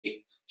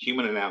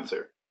Human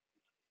announcer.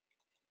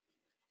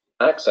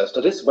 Access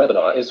to this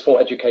webinar is for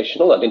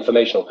educational and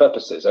informational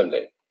purposes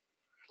only.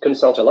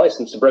 Consult a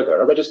licensed broker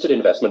or registered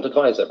investment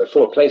advisor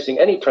before placing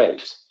any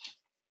trades.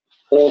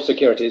 All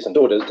securities and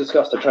orders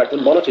discussed are tracked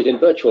and monitored in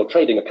virtual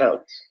trading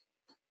accounts.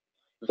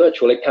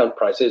 Virtual account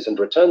prices and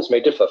returns may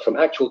differ from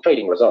actual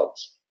trading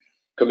results.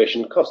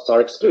 Commission costs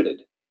are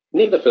excluded.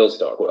 Neither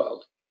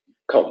PhilStockWorld,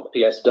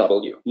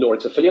 PSW, nor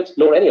its affiliates,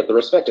 nor any of the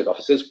respective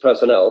offices,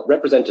 personnel,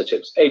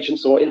 representatives,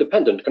 agents, or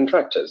independent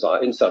contractors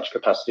are in such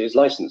capacities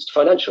licensed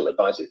financial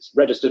advisors,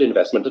 registered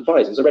investment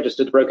advisors, or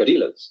registered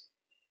broker-dealers.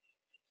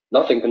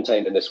 Nothing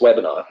contained in this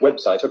webinar,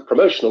 website, or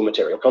promotional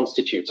material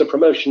constitutes a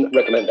promotion,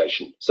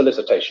 recommendation,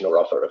 solicitation, or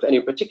offer of any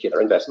particular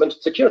investment,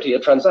 security, or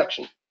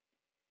transaction.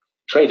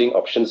 Trading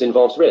options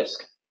involves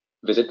risk.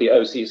 Visit the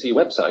OCC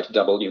website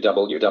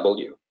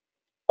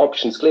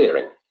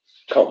www.optionsclearing.com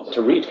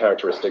to read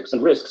characteristics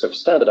and risks of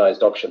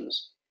standardized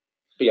options.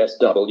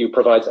 PSW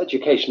provides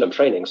education and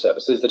training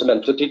services that are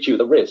meant to teach you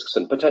the risks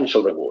and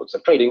potential rewards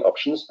of trading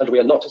options, and we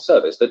are not a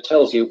service that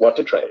tells you what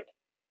to trade.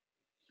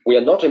 We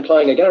are not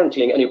implying or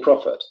guaranteeing any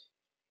profit.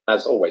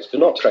 As always, do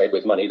not trade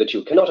with money that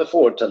you cannot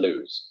afford to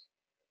lose.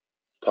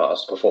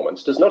 Past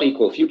performance does not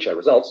equal future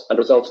results, and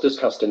results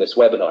discussed in this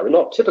webinar are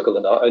not typical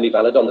and are only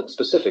valid on that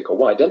specific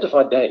or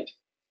identified date.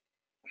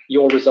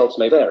 Your results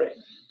may vary.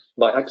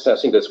 By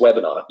accessing this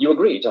webinar, you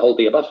agree to hold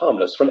the above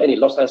harmless from any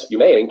loss you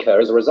may incur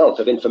as a result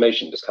of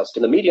information discussed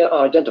in the media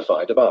are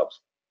identified above.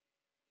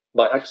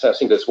 By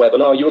accessing this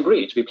webinar, you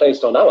agree to be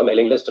placed on our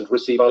mailing list and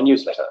receive our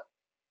newsletter.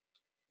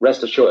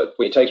 Rest assured,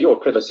 we take your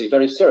privacy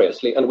very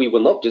seriously, and we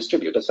will not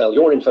distribute or sell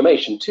your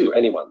information to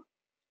anyone.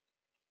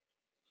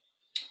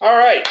 All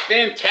right,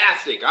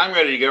 fantastic. I'm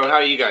ready to go. How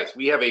are you guys?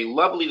 We have a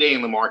lovely day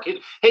in the market.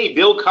 Hey,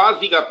 Bill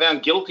Cosby got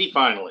found guilty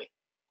finally.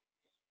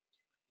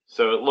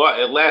 So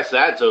at last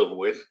that's over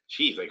with.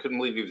 Jeez, I couldn't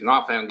believe he was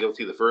not found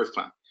guilty the first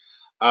time.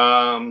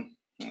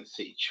 Let's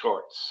see,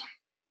 charts.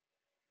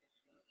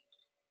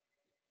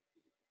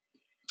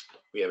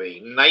 We have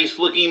a nice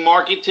looking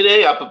market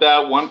today, up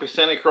about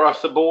 1%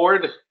 across the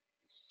board.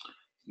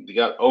 We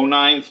got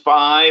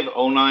 095,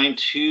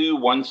 092,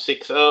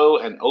 160,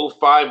 and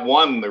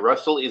 051. The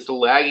Russell is the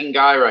lagging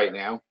guy right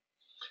now,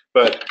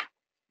 but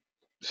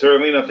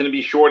certainly nothing to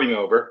be shorting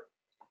over.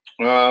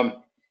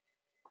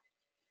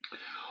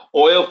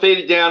 Oil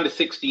faded down to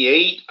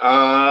 68.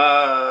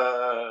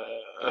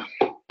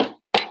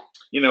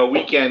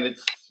 Weekend.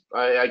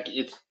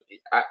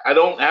 I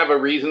don't have a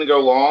reason to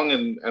go long,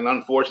 and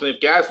unfortunately, if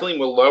gasoline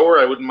were lower,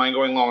 I wouldn't mind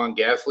going long on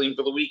gasoline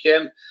for the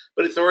weekend.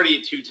 But it's already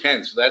at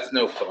 210, so that's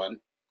no fun.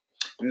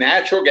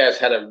 Natural gas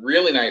had a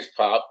really nice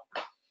pop.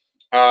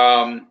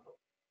 We're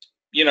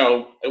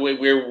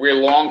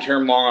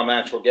long-term long on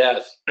natural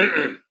gas.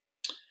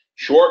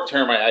 Short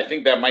term, I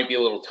think that might be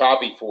a little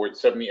toppy for it.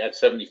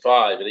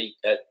 75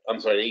 at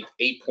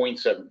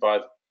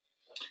 8.75.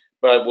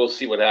 But we'll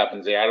see what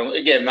happens there.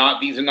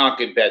 These are not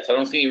good bets. I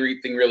don't see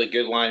anything really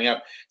good lining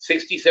up.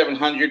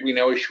 6,700 we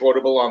know is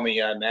shortable on the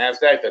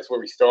NASDAQ. That's where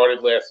we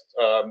started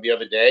the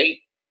other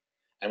day.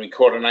 And we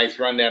caught a nice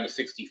run down to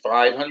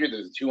 6,500.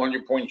 There's a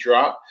 200-point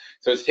drop.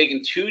 So it's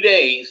taken 2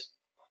 days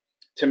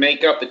to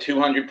make up the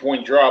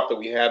 200-point drop that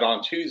we had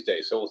on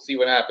Tuesday. So we'll see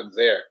what happens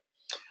there.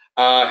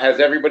 Has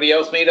everybody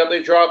else made up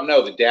their drop?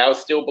 No, the Dow's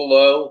still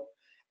below,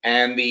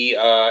 and the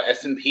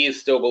S&P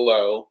is still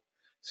below.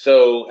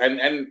 So, the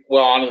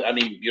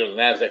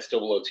NASDAQ's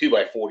still below too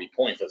by 40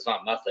 points. That's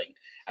not nothing.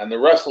 And the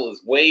Russell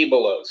is way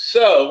below.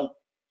 So,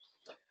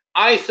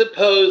 I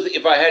suppose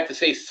if I had to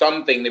say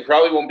something, they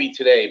probably won't be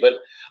today, but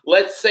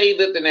let's say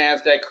that the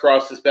NASDAQ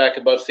crosses back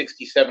above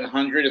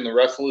 6,700 and the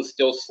Russell is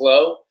still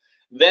slow,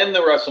 then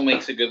the Russell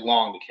makes a good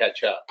long to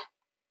catch up.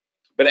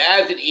 But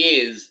as it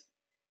is,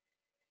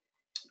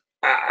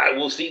 I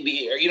will see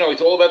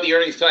it's all about the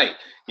earnings tonight.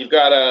 You've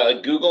got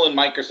Google and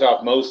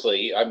Microsoft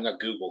mostly. I'm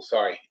not Google,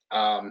 sorry.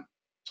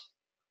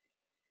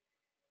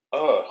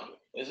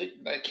 Is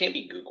it? That can't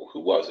be Google.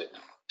 Who was it?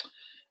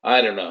 I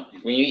don't know.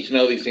 When you need to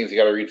know these things, you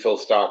got to read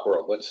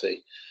PhilStockWorld. Let's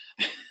see.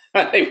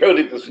 I wrote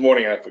it this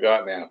morning. I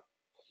forgot now.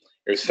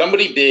 There's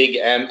somebody big,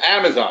 and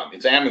Amazon.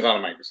 It's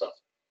Amazon and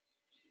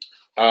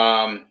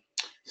Microsoft.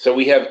 So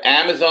we have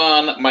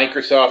Amazon,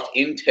 Microsoft,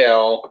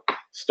 Intel,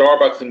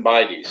 Starbucks, and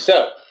Baidu.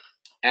 So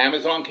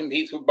Amazon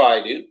competes with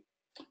Baidu.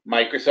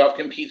 Microsoft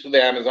competes with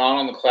Amazon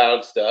on the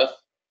cloud stuff.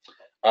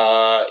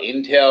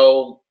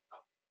 Intel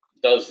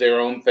does their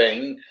own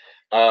thing,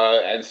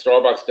 and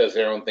Starbucks does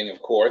their own thing,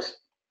 of course.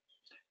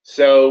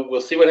 So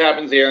we'll see what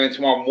happens there. And then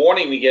tomorrow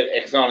morning we get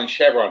Exxon and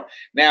Chevron.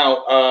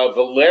 Now,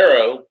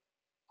 Valero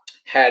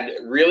had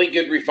really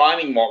good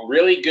refining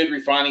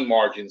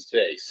margins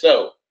today.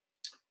 So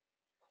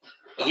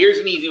here's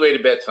an easy way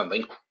to bet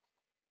something.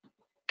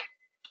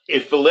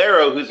 If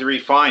Valero, who's a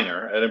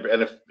refiner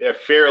and a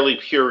fairly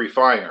pure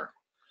refiner,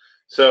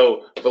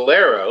 so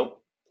Valero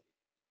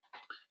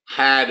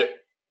had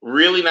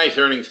really nice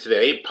earnings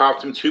today,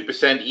 popped them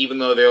 2%, even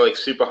though they're like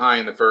super high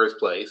in the first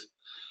place.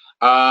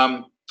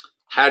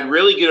 Had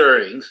really good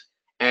earnings,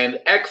 and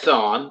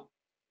Exxon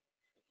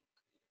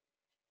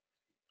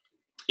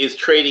is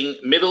trading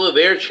middle of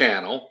their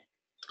channel,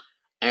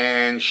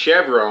 and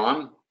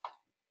Chevron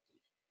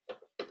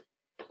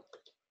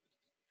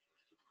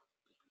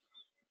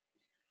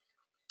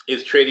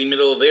is trading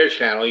middle of their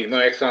channel, even though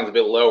Exxon's a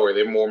bit lower.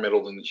 They're more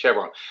middle than the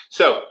Chevron.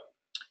 So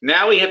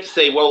now we have to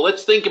say, well,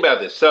 let's think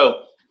about this.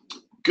 So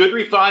good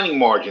refining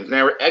margins.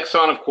 Now,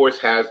 Exxon, of course,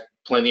 has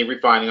plenty of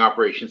refining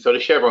operations. So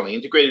does Chevron. The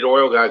integrated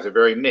oil guys are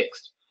very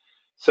mixed.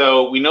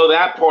 So we know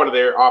that part of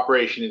their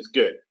operation is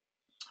good.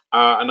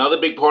 Another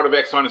big part of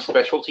Exxon is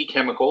specialty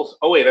chemicals.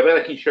 Oh, wait, I bet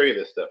I can show you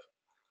this stuff.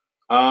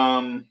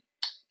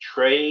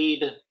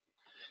 Trade.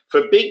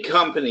 For big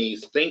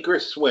companies,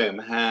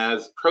 Thinkorswim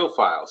has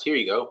profiles. Here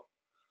you go.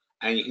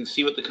 And you can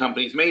see what the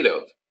company's made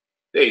of.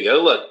 There you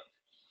go, look.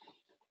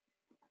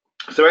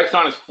 So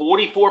Exxon is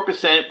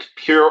 44%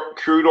 pure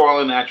crude oil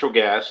and natural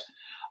gas,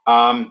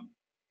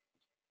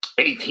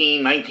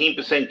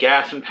 19%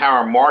 gas and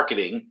power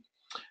marketing,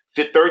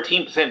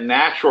 13%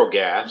 natural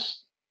gas.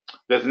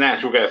 That's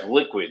natural gas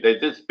liquid.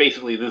 This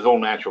is all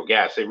natural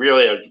gas. They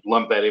really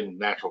lump that in with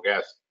natural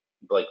gas,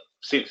 like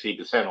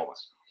 60%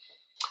 almost.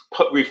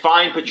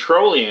 Refined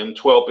petroleum,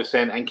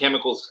 12%, and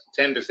chemicals,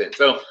 10%.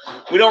 So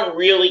we don't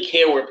really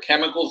care what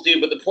chemicals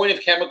do, but the point of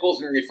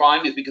chemicals and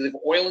refined is because if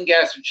oil and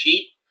gas are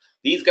cheap,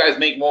 these guys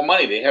make more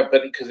money. They have,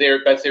 but because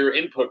that's their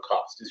input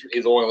cost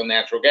is oil and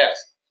natural gas.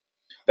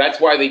 That's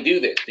why they do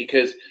this,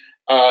 because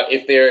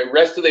if the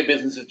rest of their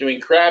business is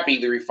doing crappy,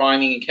 the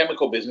refining and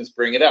chemical business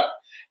bring it up.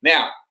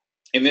 Now,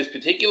 in this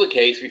particular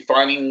case,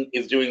 refining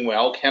is doing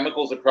well.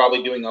 Chemicals are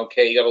probably doing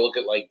okay. You got to look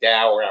at like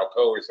Dow or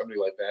Alcoa or somebody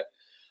like that.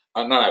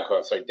 Not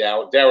Alcoa, sorry,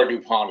 Dow or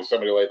DuPont or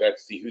somebody like that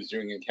to see who's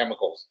doing in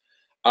chemicals.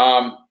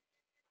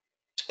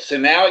 So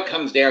now it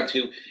comes down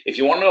to, if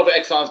you want to know if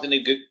Exxon's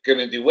going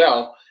to do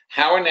well,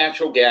 how are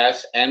natural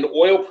gas and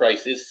oil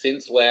prices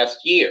since last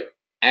year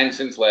and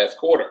since last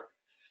quarter?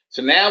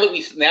 So now that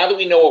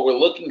we know what we're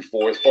looking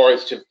for as far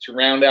as to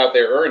round out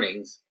their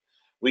earnings,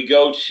 we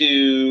go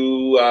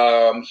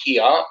to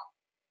here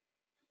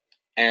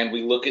and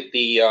we look at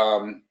the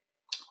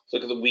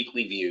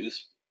weekly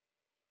views.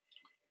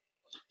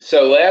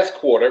 So last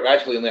quarter,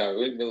 actually, no,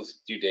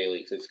 let's do daily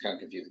because it's kind of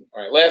confusing.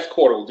 All right, last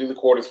quarter, we'll do the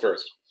quarters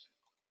first.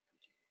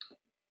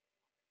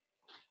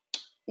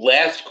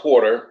 Last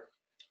quarter,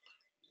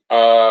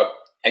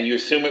 and you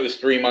assume it was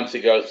 3 months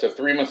ago. So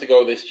 3 months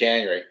ago, this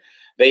January,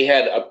 they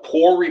had a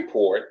poor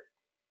report.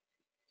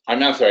 I'm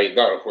not sorry,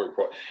 not a poor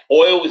report.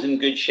 Oil was in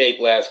good shape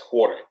last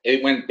quarter.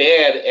 It went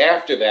bad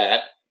after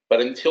that,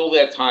 but until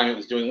that time, it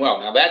was doing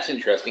well. Now that's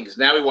interesting because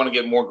now we want to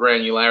get more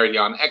granularity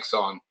on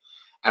Exxon.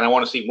 And I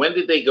want to see, when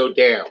did they go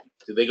down?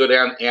 Did they go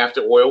down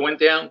after oil went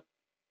down?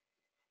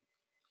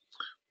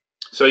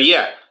 So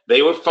yeah,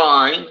 they were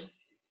fine.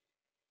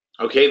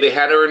 Okay, they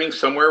had earnings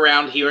somewhere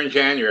around here in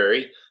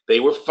January. They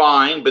were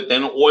fine, but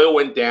then oil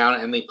went down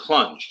and they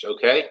plunged,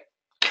 okay?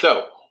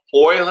 So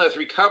oil has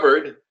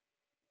recovered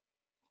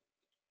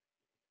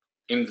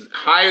in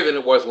higher than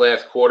it was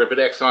last quarter, but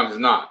Exxon has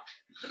not.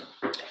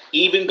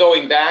 Even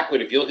going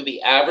backward, if you look at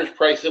the average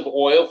price of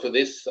oil for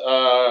this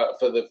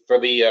for the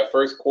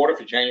first quarter,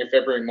 for January,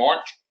 February,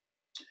 March,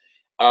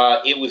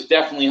 it was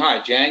definitely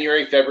high.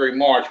 January, February,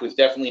 March was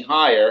definitely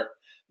higher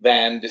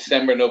than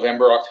December,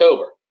 November,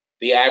 October,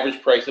 the average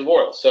price of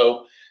oil.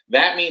 So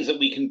that means that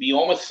we can be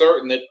almost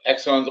certain that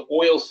Exxon's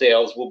oil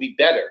sales will be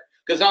better.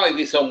 Because not only do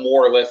they sell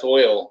more or less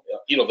oil,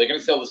 they're going to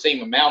sell the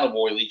same amount of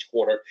oil each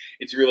quarter.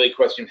 It's really a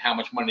question of how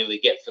much money they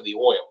get for the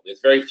oil.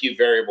 There's very few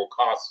variable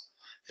costs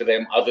for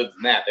them other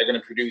than that. They're going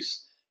to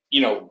produce,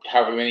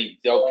 however many,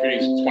 they'll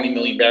produce 20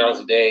 million barrels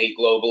a day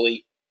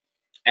globally.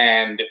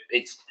 And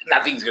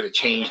nothing's going to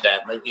change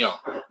that.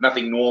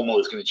 Nothing normal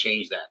is going to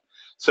change that.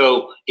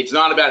 So it's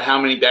not about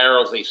how many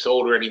barrels they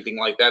sold or anything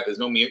like that. There's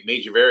no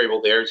major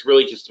variable there. It's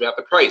really just about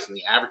the price. And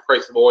the average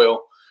price of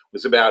oil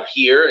was about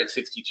here at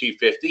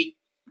 $62.50.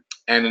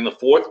 And in the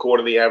fourth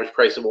quarter, the average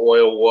price of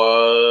oil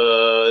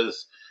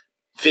was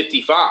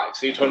 $55.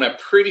 So you're talking about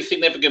a pretty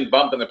significant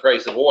bump in the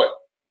price of oil.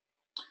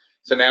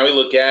 So now we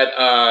look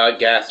at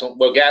gasoline.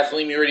 Well,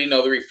 gasoline, we already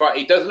know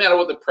it doesn't matter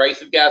what the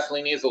price of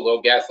gasoline is,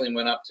 although gasoline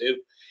went up too.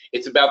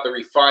 It's about the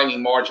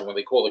refining margin, what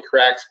they call the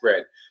crack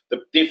spread.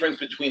 The difference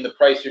between the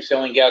price you're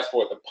selling gas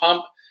for at the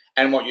pump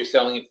and what you're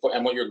selling it for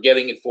and what you're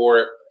getting it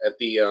for at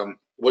the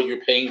what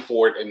you're paying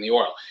for it in the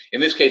oil. In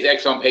this case,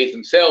 Exxon pays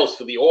themselves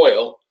for the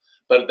oil,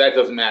 but that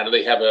doesn't matter.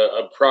 They have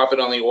a profit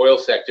on the oil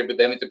sector, but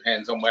then it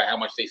depends on how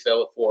much they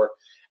sell it for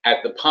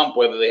at the pump,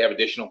 whether they have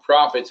additional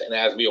profits. And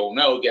as we all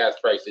know, gas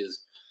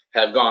prices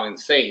have gone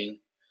insane,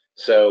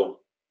 so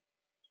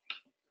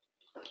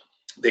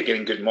they're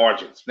getting good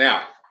margins.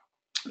 Now,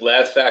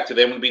 last factor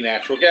then would be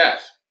natural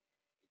gas.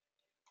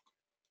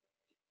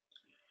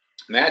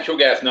 Natural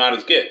gas not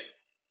as good.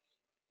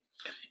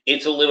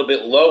 It's a little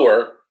bit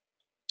lower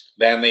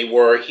than they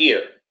were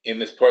here in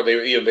this part. They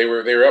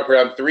were up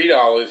around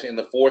 $3 in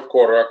the fourth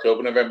quarter,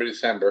 October, November,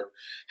 December.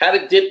 Had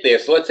a dip there.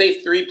 So let's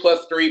say 3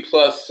 plus 3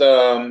 plus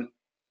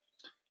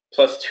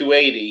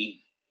 280.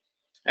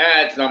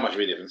 It's not much of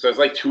a difference. So it's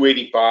like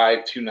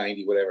 285,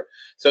 290, whatever.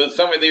 So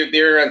somewhere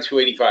they're around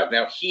 285.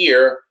 Now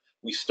here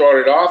we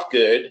started off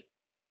good,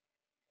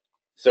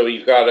 So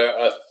you've got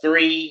a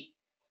 3,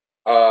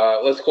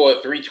 let's call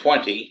it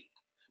 320,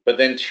 but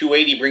then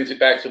 280 brings it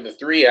back to the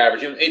 3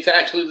 average. It's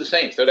actually the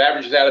same. So it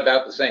averages out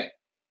about the same.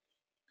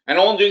 And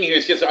all I'm doing here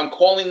is just I'm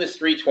calling this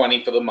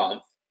 320 for the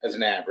month as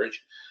an average.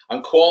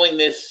 I'm calling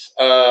this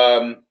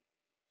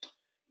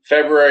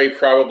February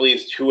probably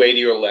is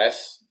 280 or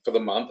less for the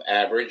month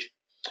average.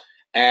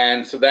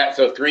 And so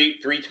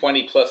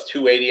 320 plus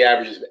 280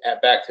 averages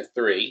back to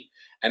 3.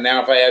 And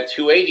now if I add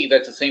 280,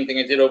 that's the same thing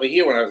I did over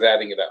here when I was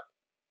adding it up.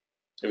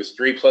 It was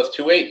 3 plus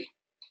 280.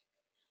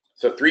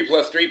 So 3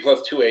 plus 3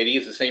 plus 280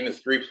 is the same as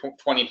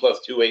 320 plus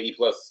 280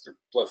 plus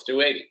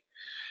 280.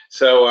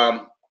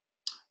 So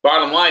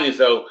bottom line is,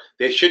 though,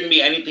 there shouldn't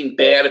be anything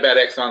bad about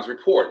Exxon's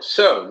report.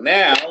 So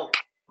now,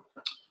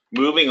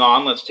 moving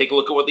on, let's take a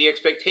look at what the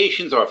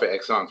expectations are for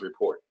Exxon's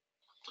report.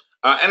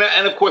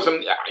 And of course,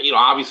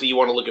 obviously you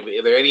want to look at,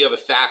 are there any other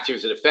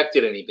factors that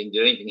affected anything?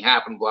 Did anything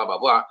happen? Blah, blah,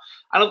 blah.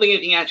 I don't think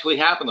anything actually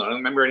happened, though. I don't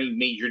remember any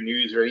major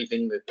news or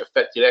anything that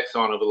affected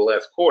Exxon over the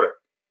last quarter.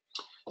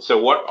 So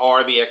what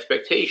are the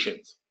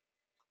expectations?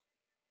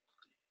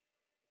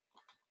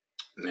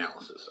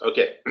 Analysis.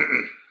 Okay.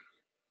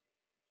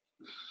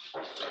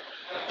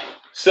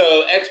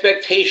 So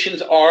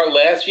expectations are,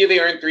 last year they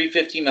earned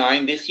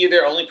 359. This year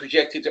they're only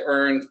projected to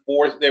earn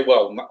they're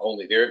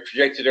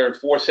projected to earn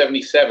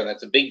 477.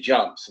 That's a big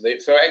jump.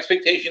 So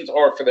expectations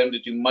are for them to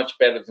do much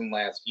better than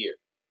last year.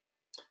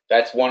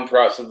 That's one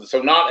process.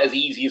 So not as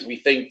easy as we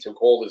think to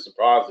call this a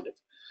positive.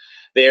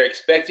 They're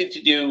expected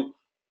to do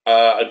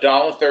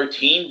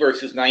 $1.13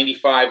 versus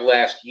 95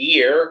 last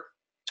year,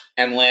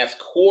 and last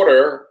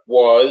quarter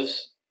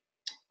was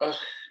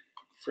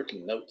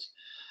freaking notes.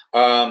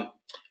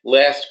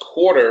 Last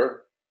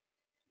quarter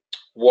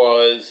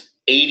was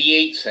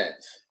 88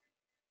 cents.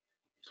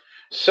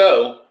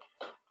 So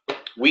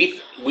we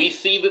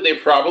see that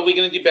they're probably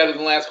going to do better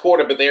than last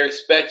quarter, but they're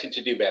expected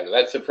to do better.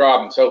 That's the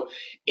problem. So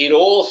it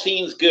all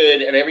seems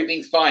good and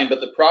everything's fine,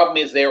 but the problem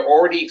is they're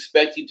already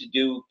expected to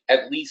do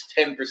at least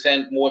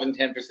 10%, more than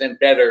 10%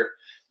 better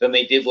than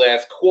they did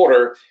last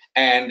quarter.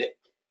 And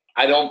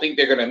I don't think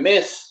they're going to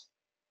miss.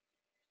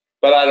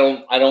 But I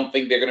don't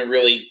think they're going to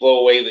really blow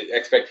away the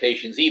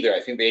expectations either.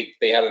 I think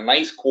they had a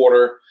nice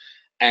quarter,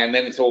 and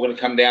then it's all going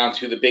to come down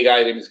to the big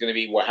item is going to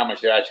be how much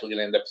they're actually going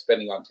to end up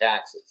spending on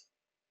taxes.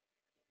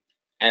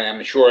 And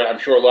I'm sure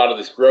a lot of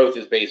this growth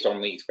is based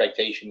on the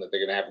expectation that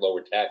they're going to have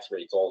lower tax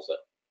rates also.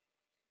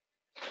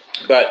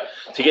 But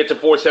to get to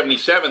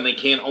 477, they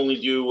can't only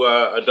do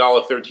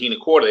 $1.13 a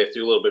quarter. They have to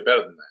do a little bit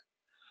better than that.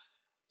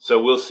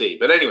 So we'll see.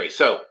 But anyway,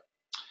 so.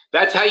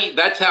 That's how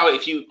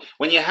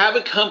when you have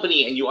a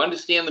company and you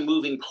understand the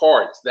moving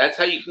parts, that's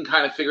how you can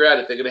kind of figure out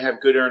if they're going to have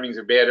good earnings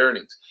or bad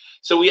earnings.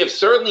 So we have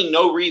certainly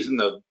no reason,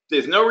 though.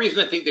 There's no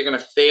reason to think they're going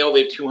to fail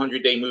their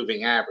 200-day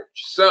moving average.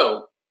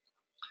 So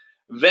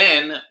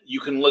then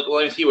you can look,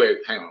 let me see,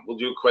 hang on. We'll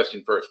do a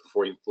question first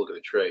before you look at a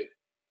trade.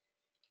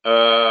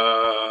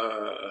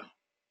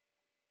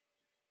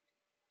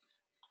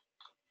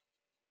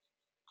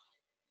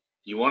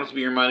 You want us to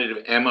be reminded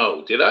of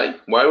MO. Did I?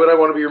 Why would I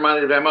want to be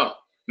reminded of MO?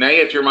 Now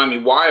you have to remind me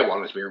why I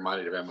want us to be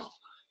reminded of MO.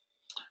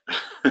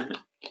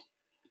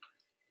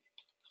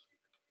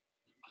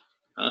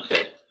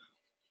 Okay.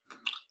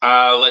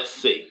 Let's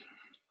see.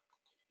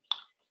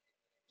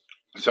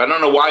 So I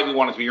don't know why we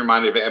wanted to be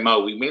reminded of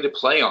MO. We made a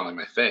play on them,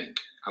 I think.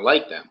 I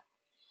like them.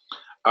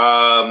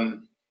 I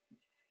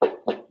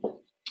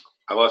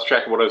lost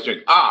track of what I was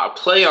doing. A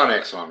play on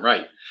Exxon,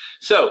 right.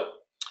 So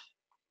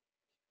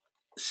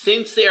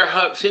since they're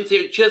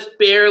just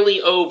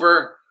barely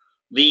over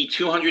the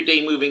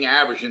 200-day moving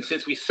average, and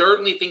since we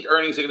certainly think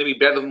earnings are going to be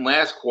better than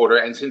last quarter,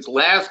 and since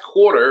last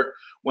quarter,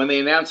 when they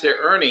announced their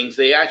earnings,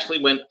 they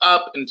actually went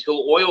up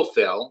until oil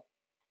fell.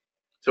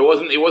 So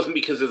it wasn't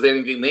because of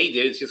anything they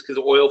did. It's just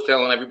because oil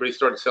fell and everybody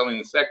started selling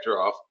the sector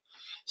off.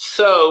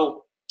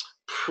 So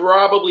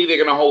probably they're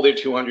going to hold their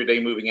 200-day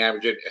moving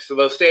average. So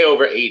they'll stay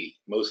over 80,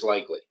 most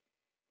likely.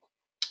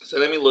 So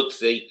let me look,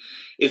 see,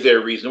 is there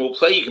a reasonable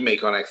play you can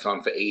make on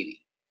Exxon for 80?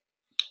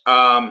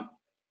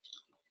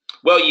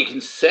 Well, you can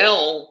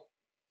sell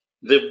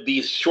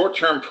these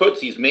short-term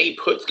puts. These May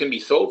puts can be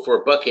sold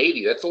for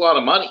 $1.80. That's a lot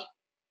of money.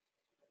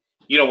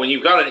 You know, when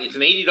you've got it's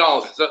an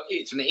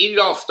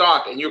 $80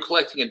 stock, and you're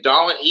collecting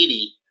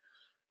 $1.80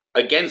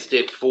 against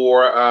it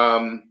for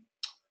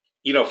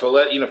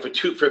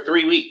for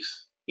 3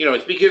 weeks. You know,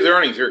 it's because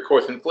earnings are, of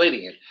course,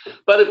 inflating it.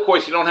 But of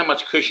course, you don't have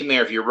much cushion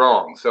there if you're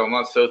wrong. So I'm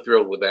not so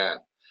thrilled with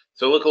that.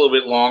 So look a little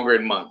bit longer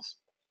in months.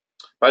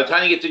 By the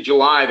time you get to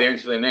July, they're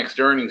into the next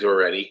earnings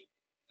already.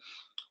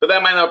 But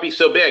that might not be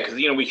so bad because,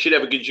 we should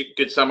have a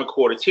good summer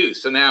quarter too.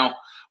 So now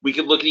we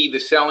could look at either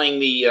selling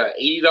the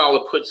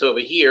 $80 puts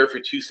over here for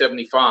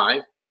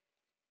 $275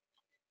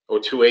 or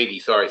 $280.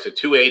 Sorry, so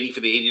 $280 for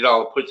the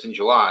 $80 puts in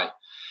July.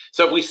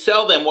 So if we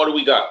sell them, what do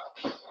we got?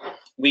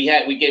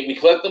 We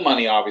collect the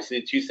money,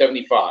 obviously,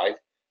 $275.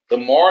 The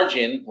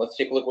margin. Let's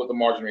take a look at what the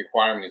margin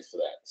requirement is for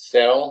that.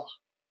 Sell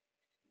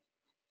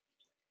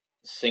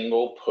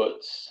single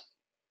puts.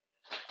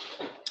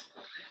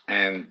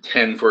 And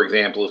 10, for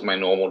example, is my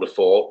normal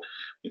default.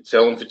 We'd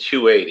sell them for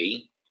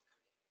 $280.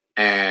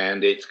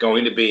 and it's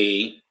going to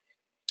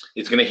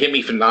hit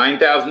me for $9,000.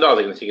 They're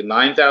going to take a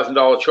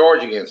 $9,000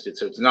 charge against it.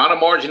 So it's not a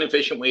margin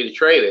efficient way to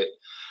trade it,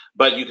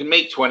 but you can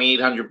make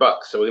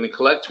 $2,800. So we're going to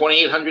collect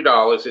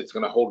 $2,800. It's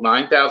going to hold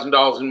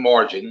 $9,000 in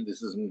margin.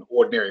 This is an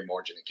ordinary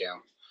margin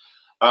account.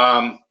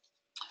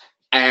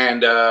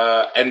 And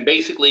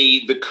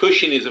basically the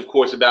cushion is of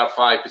course about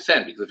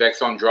 5%, because if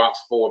Exxon drops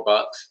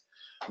 $4,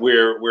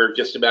 we're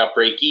just about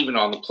break even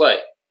on the play.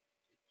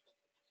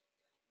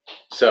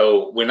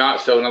 So we're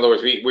not. So in other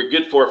words, we're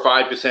good for a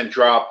 5%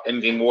 drop.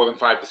 Anything more than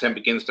 5%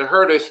 begins to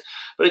hurt us.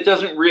 But it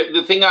doesn't.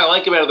 The thing I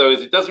like about it though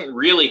is it doesn't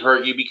really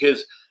hurt you,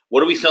 because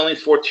what are we selling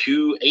this for?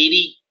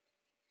 $280.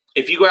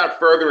 If you go out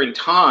further in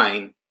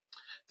time,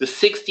 the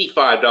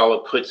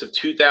 $65 puts of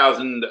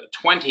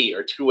 2020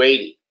 are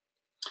 $280.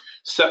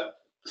 So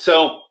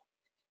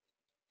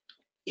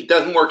it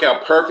doesn't work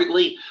out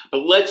perfectly.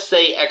 But let's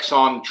say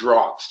Exxon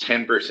drops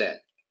 10%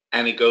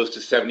 and it goes to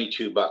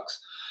 $72.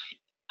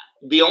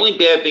 The only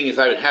bad thing is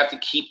I would have to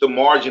keep the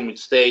margin would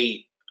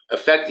stay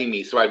affecting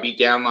me, so I'd be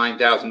down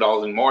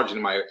 $9,000 in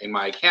margin in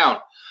my account.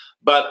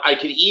 But I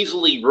could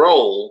easily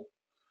roll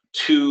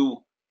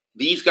to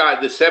these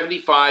guys. The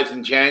 75s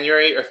in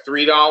January are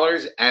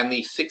 $3, and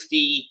the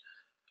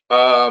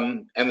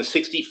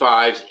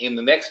 65s in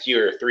the next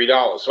year are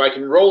 $3. So I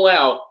can roll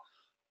out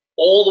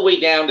all the way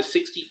down to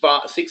 $70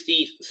 or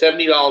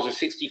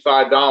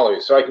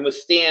 $65. So I can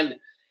withstand.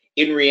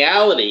 In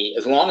reality,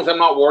 as long as I'm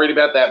not worried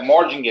about that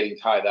margin getting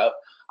tied up,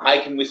 I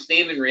can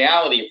withstand in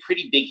reality a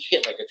pretty big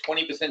hit, like a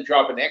 20%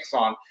 drop in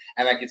Exxon,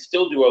 and I could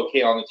still do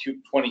okay on the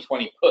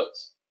 2020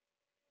 puts.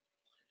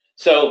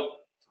 So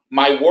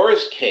my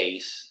worst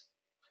case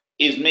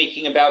is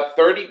making about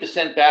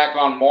 30% back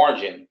on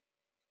margin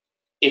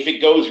if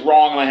it goes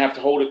wrong and I have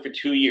to hold it for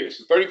 2 years.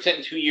 So 30%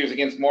 in 2 years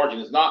against margin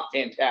is not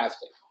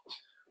fantastic.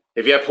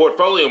 If you have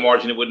portfolio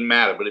margin, it wouldn't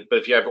matter. But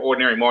if you have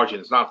ordinary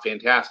margin, it's not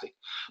fantastic.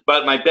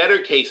 But my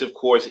better case, of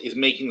course, is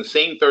making the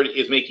same 30.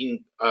 Is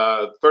making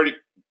 30.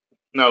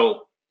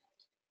 No,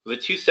 the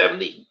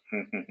 270.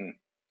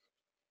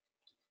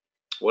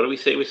 What do we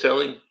say we're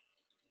selling?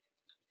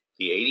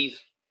 The 80s.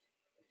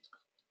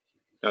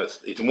 No, it's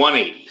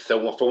 180. So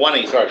for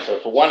 180, sorry. So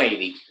for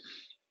 180,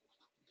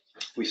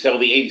 we sell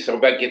the 80. So we're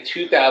about to get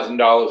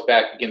 $2,000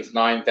 back against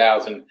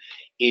 $9,000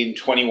 in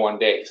 21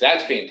 days.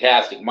 That's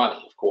fantastic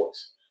money, of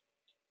course.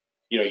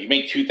 You know, you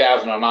make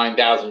 $2,000 or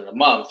 $9,000 in a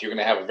month, you're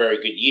going to have a very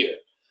good year.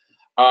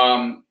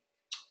 So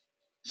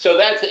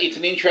it's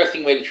an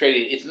interesting way to trade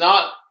it. It's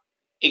not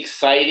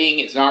exciting.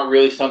 It's not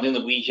really something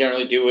that we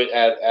generally do it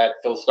at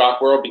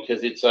PhilStockWorld,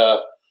 because it's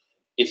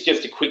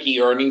just a quickie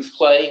earnings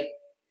play.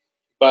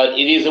 But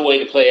it is a way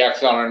to play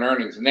Exxon on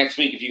earnings. And next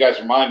week, if you guys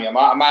remind me, I'm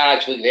not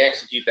actually going to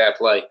execute that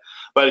play.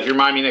 But if you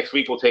remind me next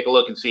week, we'll take a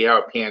look and see how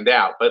it panned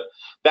out. But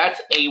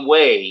that's a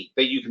way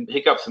that you can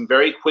pick up some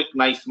very quick,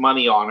 nice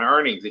money on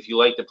earnings if you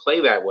like to play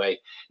that way.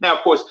 Now,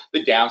 of course,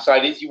 the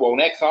downside is you own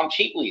Exxon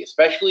cheaply,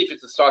 especially if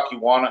it's a stock you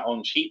want to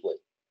own cheaply.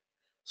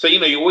 So,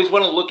 you always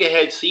want to look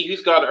ahead, see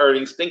who's got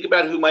earnings, think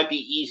about who might be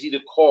easy to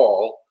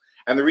call.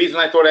 And the reason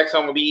I thought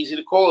Exxon would be easy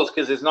to call is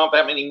because there's not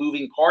that many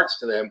moving parts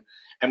to them,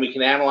 and we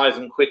can analyze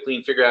them quickly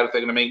and figure out if they're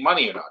going to make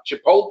money or not.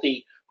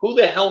 Chipotle, who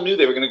the hell knew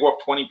they were going to go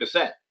up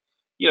 20%?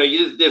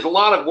 There's a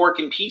lot of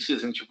working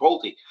pieces in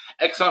Chipotle.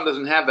 Exxon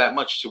doesn't have that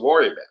much to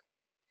worry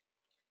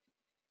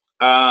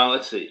about.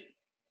 Let's see.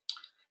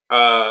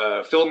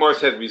 Philip Morris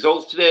had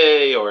results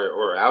today,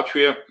 or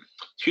Altria.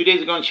 2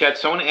 days ago in chat,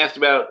 someone asked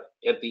about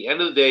at the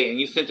end of the day, and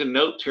you sent a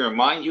note to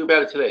remind you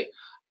about it today.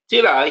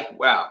 Did I?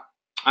 Wow.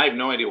 I have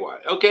no idea why.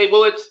 Okay,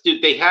 well, have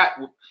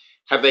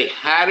they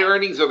had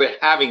earnings, or they're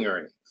having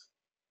earnings?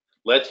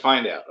 Let's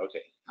find out.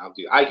 Okay,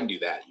 I can do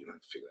that. You don't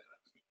have to figure that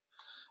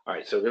out. All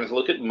right, so we're going to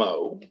look at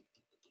Mo.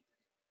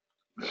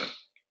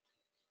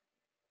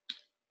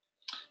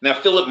 Now,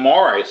 Philip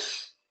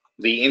Morris,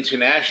 the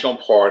international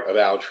part of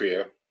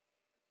Altria,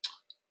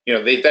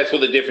 that's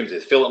what the difference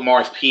is. Philip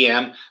Morris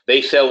PM,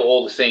 they sell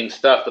all the same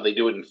stuff, but they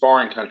do it in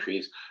foreign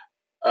countries.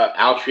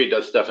 Altria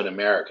does stuff in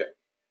America.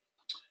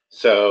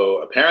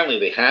 So apparently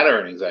they had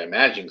earnings, I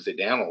imagine, because they're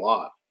down a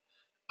lot.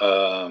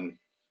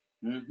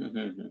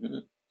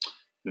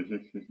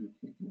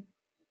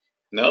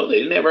 No, they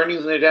didn't have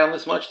earnings and they're down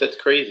this much. That's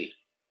crazy.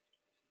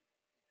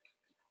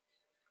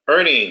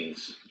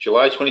 Earnings,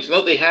 July 20th.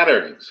 No, they had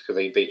earnings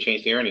because they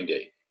changed the earning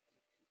date.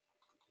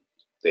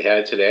 They had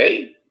it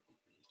today.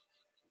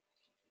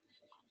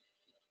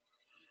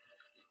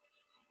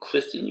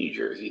 Clifton, New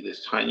Jersey,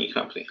 this tiny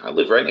company. I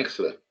live right next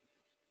to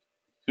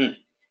them.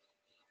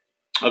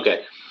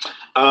 Okay.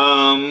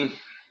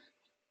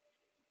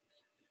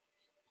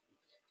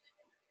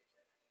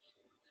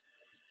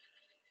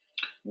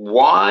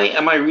 Why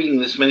am I reading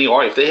this many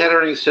articles? If they had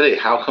earnings today,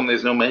 how come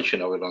there's no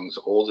mention of it on this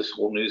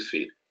whole news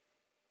feed?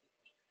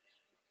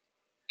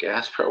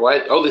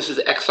 Why? Oh, this is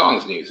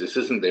Exxon's news. This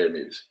isn't their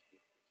news.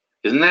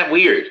 Isn't that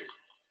weird?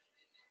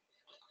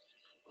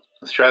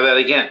 Let's try that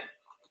again.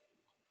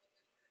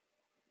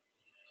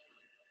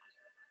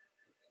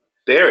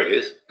 There it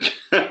is.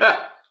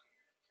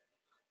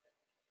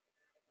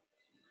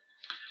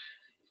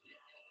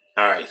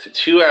 All right, so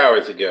 2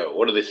 hours ago,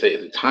 what do they say?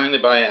 Is it time to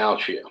buy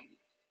Altria?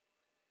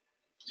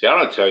 See, I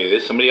don't tell you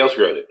this. Somebody else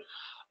wrote it.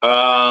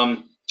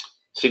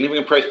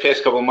 Significant price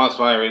past couple of months.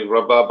 Blah,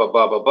 blah, blah,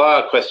 blah, blah,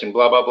 blah. Question,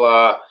 blah, blah,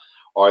 blah.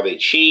 Are they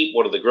cheap?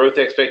 What are the growth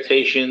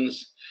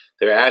expectations?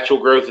 Their actual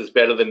growth is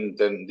better than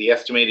the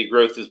estimated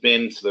growth has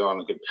been, so they're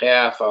on a good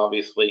path,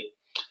 obviously.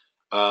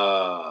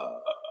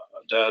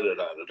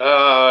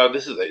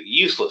 This is a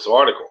useless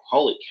article.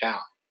 Holy cow.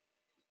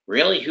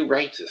 Really? Who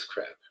writes this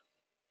crap?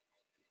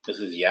 This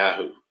is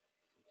Yahoo.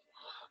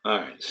 All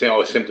right.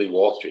 So, simply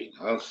Wall Street.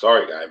 I'm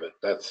sorry, guy, but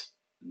that's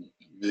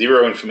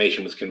zero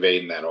information was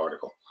conveyed in that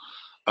article.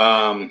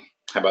 How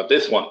about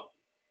this one?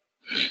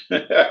 Who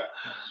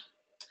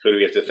do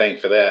we have to thank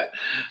for that?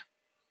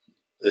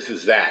 This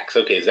is Zach's.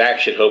 Okay, Zach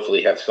should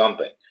hopefully have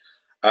something.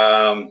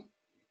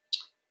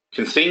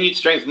 Continued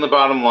strength in the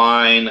bottom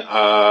line.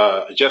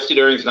 Adjusted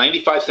earnings,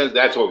 95 cents.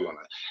 That's what we want.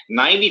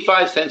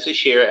 95 cents a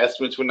share.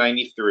 Estimates were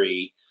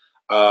 93.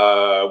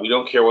 We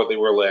don't care what they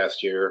were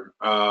last year.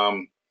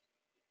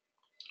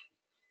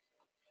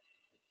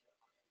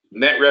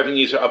 Net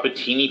revenues are up a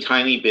teeny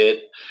tiny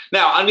bit.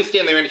 Now,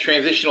 understand they're in a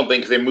transitional thing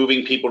because they're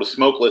moving people to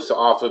smokeless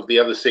off of the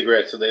other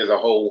cigarettes. So there's a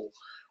whole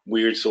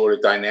weird sort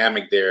of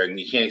dynamic there, and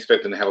you can't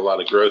expect them to have a lot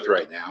of growth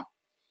right now.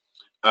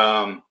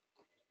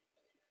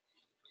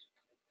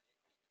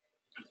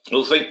 It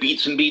looks like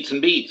beats and beats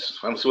and beats.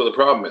 I don't see what the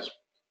problem is.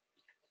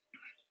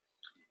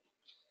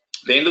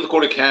 The end of the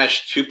quarter,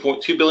 cash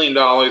 $2.2 billion,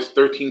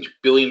 $13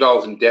 billion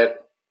in debt.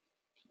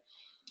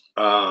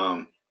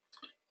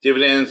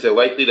 Dividends, they're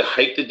likely to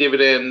hike the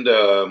dividend.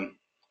 During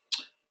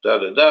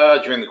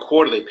the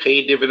quarter, they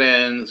paid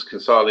dividends.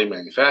 Consolidated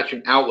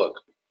manufacturing outlook.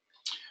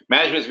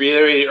 Management's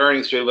reiterated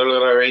earnings to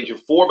a range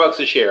of $4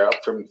 a share,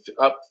 up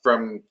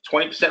from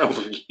 20%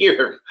 over a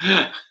year.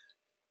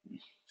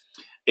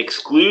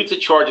 Excludes a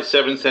charge of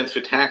 7 cents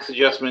for tax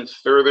adjustments.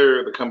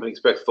 Further, the company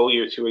expects full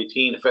year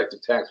 2018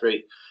 effective tax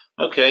rate.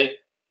 Okay.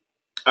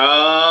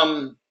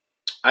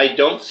 I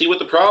don't see what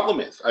the problem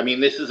is. I mean,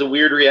 this is a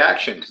weird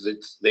reaction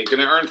because they're going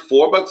to earn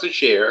 $4 a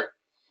share,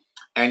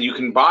 and you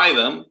can buy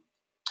them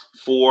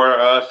for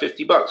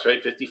 $50,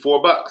 right?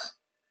 $54.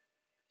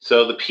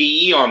 So the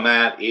PE on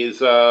that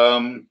is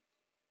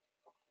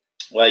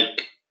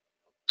like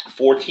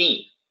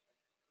 14.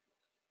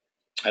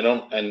 I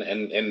don't,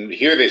 and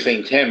here they're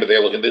saying 10, but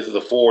they're looking. This is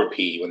a forward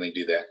PE when they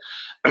do that.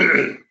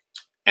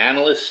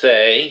 Analysts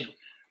say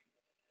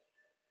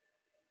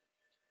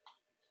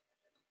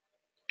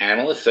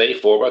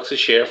 $4 a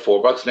share,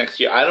 $4 next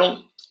year. I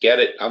don't get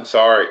it. I'm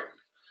sorry.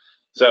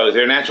 So is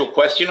there an actual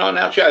question on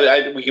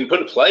Altria? We can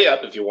put a play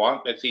up if you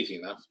want. That's easy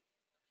enough.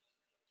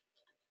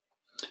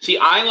 See,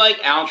 I like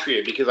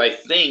Altria because I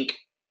think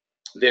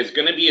there's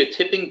going to be a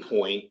tipping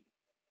point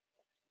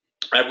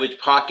at which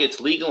pot gets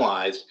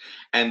legalized,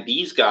 and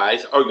these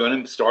guys are going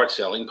to start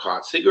selling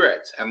pot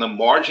cigarettes, and the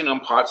margin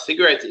on pot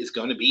cigarettes is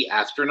going to be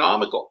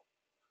astronomical.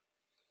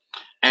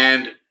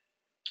 And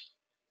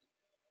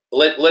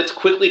let's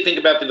quickly think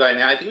about the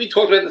dynamic. I think we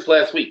talked about this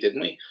last week,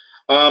 didn't we?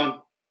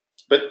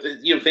 But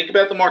think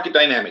about the market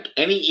dynamic.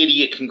 Any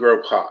idiot can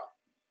grow pot.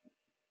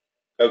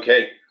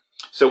 Okay,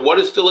 so what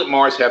does Philip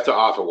Morris have to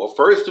offer? Well,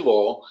 first of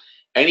all,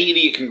 any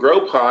idiot can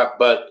grow pot,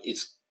 but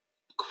it's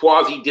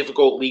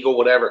quasi-difficult, legal,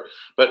 whatever.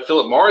 But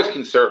Philip Morris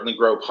can certainly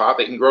grow pot.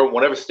 They can grow in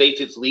whatever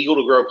states it's legal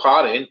to grow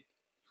pot in.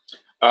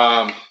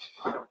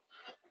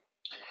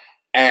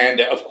 And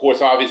of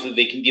course, obviously,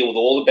 they can deal with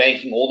all the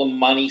banking, all the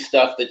money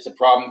stuff that's a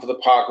problem for the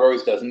pot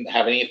growers. Doesn't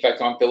have any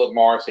effect on Philip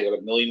Morris. They got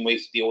a million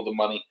ways to deal with the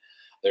money.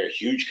 They're a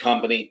huge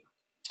company.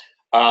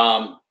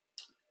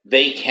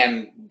 They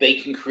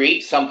can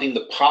create something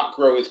the pot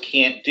growers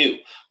can't do.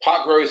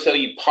 Pot growers sell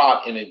you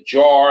pot in a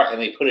jar and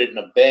they put it in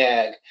a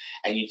bag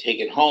and you take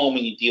it home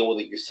and you deal with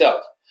it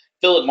yourself.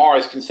 Philip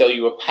Morris can sell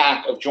you a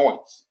pack of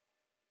joints.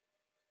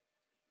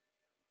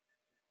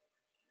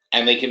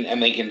 And they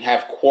can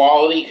have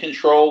quality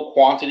control,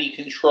 quantity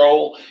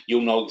control.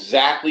 You'll know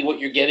exactly what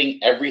you're getting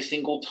every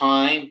single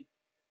time.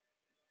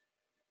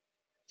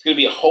 It's going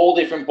to be a whole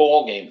different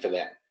ball game for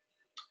them.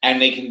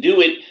 And they can do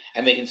it,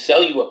 and they can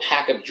sell you a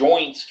pack of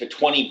joints for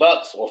 $20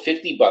 or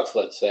 $50,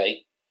 let's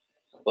say.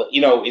 But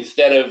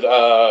instead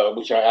of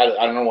which I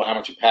don't know how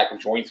much a pack of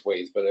joints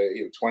weighs, but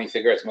 20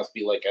 cigarettes must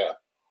be like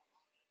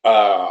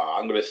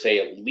I'm going to say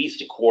at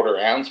least a quarter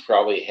ounce,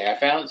 probably a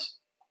half ounce.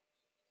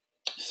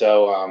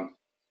 So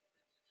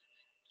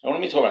let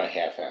me talk about a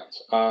half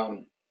ounce.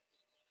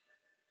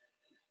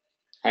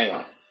 Hang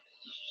on.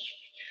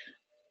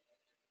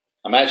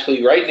 I'm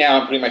actually, right now,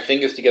 I'm putting my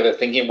fingers together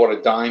thinking of what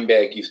a dime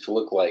bag used to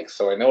look like.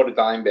 So I know what a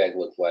dime bag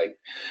looked like.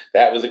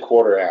 That was a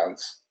quarter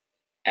ounce.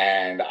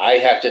 And I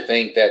have to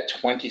think that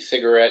 20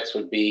 cigarettes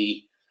would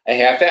be a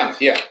half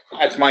ounce. Yeah,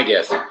 that's my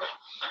guess.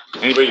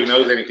 Anybody who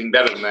knows anything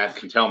better than that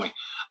can tell me.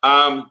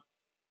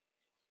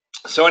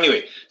 So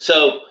anyway,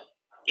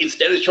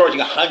 instead of charging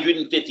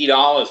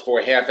 $150 for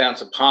a half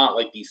ounce of pot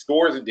like these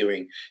stores are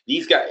doing,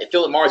 these guys,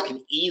 Philip Morris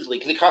can easily,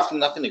 because it costs them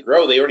nothing to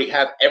grow. They already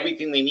have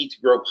everything they need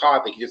to grow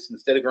pot. They can just,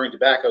 instead of growing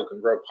tobacco,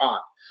 can grow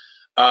pot.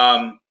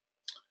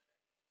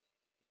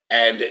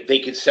 And they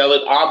could sell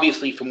it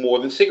obviously for more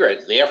than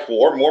cigarettes,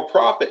 therefore more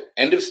profit.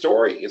 End of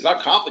story. It's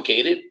not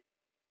complicated.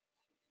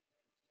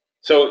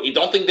 So you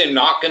don't think they're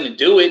not going to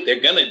do it. They're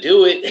going to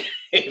do it.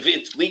 If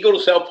it's legal to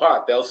sell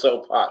pot, they'll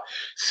sell pot.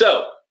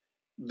 So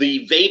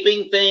the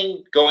vaping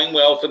thing, going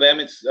well for them.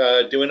 It's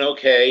doing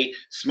okay.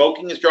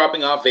 Smoking is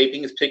dropping off.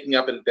 Vaping is picking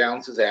up and it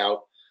balances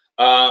out.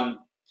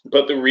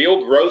 But the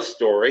real growth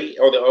story,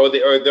 or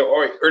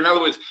in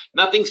other words,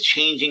 nothing's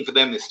changing for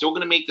them. They're still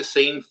going to make the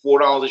same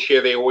 $4 a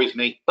share they always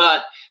make,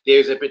 but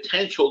there's a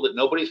potential that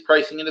nobody's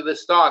pricing into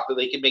this stock that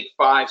they can make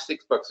 $5,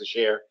 $6 a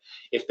share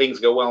if things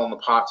go well on the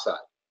pot side.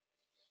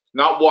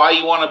 Not why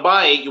you want to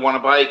buy it. You want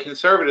to buy it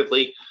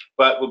conservatively,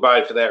 but we'll buy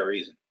it for that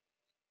reason.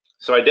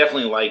 So I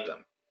definitely like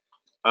them.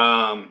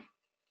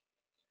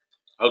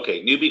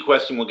 Okay, newbie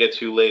question we'll get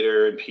to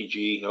later in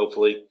PG,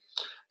 hopefully.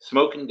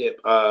 Smoke and dip.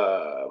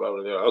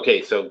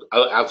 Okay, so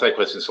outside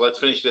questions. So let's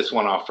finish this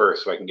one off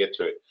first so I can get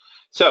to it.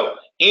 So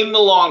in the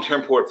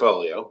long-term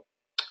portfolio,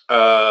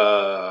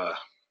 hang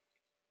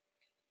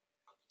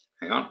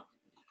on.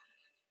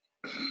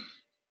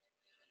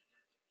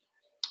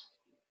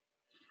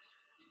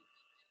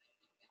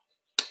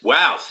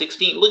 Wow,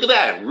 16. Look at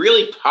that. It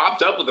really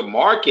popped up with the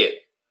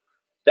market.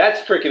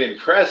 That's freaking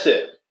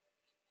impressive.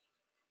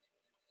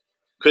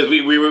 Because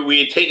we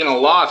had taken a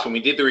loss when we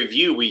did the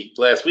review.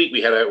 Last week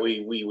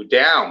we were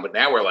down, but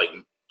now we're like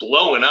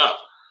blowing up.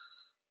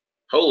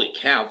 Holy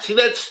cow! See,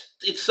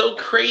 it's so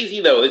crazy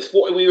though.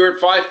 We were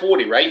at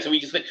 540, right? So we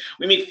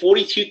made $42,000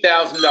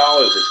 this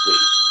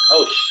week.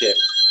 Oh shit!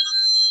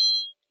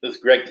 This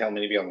is Greg telling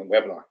me to be on the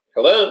webinar.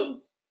 Hello.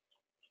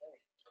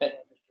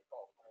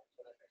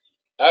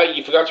 Oh,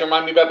 you forgot to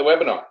remind me about the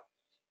webinar.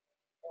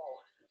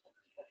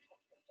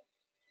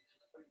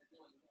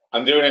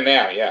 I'm doing it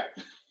now. Yeah.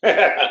 All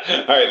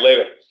right,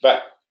 later.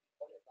 Bye.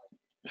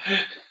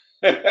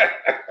 Yeah,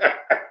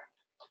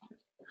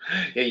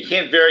 you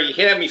can't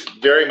have me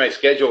vary my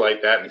schedule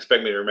like that and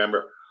expect me to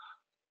remember.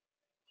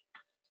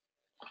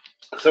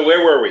 So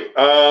where were we?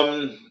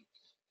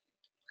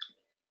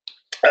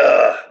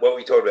 What were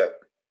we talking about?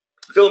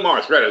 Philip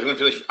Morris, right? I was going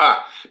to finish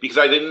because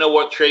I didn't know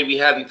what trade we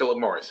had in Philip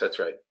Morris. That's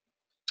right.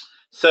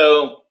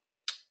 So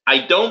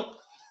I don't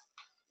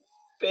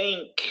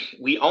think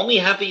we only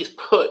have these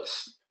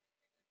puts.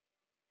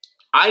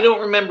 I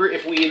don't remember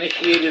if we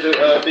initiated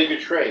a bigger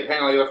trade.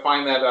 Hang on, I gotta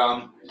find that.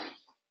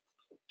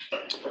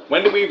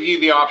 When did we review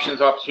the options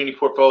opportunity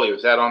portfolio?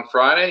 Was that on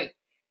Friday?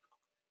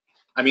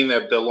 I mean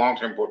the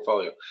long-term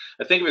portfolio.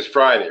 I think it was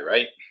Friday,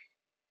 right?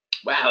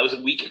 Wow, it was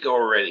a week ago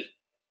already.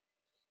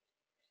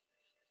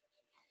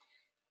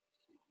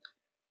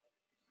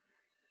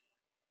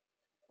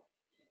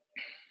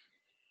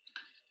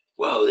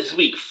 Whoa, this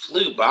week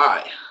flew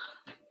by.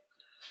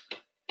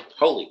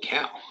 Holy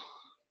cow.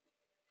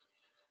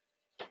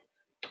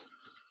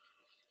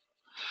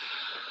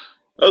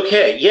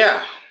 Okay,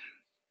 yeah.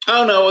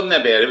 Oh no, it wasn't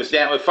that bad. It was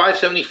down with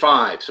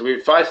 575. So we were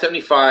at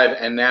 575,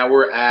 and now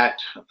we're at,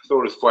 I thought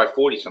it was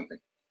 540 something.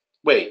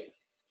 Wait.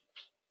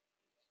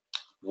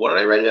 What did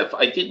I write up?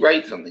 I did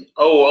write something.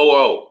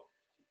 Oh,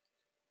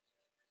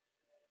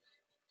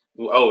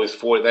 it was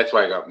 40. That's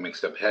why I got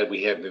mixed up. There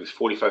was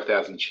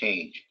 45,000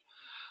 change.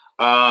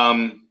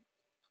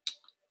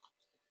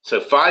 So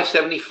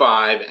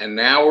 575, and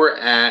now we're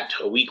at,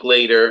 a week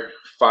later,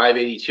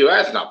 582.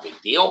 That's not a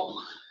big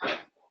deal.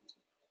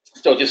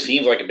 Still just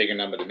seems like a bigger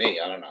number to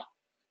me. I don't know.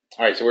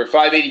 All right, so we're at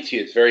 582.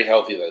 It's very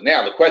healthy, though.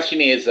 Now, the question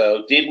is,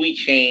 though, did we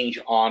change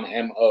on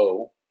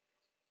MO?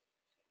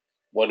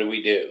 What do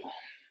we do?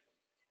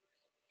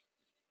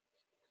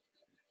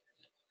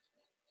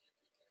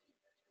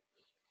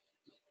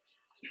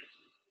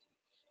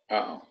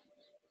 Uh-oh.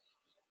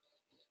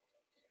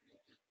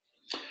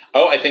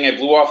 Oh, I think I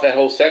blew off that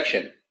whole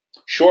section.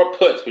 Short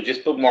puts, we're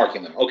just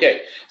bookmarking them.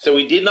 Okay, so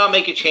we did not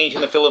make a change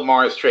in the Philip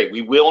Morris trade.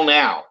 We will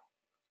now,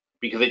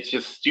 because it's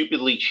just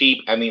stupidly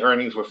cheap and the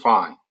earnings were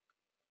fine.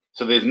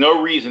 So there's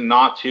no reason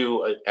not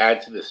to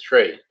add to this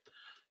trade.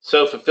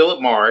 So for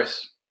Philip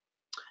Morris,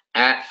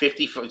 at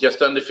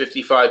just under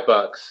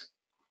 $55,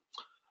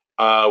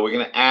 we're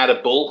going to add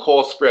a bull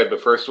call spread.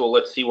 But first of all,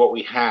 let's see what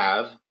we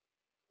have.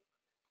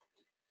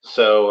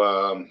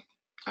 So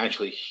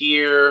actually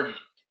here,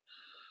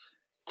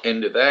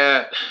 into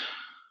that.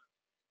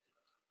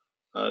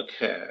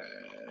 Okay.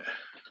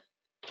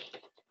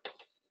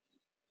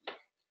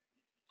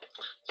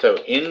 So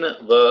in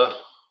the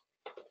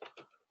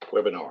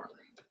webinar,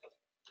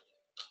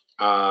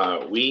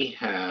 we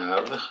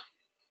have,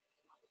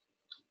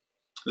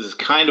 this is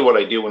kind of what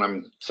I do when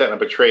I'm setting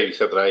up a trade,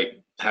 except that I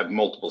have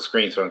multiple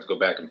screens, so I don't have to go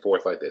back and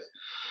forth like this.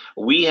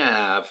 We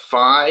have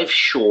 5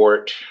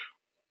 short,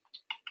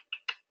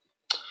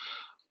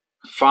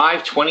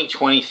 5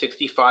 20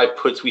 65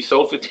 puts we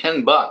sold for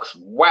 $10.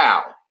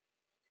 Wow.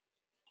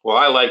 Well,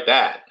 I like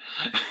that.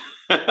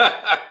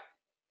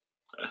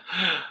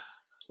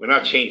 We're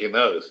not changing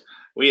those.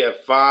 We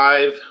have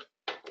 5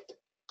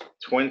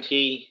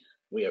 20.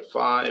 We have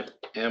 5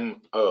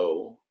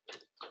 MO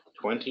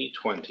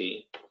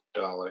 2020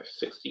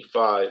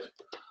 $65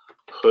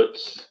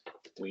 puts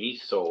we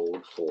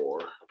sold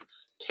for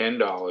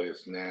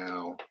 $10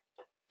 now,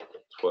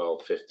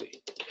 $12.50.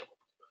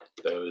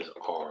 Those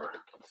are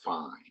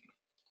fine.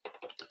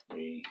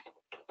 We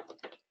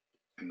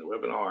in the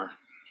webinar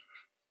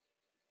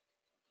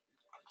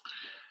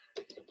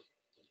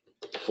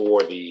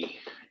for the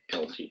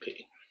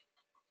LTP.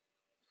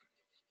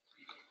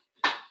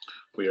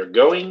 We are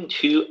going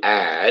to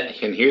add,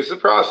 and here's the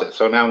process.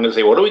 So now I'm going to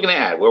say, what are we going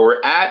to add? Well,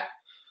 we're at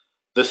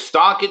the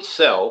stock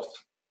itself,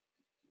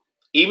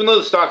 even though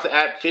the stock's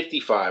at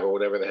 55 or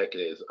whatever the heck it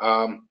is.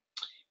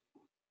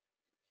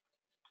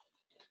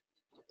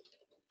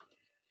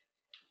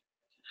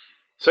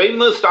 So even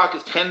though the stock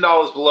is $10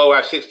 below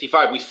our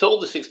 65, we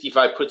sold the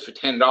 65 puts for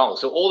 $10.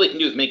 So all they can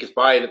do is make us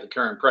buy it at the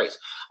current price.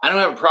 I don't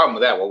have a problem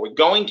with that. What we're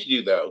going to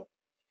do, though,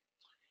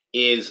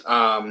 is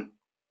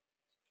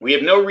we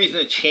have no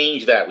reason to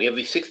change that. We have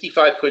the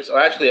 65 puts. Oh,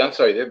 actually, I'm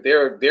sorry.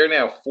 They're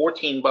now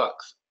 $14.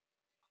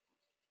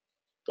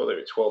 Oh, they're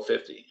at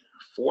 $12.50.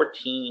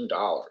 $14.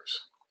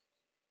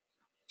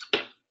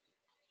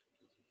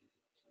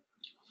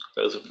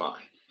 Those are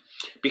fine.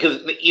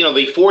 Because, you know,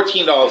 the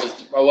 $14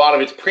 is a lot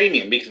of it's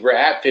premium because we're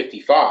at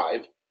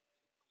 55.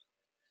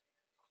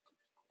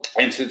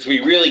 And since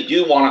we really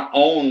do want to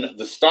own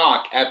the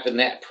stock at the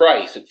net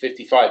price at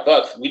 55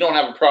 bucks, we don't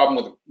have a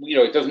problem with, you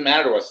know, it doesn't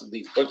matter to us that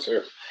these puts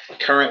are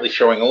currently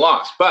showing a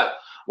loss. But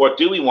what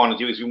do we want to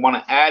do is we want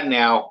to add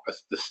now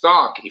the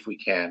stock if we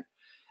can.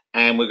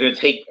 And we're going to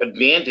take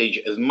advantage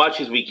as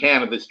much as we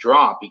can of this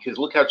drop because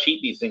look how cheap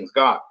these things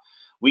got.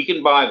 We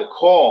can buy the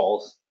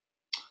calls.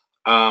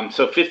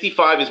 So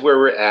 55 is where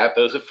we're at.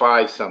 Those are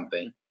 5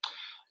 something.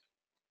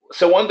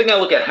 So one thing I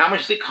look at, how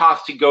much does it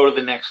cost to go to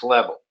the next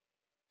level?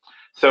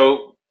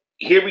 So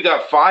here we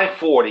got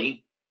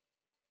 540.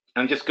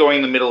 I'm just going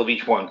in the middle of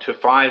each one to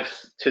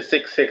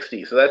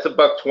 660. So that's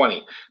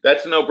 $1.20.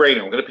 That's a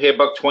no-brainer. We're going to pay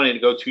 $1.20 to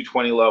go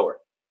 220 lower.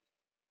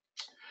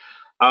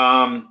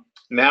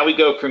 Now we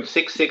go from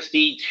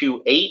 660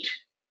 to 8,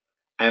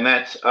 and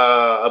that's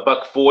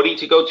 $1.40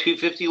 to go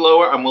 250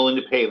 lower. I'm willing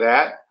to pay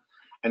that.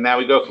 And now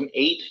we go from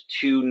 8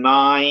 to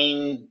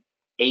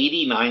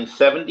 980,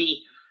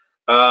 970.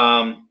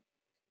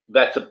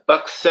 That's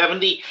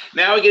 $1.70.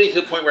 Now we're getting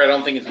to the point where I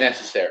don't think it's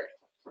necessary.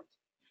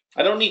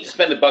 I don't need to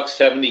spend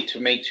 $1.70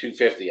 to make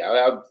 250. You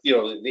know,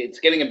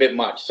 it's getting a bit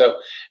much. So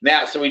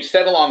now, we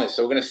settle on this.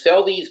 So we're going to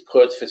sell these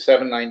puts for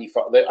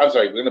 $7.95. I'm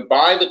sorry, we're going to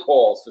buy the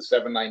calls for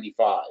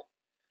 $7.95.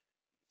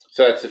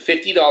 So that's a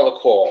 $50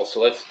 call.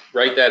 So let's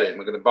write that in.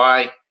 We're going to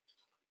buy.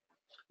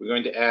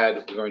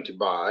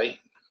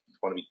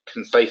 I want to be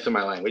concise in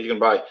my language. You're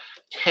going to buy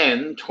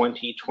 10,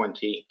 20,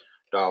 $20,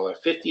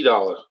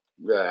 $50,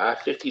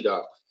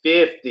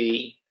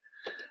 $50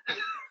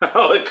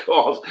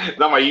 calls. It's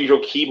not my usual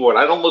keyboard.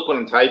 I don't look when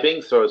I'm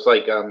typing, so it's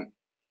like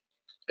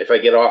if I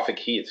get off the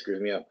key, it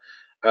screws me up.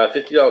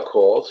 $50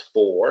 calls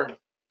for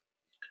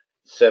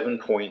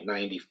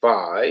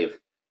 7.95.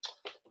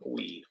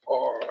 We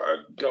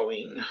are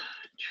going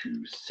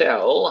to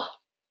sell.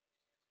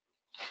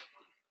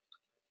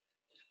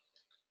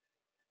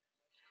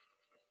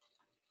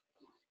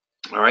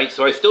 All right,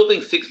 so I still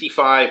think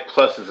 65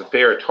 plus is a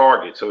fair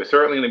target. So we're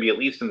certainly going to be at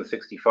least in the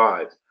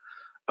 65s.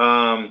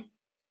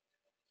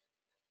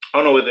 Oh,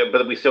 no,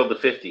 but we sold the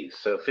 50s.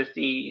 So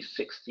 50,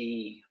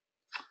 60,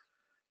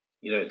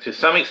 you know, to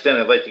some extent,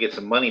 I'd like to get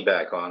some money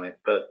back on it.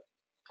 But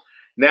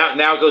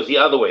now it goes the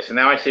other way. So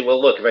now I say,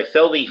 well, look, if I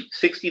sell the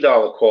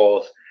 $60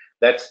 calls,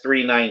 that's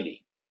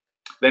 $3.90.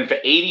 Then for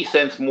 80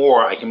 cents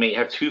more, I can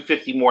have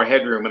 $2.50 more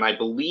headroom, and I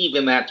believe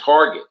in that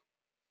target.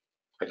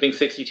 I think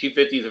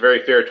 62.50 is a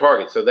very fair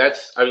target. So it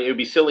would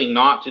be silly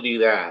not to do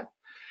that.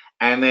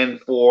 And then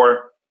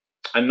for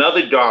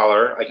another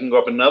 $1, I can go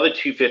up another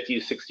 $2.50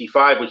 to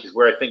 65, which is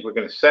where I think we're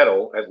going to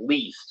settle at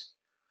least.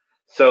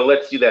 So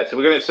let's do that. So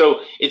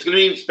it's going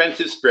to be an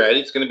expensive spread.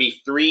 It's going to be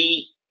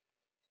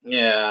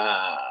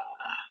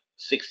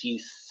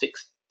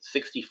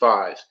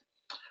 65,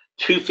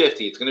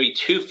 250. It's going to be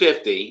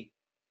 250.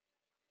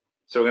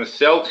 So we're going to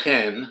sell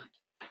 10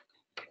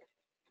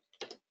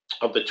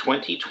 of the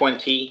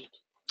 2020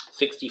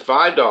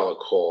 $65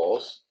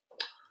 calls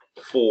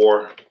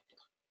for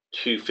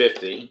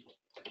 250,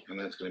 and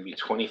that's going to be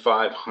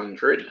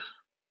 2,500,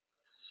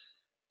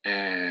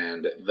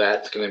 and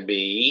that's going to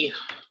be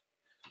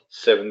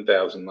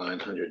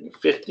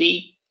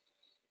 7,950.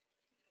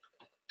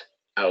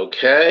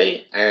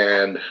 Okay,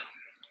 and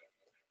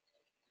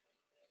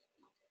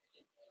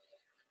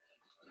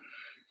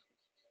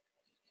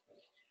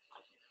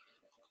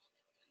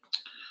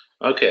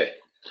okay.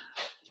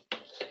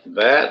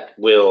 That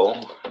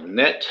will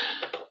net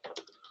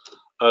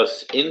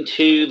us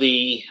into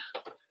the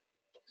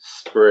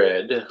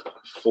spread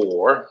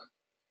for,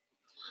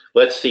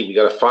 let's see, we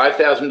got a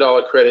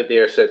 $5,000 credit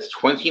there, so that's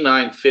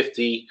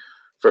 $2,950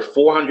 for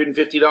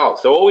 $450.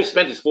 So all we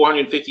spent is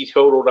 $450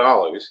 total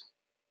dollars.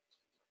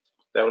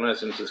 That one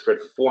has into the spread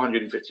for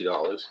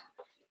 $450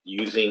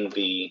 using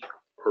the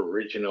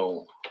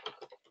original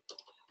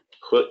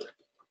put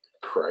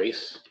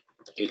price.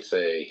 It's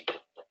a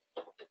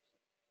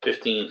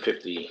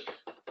 $1,550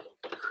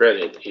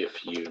 credit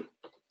if you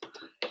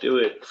do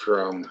it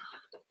from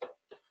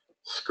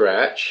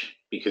scratch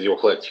because you'll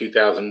collect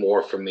 2,000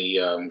 more from the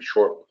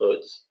short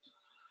puts.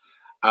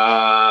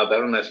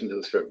 That'll mess into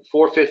the script.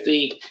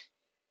 450.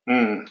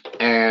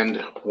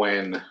 And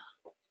when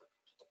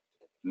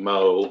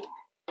Mo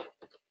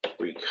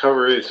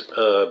recovers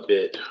a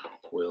bit,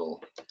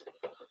 we'll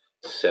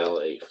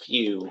sell a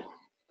few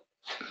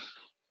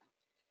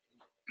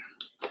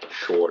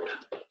short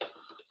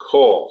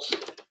calls.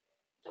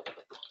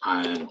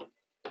 I'm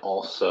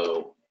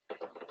also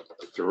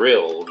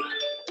thrilled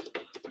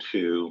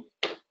to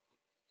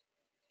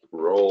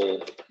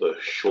roll the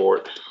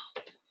short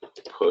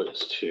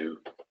puts to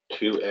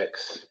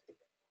 2x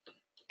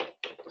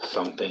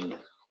something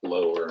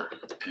lower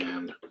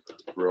and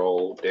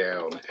roll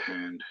down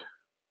and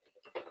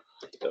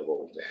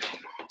double down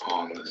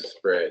on the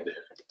spread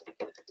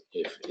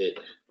if it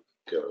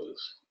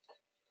goes,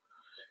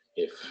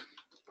 if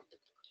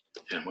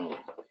MO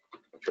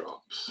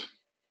drops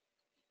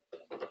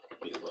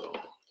below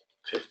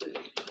 50,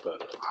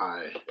 but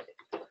I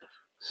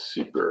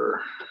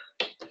super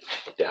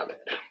doubt it.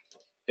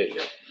 There you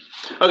go.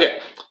 Okay,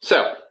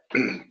 so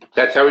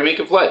that's how we make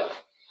a play.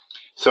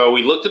 So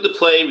we looked at the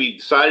play, we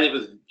decided it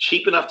was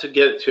cheap enough to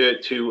get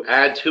to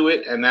add to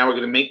it, and now we're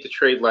going to make the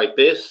trade like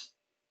this.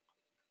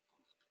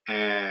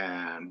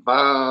 And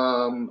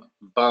bomb,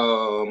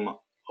 bomb,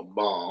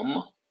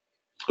 bomb.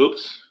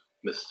 Oops,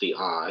 missed the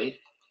I.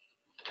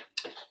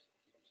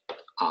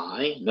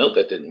 Nope,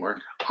 that didn't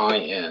work.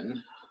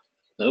 IN.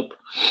 Nope.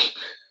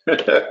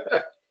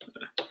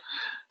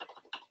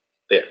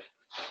 There.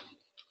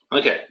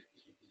 Okay.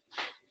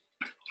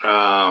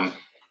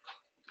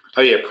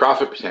 Oh yeah,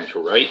 profit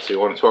potential, right? So you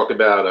want to talk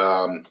about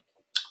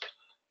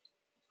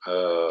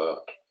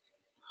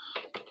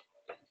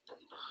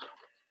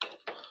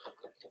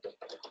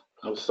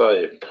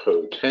upside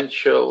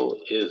potential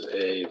is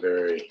a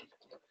very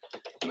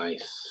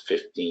nice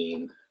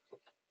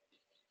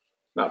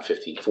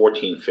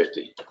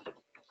 1450.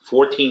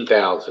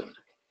 14,000.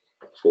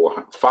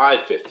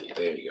 550.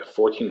 There you go.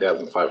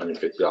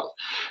 $14,550.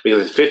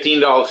 Because it's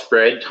 $15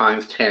 spread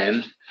times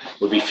 10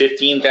 would be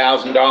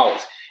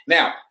 $15,000.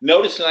 Now,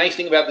 notice the nice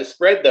thing about the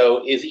spread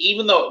though is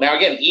even though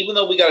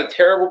we got a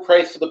terrible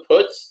price for the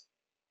puts,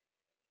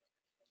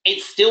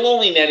 it's still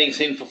only netting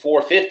in for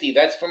 450.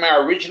 That's from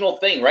our original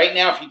thing. Right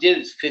now, if you did,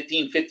 it's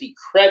 1550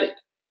 credit.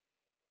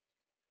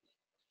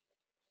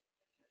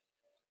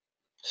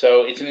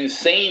 So it's an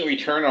insane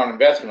return on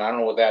investment. I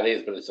don't know what that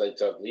is, but it's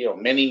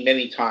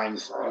many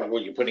times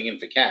what you're putting in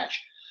for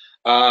cash.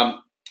 And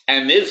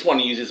this one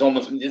uses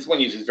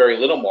very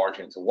little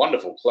margin. It's a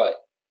wonderful play.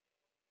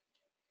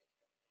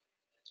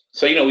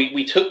 So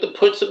we took the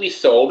puts that we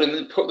sold, and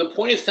the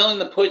point of selling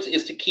the puts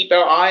is to keep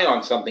our eye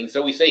on something.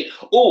 So we say,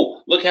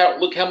 oh, look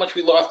how much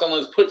we lost on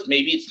those puts.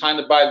 Maybe it's time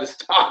to buy the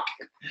stock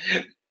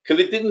because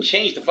it didn't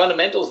change. The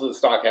fundamentals of the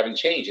stock haven't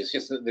changed. It's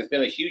just that there's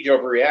been a huge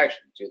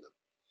overreaction to them.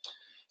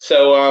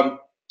 So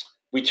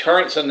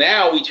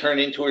now we turn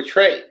into a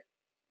trade,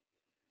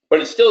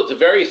 but it's a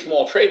very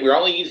small trade. We're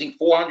only using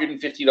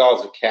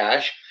 $450 of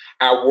cash.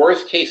 Our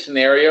worst case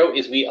scenario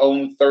is we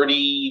own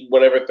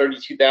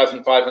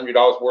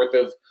 $32,500 worth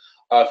of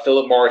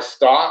Philip Morris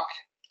stock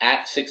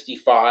at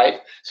 65.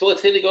 So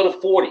let's say they go to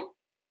 40,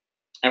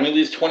 and we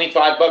lose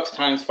 25 bucks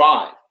times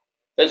 5.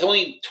 That's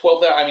only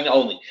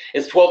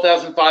it's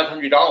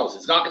 $12,500.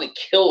 It's not going to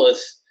kill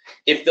us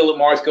if Philip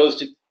Morris goes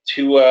to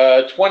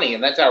 20,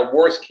 and that's our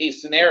worst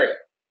case scenario.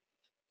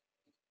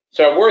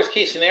 So our worst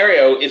case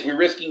scenario is we're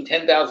risking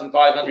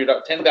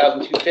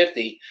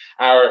 $10,250.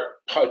 Our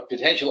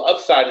potential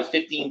upside is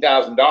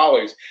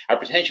 $15,000. Our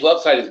potential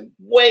upside is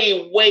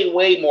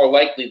way more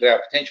likely than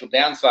our potential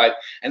downside.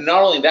 And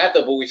not only that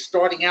though, but we're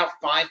starting out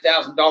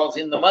 $5,000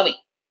 in the money.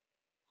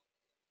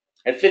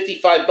 At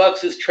 55 bucks,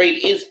 this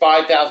trade is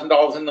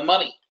 $5,000 in the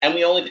money, and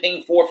we only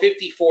paying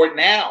 $450 for it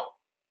now.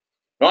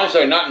 No, I'm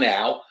sorry, not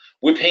now.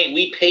 We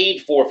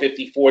paid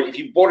 $450 for it. If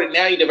you bought it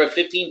now, you'd have a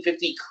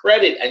 $1,550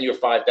 credit and you're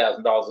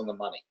 $5,000 in the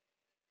money.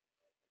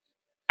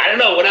 I don't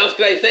know. What else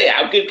could I say?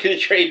 How good could a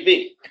trade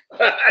be?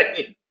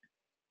 I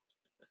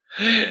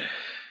mean,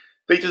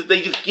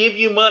 they just give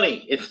you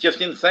money. It's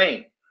just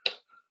insane.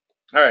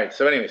 All right.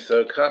 So anyway,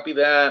 so copy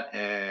that,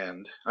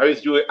 and I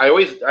always do it. I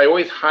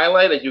always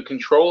highlight. I do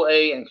Control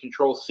A and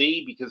Control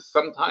C because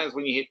sometimes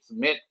when you hit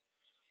submit,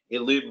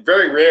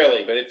 very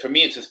rarely, but for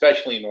me it's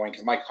especially annoying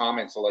because my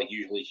comments are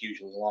usually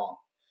hugely long.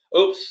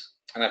 Oops,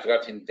 and I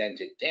forgot to indent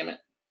it. Damn it.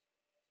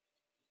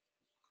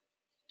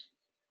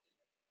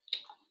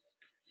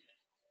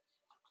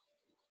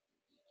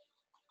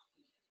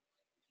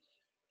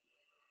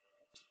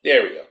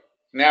 There we go.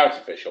 Now it's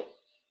official.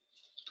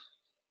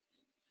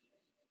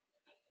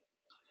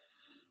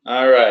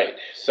 All right,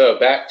 so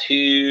back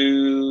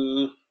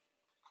to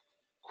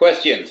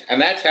questions, and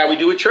that's how we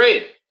do a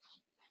trade.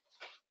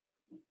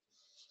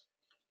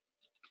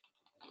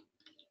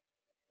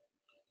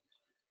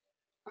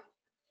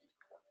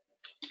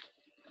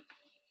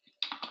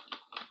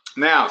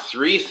 Now,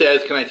 3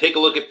 says, can I take a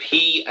look at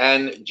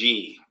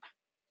P&G?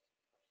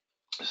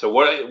 So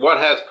what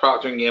has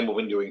Procter & Gamble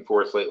been doing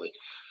for us lately?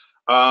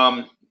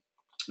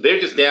 they're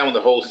just down with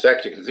the whole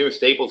sector. Consumer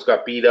staples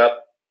got beat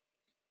up.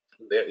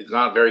 It's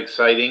not very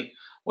exciting.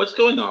 What's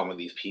going on with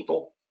these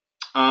people?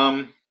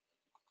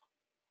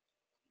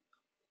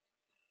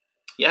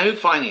 Yahoo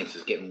Finance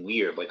is getting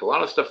weird. Like, a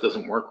lot of stuff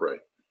doesn't work right.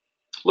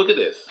 Look at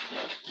this.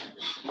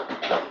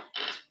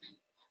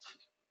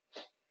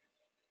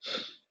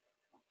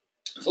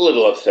 It's a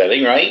little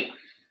upsetting, right?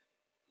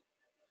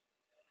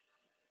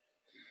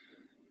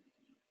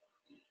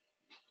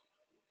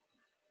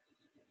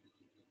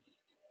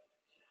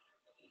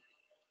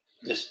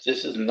 This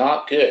is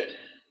not good.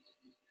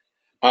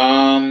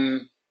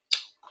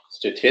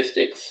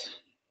 Statistics.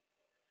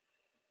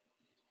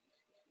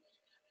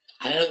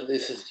 I don't know.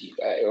 This is.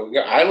 I don't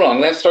know.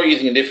 I'm gonna start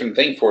using a different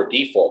thing for a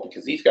default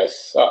because these guys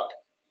suck.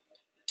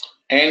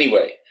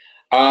 Anyway,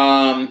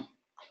 well,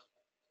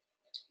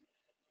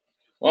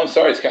 I'm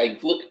sorry, Sky.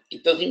 Look,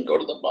 it doesn't even go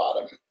to the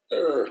bottom.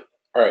 All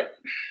right.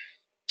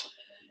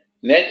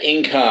 Net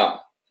income,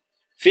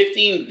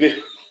 $15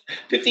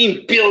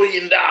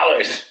 billion.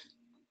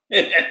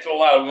 That's a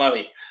lot of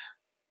money.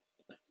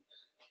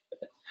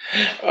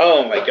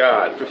 Oh my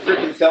God, for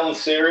freaking selling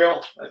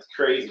cereal, that's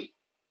crazy.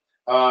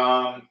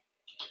 Let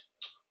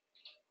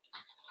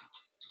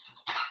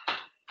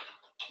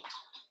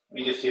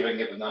me just see if I can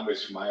get the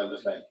numbers from my other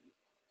thing.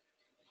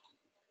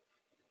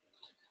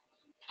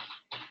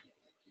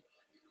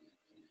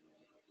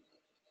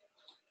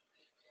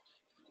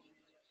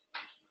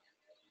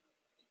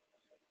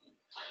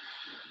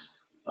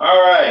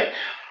 All right.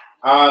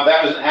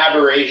 That was an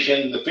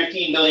aberration. The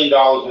 $15 billion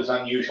was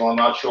unusual. I'm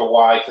not sure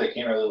why, because I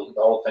can't really look at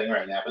the whole thing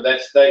right now. But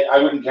I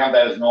wouldn't count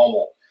that as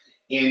normal.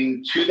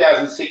 In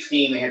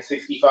 2016, they had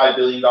 $65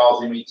 billion.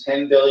 They made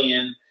 $10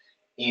 billion.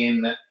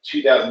 In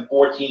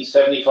 2014,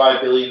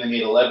 $75 billion. They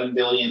made $11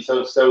 billion.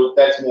 So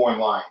that's more in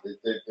line.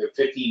 The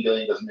 $15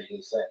 billion doesn't make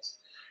any sense.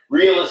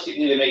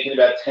 Realistically, they're making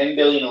about $10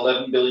 billion,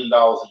 $11 billion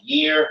a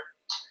year.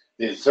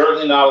 There's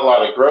certainly not a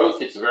lot of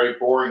growth. It's a very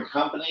boring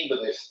company,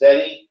 but they're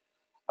steady.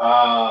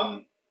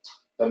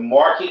 The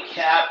market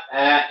cap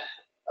at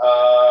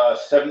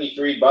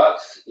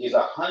 $73 is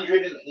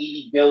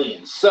 $180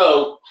 billion.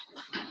 So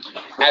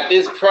at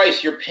this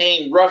price, you're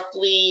paying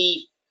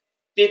roughly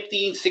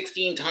 15,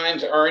 16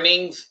 times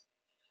earnings.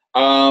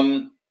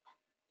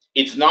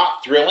 It's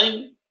not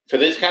thrilling for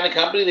this kind of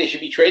company. They should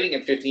be trading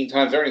at 15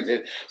 times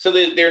earnings. So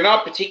they're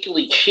not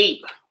particularly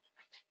cheap,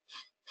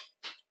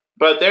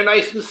 but they're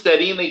nice and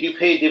steady, and they do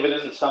pay a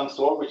dividend of some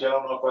sort, which I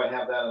don't know if I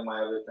have that in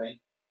my other thing.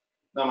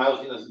 No, my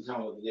other thing doesn't tell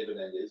me what the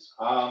dividend is.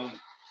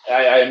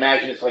 I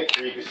imagine it's like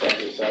 3%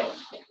 or so.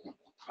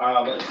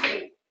 Let's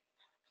see.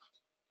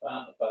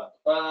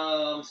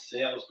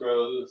 Sales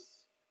growth.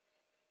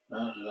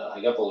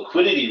 I got the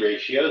liquidity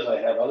ratios.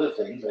 I have other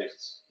things.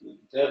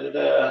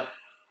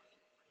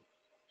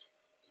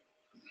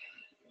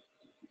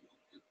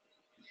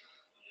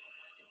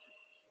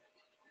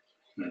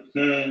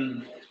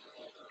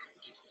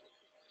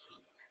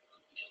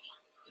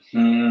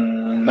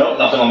 Nope,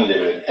 nothing on the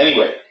dividend.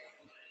 Anyway.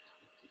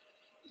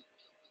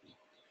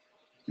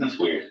 That's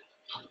weird.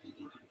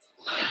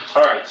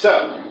 All right,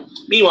 so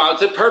meanwhile,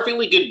 it's a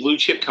perfectly good blue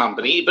chip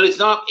company, but it's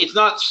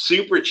not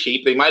super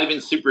cheap. They might have been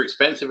super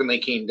expensive and they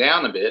came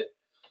down a bit.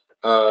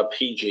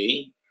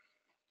 PG.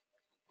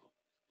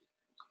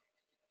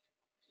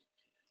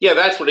 Yeah,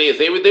 that's what it is.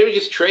 They were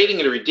just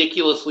trading at a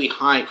ridiculously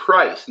high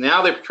price.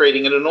 Now they're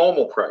trading at a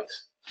normal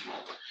price.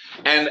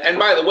 And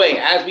by the way,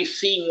 as we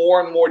see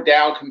more and more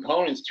Dow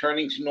components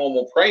turning to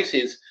normal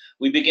prices,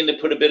 we begin to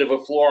put a bit of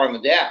a floor on the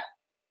Dow.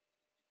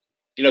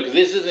 You know, because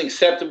this is an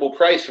acceptable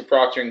price for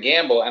Procter &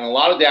 Gamble, and a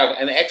lot of Dow,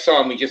 and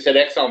Exxon, we just said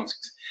Exxon,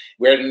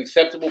 we're at an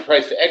acceptable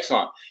price for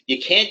Exxon. You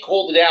can't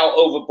call the Dow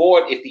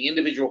overboard if the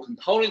individual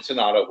components are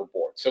not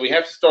overboard. So we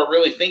have to start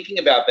really thinking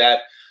about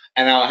that,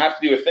 and I'll have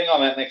to do a thing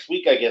on that next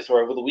week, I guess, or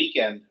over the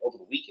weekend. Over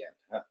the weekend?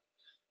 Huh?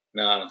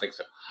 No, I don't think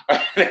so.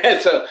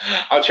 So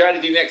I'll try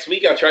to do next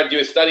week. I'll try to do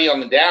a study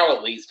on the Dow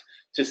at least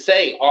to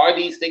say, are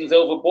these things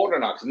overboard or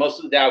not? Because most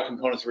of the Dow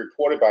components are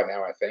reported by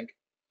now, I think.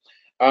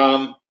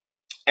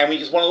 And we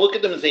just want to look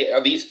at them and say,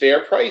 are these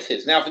fair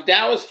prices? Now, if the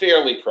Dow is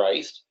fairly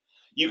priced,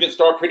 you can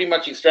start pretty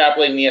much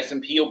extrapolating the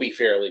S&P will be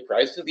fairly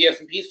priced. If the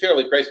S&P is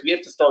fairly priced, we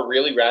have to start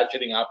really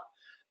ratcheting up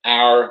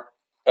our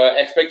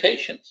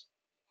expectations,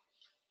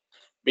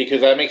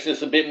 because that makes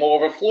this a bit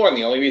more of a floor. And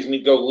the only reason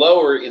we go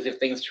lower is if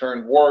things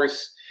turn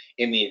worse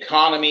in the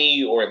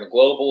economy or in the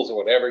globals or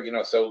whatever, you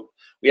know, so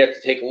we have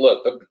to take a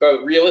look.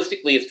 But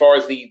realistically, as far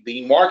as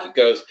the market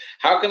goes,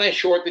 how can I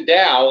short the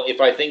Dow if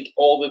I think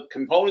all the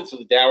components of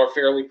the Dow are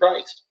fairly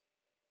priced?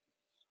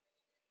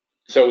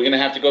 So we're going to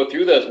have to go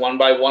through those one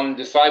by one and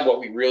decide what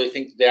we really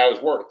think the Dow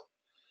is worth.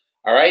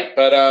 All right,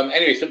 but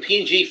anyway, so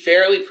P&G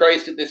fairly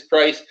priced at this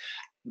price.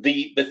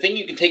 The thing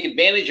you can take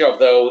advantage of,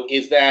 though,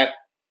 is that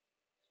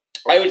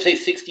I would say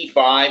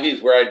 65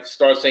 is where I'd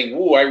start saying,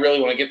 ooh, I really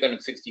want to get them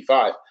at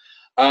 65.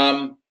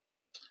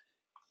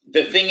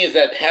 The thing is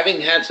that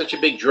having had such a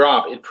big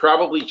drop, it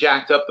probably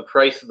jacked up the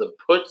price of the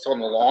puts on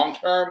the long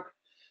term.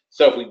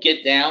 So if we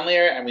get down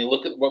there and we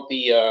look at what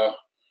the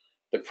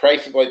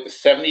price of like the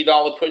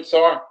 $70 puts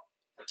are,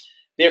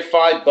 They're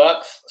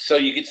 $5, so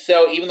you could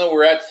sell, even though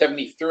we're at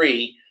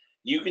 73,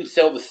 you can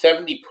sell the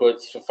 70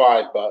 puts for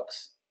 $5.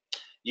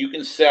 You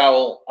can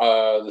sell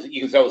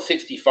the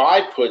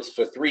 65 puts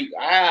for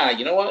 $3.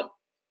 You know what?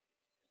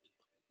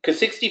 Because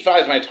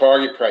 65 is my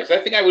target price. I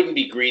think I wouldn't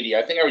be greedy.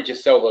 I think I would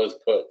just sell those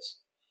puts.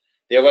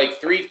 They're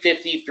like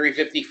 350,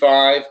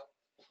 355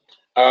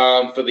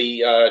 for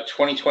the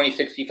 2020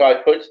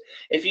 65 puts.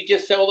 If you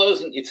just sell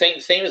those, it's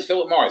same as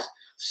Philip Morris.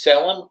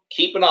 Sell them,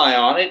 keep an eye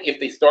on it. If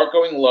they start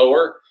going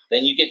lower,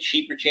 then you get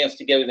cheaper chance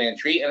to get an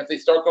entry. And if they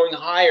start going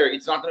higher,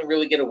 it's not going to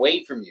really get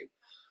away from you.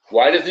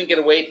 Why doesn't it get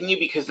away from you?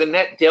 Because the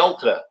net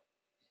delta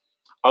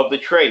of the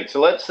trade.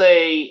 So let's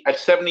say at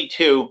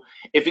 72,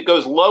 if it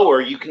goes lower,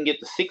 you can get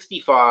the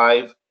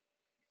 65.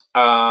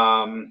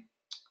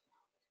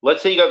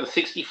 Let's say you got the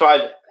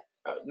 65,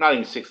 not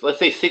even 6, let's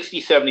say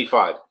 60,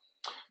 75.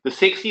 The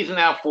 60s are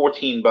now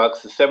 $14.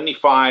 The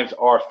 75s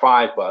are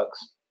 $5.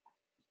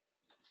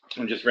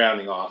 I'm just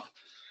rounding off.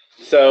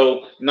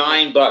 So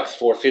 $9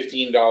 for a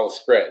 $15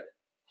 spread.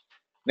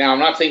 Now I'm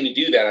not saying to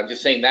do that. I'm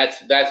just saying that's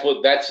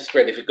the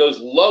spread. If it goes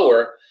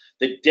lower,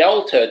 the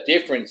delta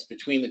difference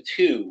between the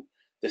two,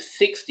 the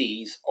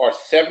 60s are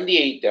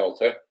 78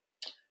 delta.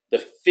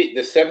 The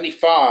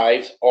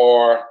 75s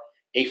are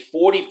a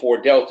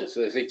 44 delta. So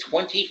there's a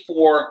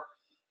 24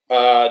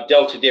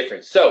 delta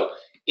difference. So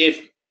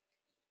if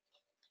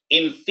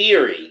in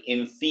theory,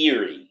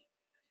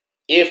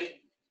 if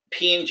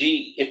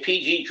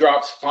PG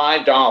drops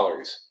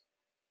 $5,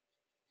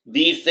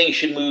 these things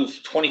should move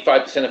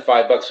 25% of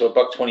 $5 to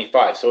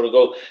 $1.25. So it'll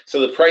go. So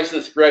the price of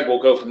the spread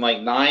will go from like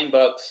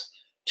 $9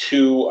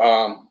 to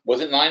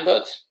was it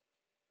 $9?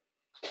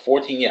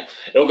 14, yeah.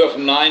 It'll go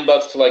from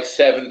 $9 to like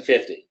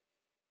 $7.50.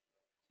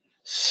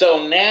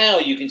 So now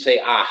you can say,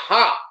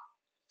 aha.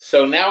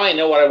 So now I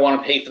know what I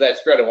want to pay for that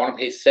spread. I want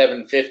to pay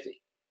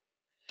 $7.50.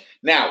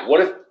 Now,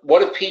 what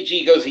if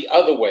PG goes the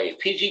other way? If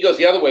PG goes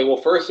the other way, well,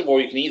 first of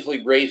all, you can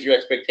easily raise your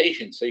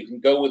expectations. So you can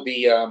go with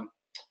the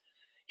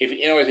if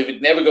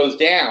it never goes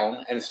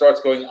down and it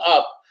starts going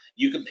up,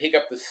 you can pick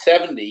up the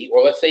 70,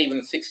 or let's say even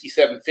the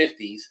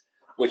 67.50s,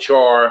 which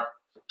are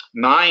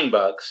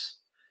 $9,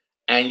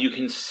 and you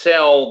can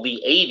sell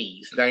the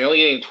 80s. Now you're only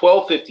getting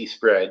 $12.50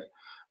 spread,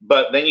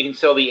 but then you can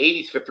sell the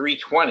 80s for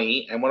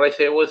 $3.20. And what I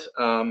say was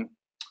 $9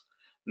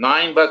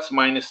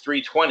 minus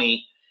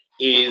 $3.20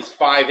 is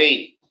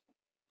 $5.80.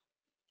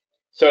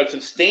 So it's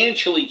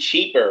substantially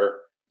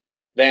cheaper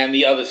than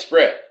the other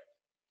spread.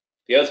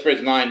 The other spread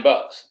is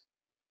 $9.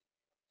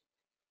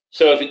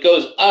 So if it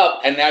goes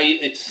up, and now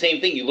it's the same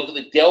thing. You look at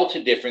the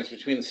delta difference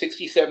between the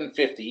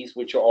 67.50s,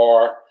 which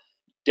are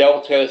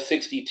delta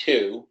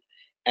 62,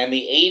 and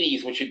the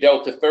 80s, which are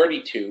delta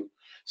 32.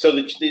 So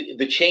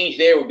the change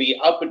there would be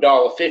up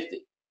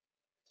 $1.50.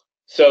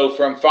 So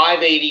from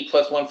 580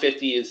 plus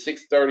 150 is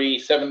 630,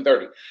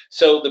 730.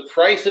 So the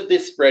price of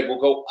this spread will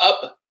go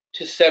up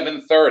to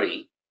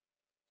 730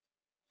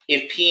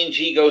 if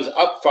P&G goes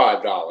up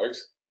 $5.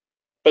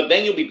 But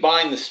then you'll be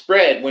buying the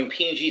spread when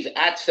P&G is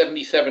at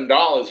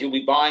 $77. You'll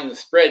be buying the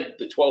spread,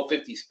 the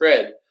 $12.50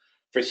 spread,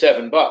 for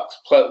 $7,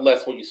 plus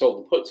less what you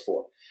sold the puts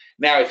for.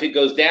 Now, if it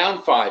goes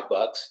down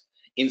 $5,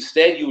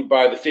 instead you would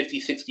buy the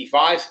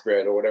 50-65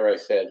 spread, or whatever I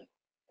said,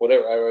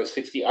 whatever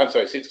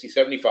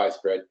 60-75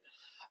 spread,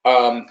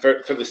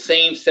 for the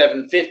same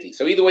 $7.50.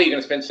 So either way, you're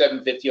going to spend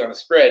 $7.50 on a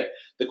spread.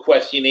 The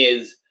question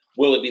is,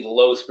 will it be the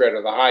low spread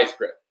or the high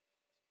spread?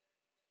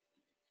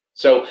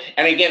 So,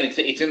 and again,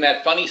 it's in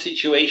that funny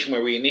situation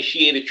where we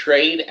initiate a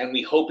trade and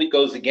we hope it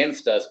goes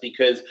against us,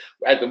 because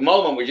at the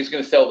moment we're just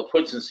going to sell the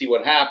puts and see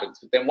what happens.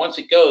 But then once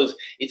it goes,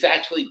 it's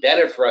actually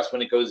better for us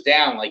when it goes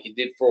down, like it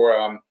did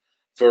for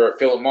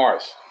Philip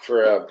Morris,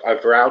 for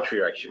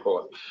Altria, I should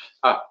call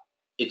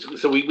it.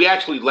 So we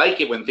actually like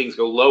it when things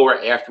go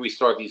lower after we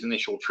start these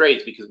initial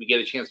trades, because we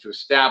get a chance to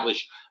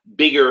establish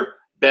bigger,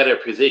 better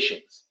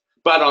positions.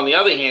 But on the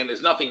other hand,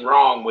 there's nothing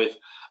wrong with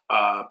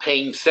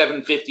paying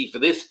 $7.50 for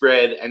this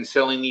spread and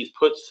selling these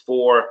puts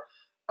for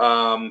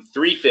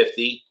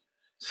 $3.50.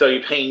 So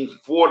you're paying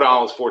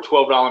 $4 for a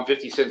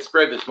 $12.50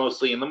 spread that's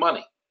mostly in the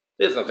money.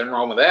 There's nothing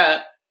wrong with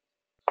that.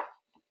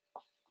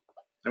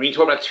 I mean,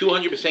 talk about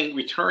 200%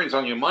 returns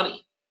on your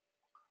money.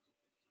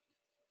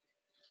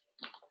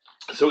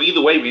 So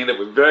either way, we end up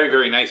with very,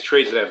 very nice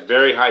trades that have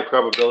very high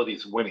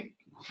probabilities of winning.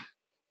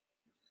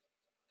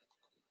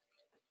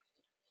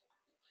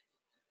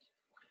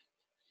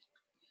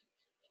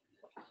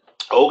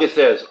 Olga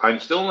says, I'm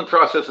still in the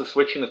process of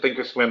switching to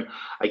Thinkorswim.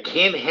 I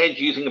can't hedge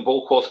using a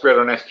bull call spread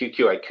on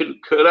SQQ.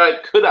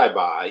 Could I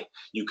buy?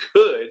 You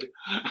could.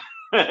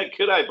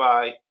 Could I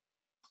buy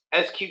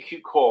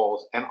SQQ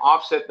calls and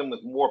offset them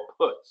with more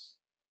puts?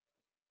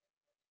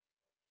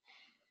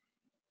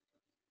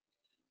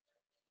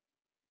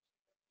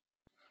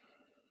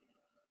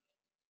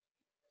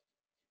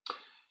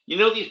 You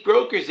know, these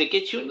brokers, they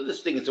get you into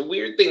this thing. It's a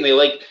weird thing.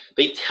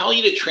 They tell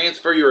you to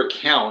transfer your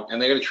account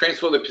and they're going to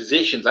transfer the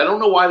positions. I don't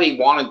know why they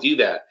want to do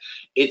that.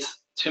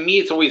 To me,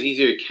 it's always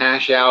easier to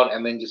cash out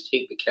and then just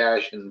take the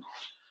cash and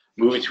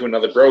move it to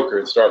another broker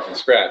and start from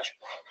scratch.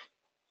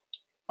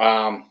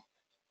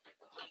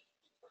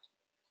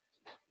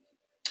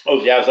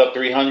 Oh, Dow's up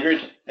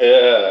 300.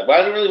 But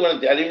I didn't really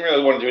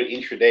want to do it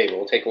intraday, but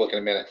we'll take a look in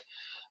a minute.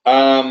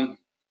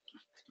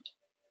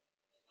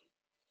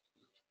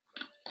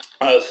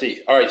 Let's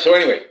see. All right. So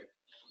anyway,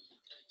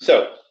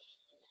 so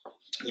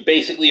you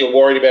basically are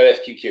worried about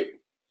SQQ.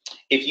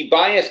 If you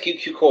buy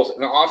SQQ calls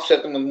and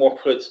offset them with more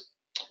puts,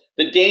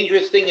 the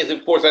dangerous thing is,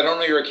 of course, I don't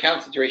know your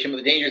account situation, but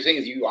the dangerous thing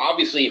is you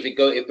obviously,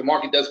 if the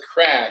market does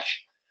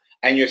crash,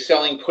 and you're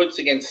selling puts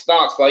against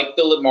stocks like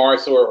Philip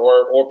Morris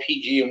or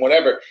PG and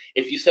whatever,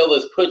 if you sell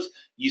those puts,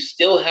 you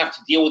still have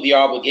to deal with the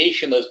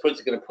obligation those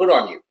puts are going to put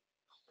on you.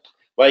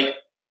 Like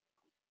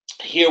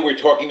here, we're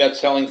talking about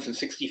selling some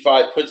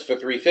 65 puts for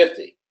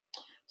 350.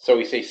 So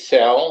we say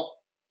sell,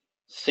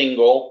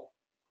 single,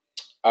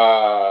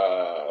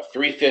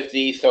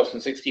 350, sell some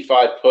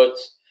 65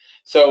 puts.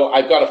 So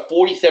I've got a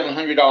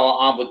 $4,700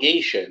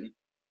 obligation.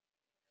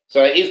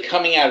 So it is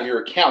coming out of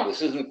your account.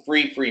 This isn't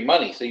free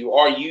money. So you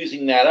are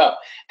using that up.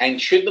 And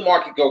should the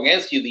market go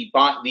against you, the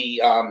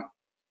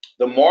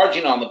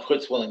margin on the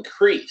puts will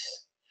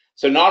increase.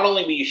 So not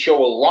only will you show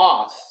a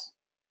loss.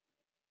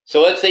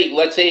 So let's say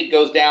it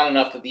goes down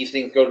enough that these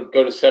things go to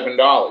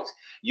 $7.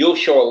 You'll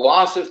show a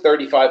loss of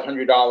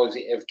 $3,500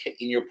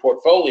 in your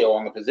portfolio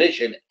on the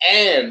position,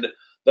 and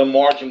the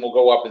margin will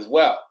go up as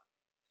well.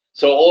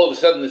 So all of a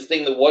sudden, this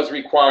thing that was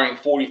requiring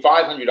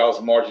 $4,500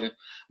 of margin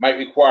might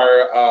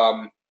require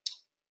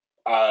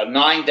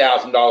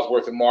 $9,000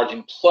 worth of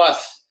margin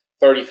plus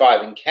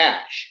 35 in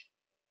cash.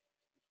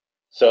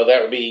 So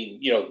that would be,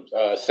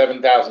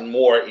 $7,000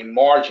 more in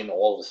margin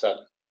all of a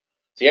sudden.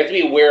 So you have to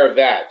be aware of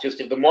that. Just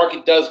if the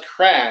market does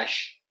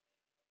crash,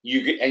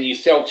 and you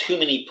sell too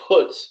many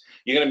puts,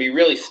 you're going to be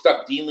really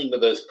stuck dealing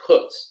with those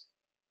puts.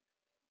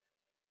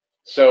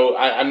 So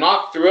I'm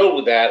not thrilled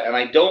with that, and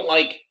I don't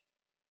like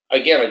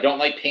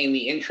paying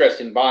the interest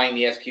in buying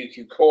the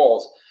SQQ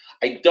calls.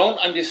 I don't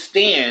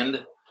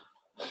understand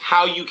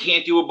how you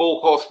can't do a bull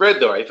call spread,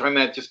 though. I find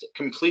that just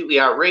completely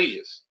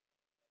outrageous.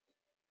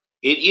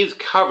 It is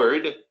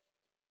covered.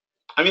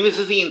 I mean, this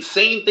is the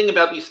insane thing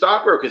about these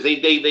stockbrokers.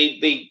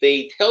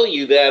 They tell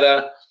you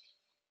that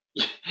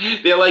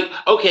they're like,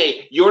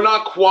 okay, you're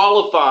not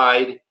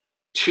qualified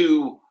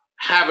to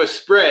have a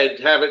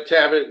spread,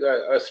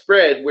 a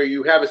spread where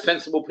you have a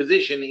sensible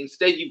position.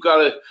 Instead, you've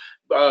got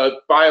to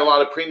buy a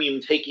lot of premium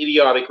and take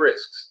idiotic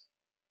risks.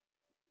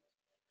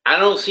 I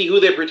don't see who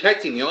they're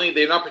protecting.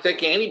 They're not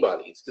protecting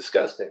anybody. It's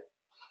disgusting.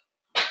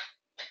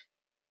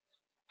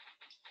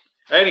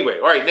 Anyway,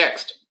 all right,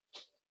 next.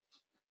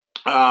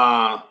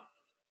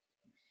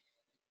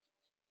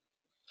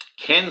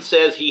 Ken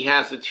says he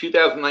has the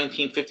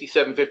 2019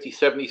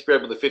 57.50-70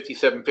 spread with a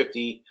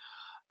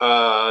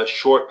 57.50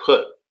 short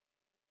put.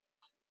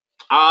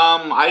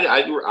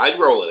 I'd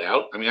roll it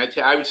out. I mean,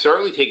 I would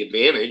certainly take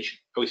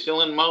advantage. Are we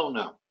still in Mo?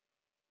 No.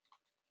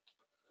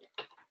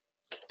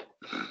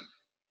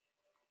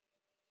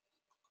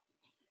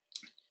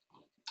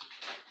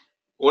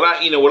 What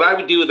I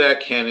would do with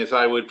that, Ken, is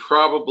I would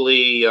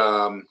probably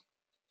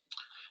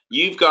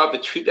you've got the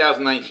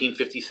 2019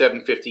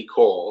 57.50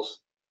 calls.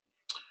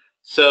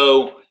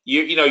 So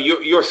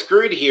you're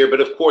screwed here, but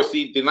of course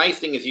the nice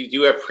thing is you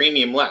do have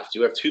premium left.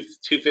 You have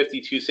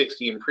 250,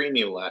 260 in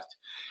premium left.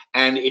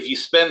 And if you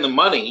spend the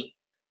money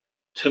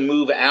to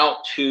move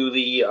out to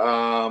the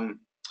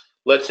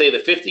let's say the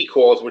 50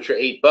 calls, which are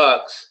 $8,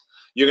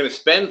 you're going to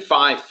spend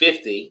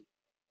 $550.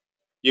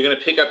 You're going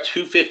to pick up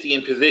 $250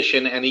 in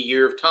position and a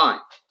year of time.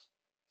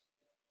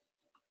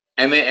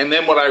 And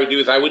then what I would do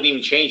is I wouldn't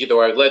even change it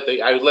though. I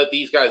would let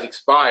these guys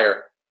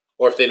expire,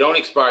 or if they don't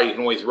expire, you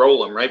can always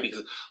roll them, right?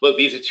 Because look,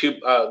 these are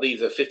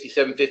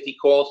 57.50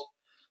 calls.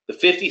 The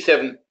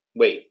 57.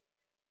 Wait.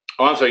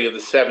 Oh, I'm sorry. You have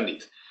the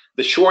 70s.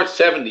 The short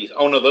 70s.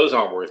 Oh no, those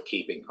aren't worth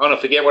keeping. Oh no,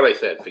 forget what I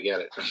said. Forget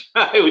it.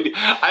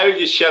 I would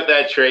just shut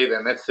that trade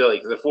then. That's silly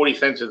because the 40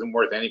 cents isn't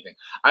worth anything.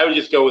 I would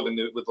just go with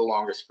the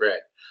longer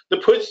spread. The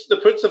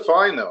puts are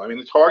fine though. I mean,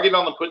 the target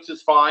on the puts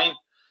is fine.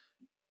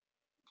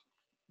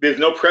 There's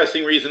no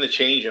pressing reason to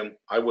change them.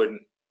 I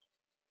wouldn't.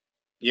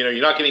 You're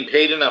not getting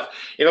paid enough.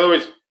 In other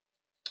words,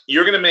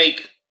 you're going to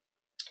make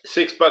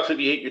 $6 if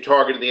you hit your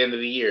target at the end of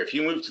the year. If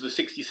you move to the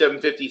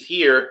 67.50s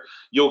here,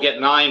 you'll get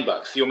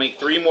 $9. You'll make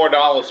 $3 more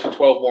for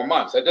 12 more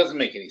months. That doesn't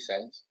make any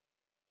sense.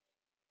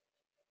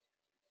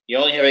 You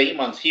only have 8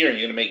 months here, and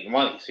you're going to make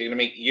money. So you're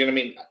going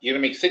to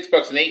make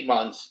 $6 in 8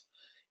 months.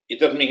 It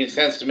doesn't make any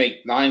sense to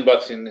make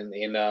 $9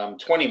 in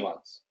 20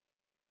 months.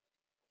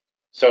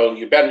 So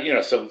you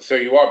better, so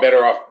you are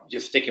better off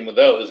just sticking with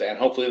those, and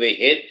hopefully they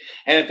hit.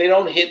 And if they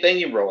don't hit, then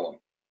you roll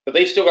them. But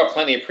they've still got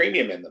plenty of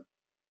premium in them.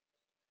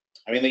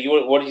 I mean,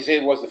 what did you say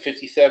it was? The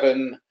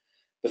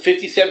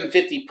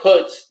 57.50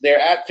 puts. They're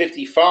at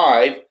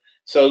 55,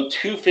 so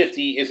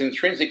 250 is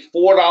intrinsic.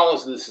 $4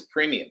 of this is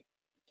premium,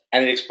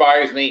 and it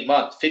expires in 8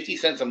 months. 50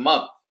 cents a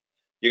month.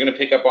 You're going to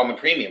pick up on the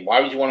premium. Why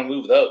would you want to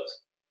move those?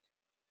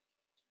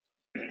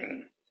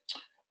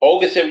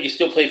 Olga said, would you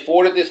still play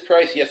forward at this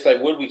price? Yes, I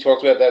would. We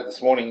talked about that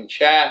this morning in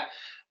chat.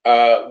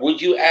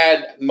 Would you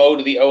add Mo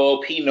to the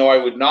OOP? No, I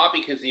would not,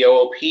 because the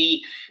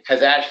OOP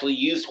has actually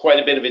used quite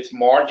a bit of its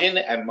margin,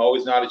 and Mo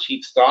is not a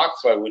cheap stock,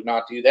 so I would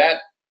not do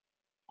that.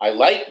 I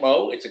like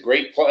Mo; it's a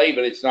great play,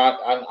 but it's not.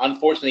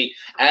 Unfortunately,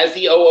 as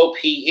the OOP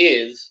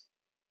is,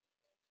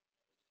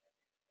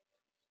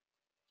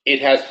 it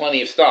has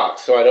plenty of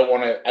stocks, so I don't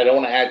want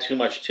to add too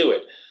much to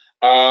it.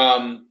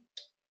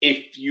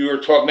 If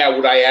you're talking about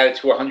would I add it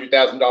to a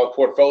 $100,000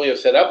 portfolio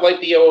set up like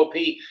the OOP,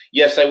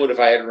 yes, I would if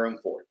I had room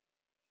for it.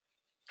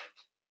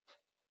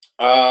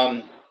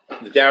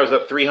 The Dow's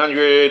up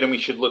 300, and we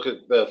should look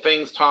at the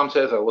things. Tom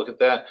says, I'll look at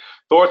that.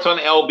 Thoughts on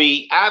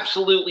LB?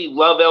 Absolutely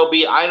love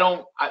LB.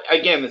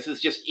 Again, this is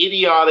just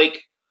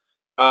idiotic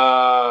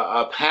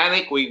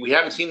panic. We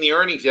haven't seen the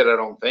earnings yet, I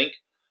don't think,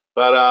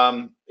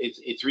 but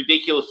it's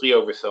ridiculously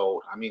oversold.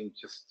 I mean,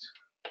 just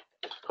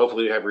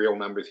hopefully we have real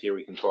numbers here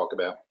we can talk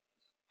about.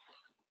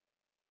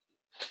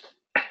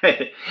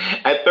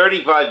 At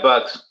 35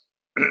 bucks,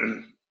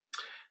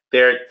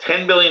 they're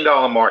 $10 billion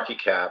market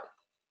cap.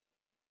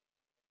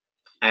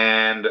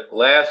 And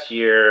last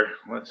year,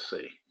 let's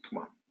see, come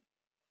on.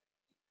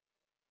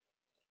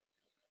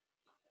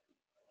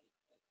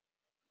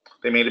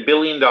 They made $1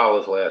 billion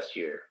last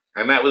year.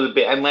 And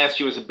last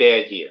year was a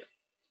bad year.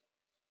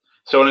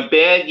 So in a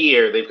bad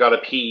year, they've got a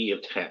PE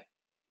of 10.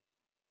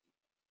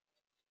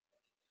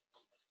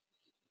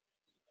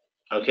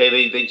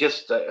 Okay, they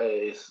just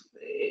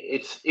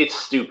it's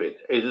stupid.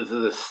 It is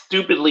a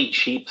stupidly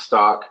cheap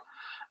stock.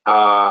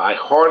 I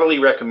heartily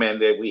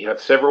recommend it. We have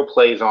several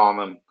plays on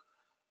them.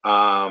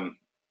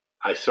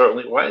 I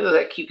certainly. Why does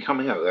that keep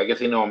coming up? I guess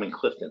they know I'm in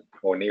Clifton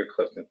or near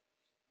Clifton.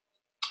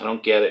 I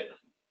don't get it.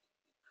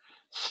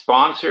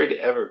 Sponsored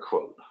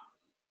EverQuote.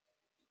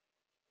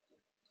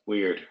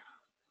 Weird.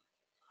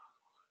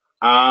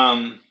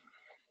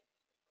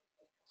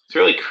 It's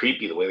really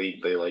creepy the way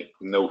they like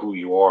know who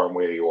you are and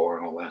where you are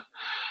and all that.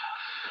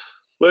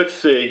 Let's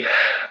see.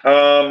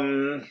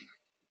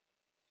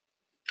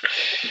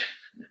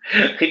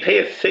 They pay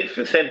a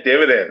 6%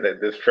 dividend at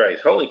this price.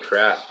 Holy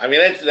crap! I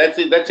mean, that's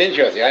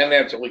interesting. I didn't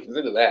actually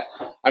consider that.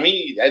 I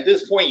mean, at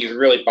this point, you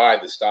really buy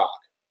the stock.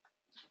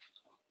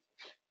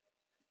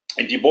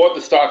 If you bought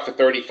the stock for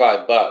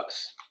 35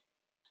 bucks,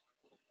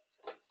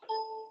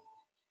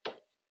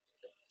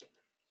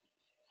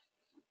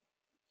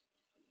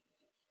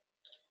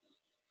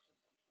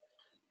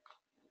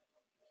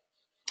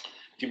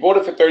 if you bought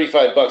it for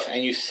 35 bucks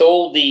and you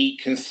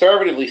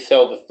conservatively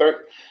sell the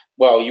third.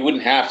 Well, you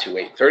wouldn't have to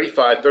wait.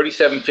 35,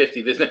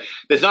 37.50.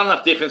 There's not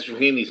enough difference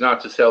between these not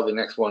to sell the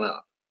next one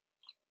up.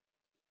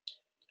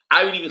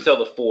 I would even sell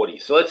the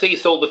 40s. So let's say you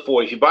sold the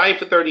 40s. You buy it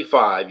for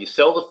 35. You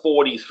sell the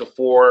 40s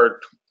for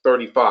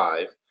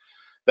 $4.35.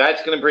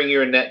 That's going to bring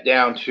your net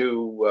down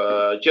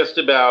to just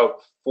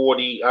about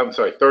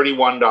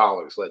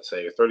 $31, let's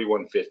say, or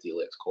 $31.50,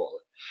 let's call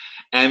it.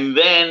 And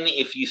then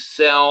if you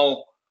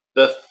sell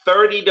the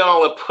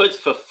 $30 puts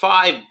for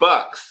 $5,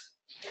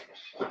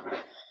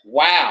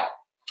 wow.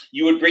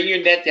 You would bring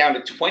your net down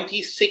to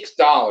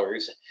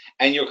 $26,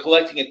 and you're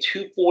collecting a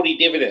 $2.40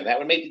 dividend. That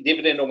would make the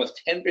dividend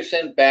almost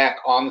 10% back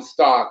on the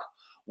stock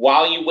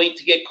while you wait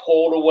to get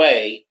called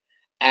away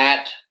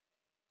at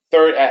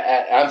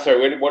I'm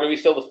sorry, what do we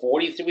sell? The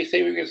 40s? Did we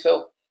say we were going to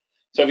sell?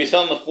 So if you're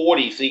selling the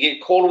 40s, so you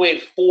get called away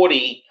at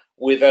 40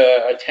 with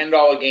a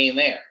 $10 gain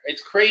there.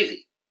 It's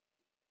crazy.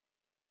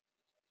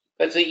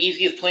 That's the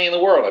easiest play in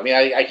the world. I mean,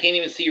 I can't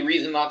even see a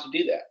reason not to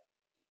do that.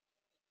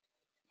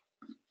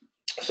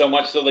 So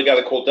much so they got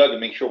to call Doug and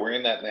make sure we're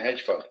in that in the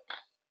hedge fund.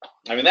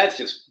 I mean, that's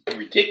just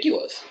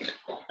ridiculous.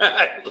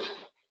 They're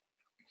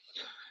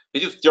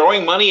just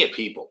throwing money at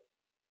people.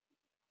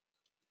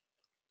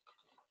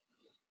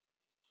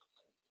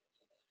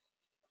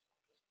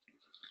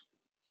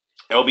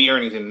 LB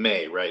earnings in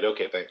May, right?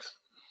 Okay, thanks.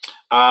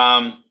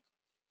 I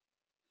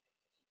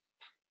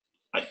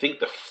think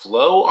the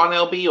flow on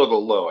LB or the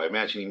low. I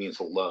imagine he means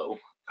the low.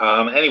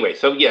 Anyway,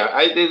 so yeah,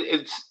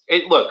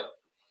 look.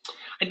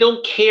 I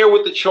don't care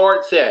what the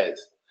chart says.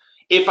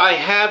 If I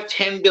have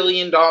 $10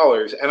 billion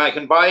and I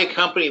can buy a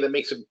company that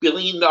makes $1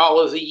 billion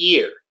a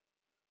year,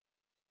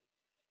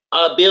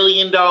 $1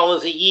 billion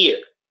a year,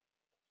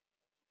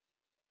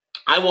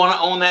 I want to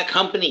own that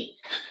company.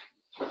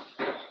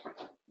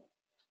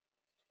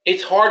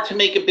 It's hard to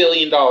make $1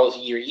 billion a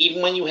year.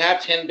 Even when you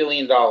have $10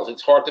 billion,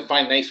 it's hard to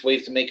find nice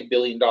ways to make $1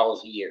 billion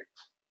a year.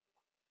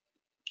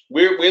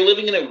 We're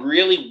living in a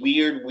really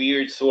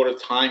weird sort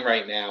of time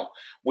right now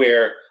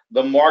where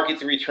the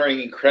market's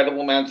returning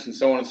incredible amounts and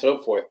so on and so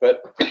forth,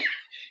 but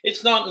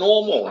it's not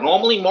normal.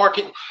 Normally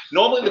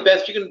the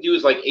best you're going to do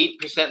is like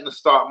 8% in the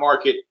stock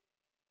market,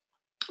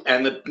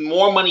 and the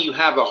more money you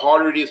have, the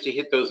harder it is to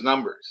hit those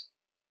numbers.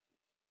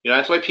 You know,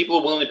 that's why people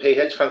are willing to pay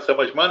hedge funds so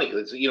much money.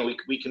 It's, you know,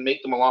 we can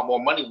make them a lot more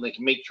money than they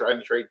can make trying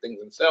to trade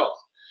things themselves.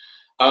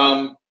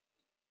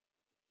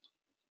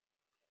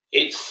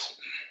 It's,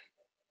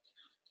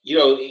 you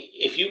know,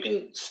 if you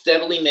can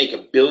steadily make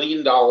 $1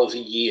 billion a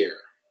year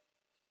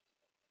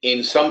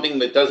in something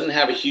that doesn't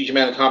have a huge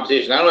amount of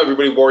competition. I know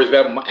everybody worries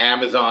about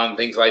Amazon,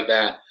 things like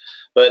that.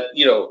 But,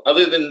 you know,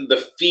 other than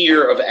the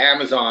fear of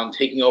Amazon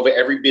taking over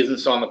every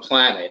business on the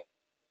planet,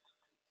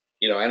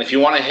 you know, and if you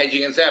want to hedge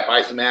against that,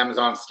 buy some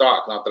Amazon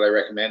stock. Not that I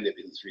recommend it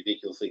because it's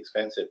ridiculously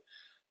expensive.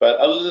 But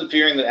other than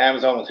fearing that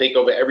Amazon will take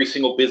over every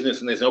single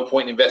business and there's no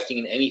point in investing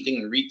in anything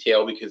in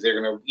retail because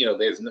they're going to, you know,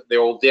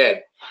 they're all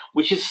dead,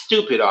 which is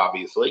stupid,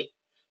 obviously,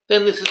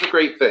 then this is a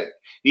great thing.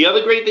 The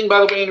other great thing, by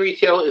the way, in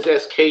retail is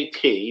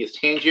SKT, is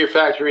Tangier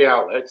Factory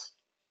Outlets.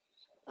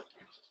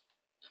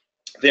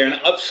 They're an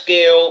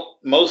upscale,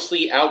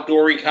 mostly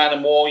outdoory kind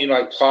of mall, you know,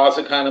 like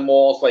plaza kind of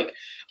malls. Like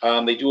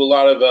they do a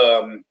lot of,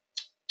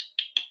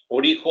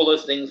 what do you call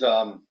those things?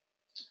 I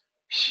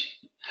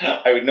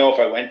would know if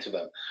I went to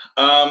them.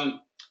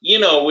 You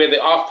know, where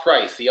the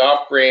off-price, the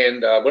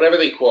off-brand, whatever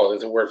they call it,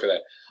 there's a word for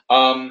that.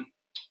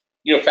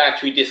 You know,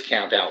 factory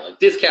discount outlets,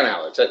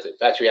 that's it,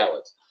 factory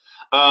outlets.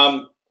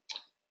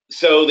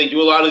 So they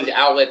do a lot of these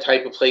outlet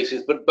type of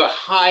places, but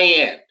high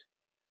end.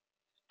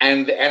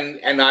 And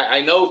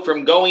I know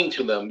from going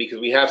to them, because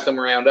we have some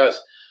around us,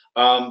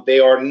 they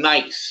are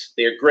nice.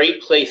 They're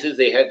great places.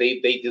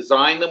 They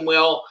design them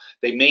well.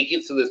 They make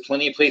it so there's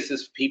plenty of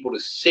places for people to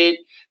sit.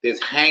 There's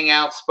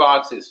hangout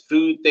spots. There's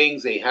food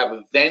things. They have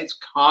events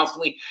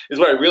constantly. This is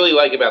what I really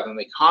like about them.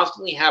 They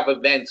constantly have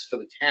events for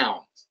the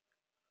towns.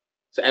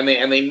 So, and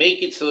they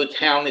make it so the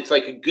town, it's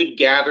like a good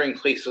gathering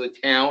place for the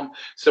town.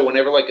 So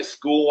whenever like a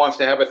school wants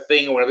to have a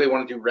thing or whenever they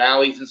want to do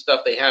rallies and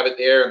stuff, they have it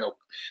there. And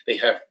they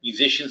have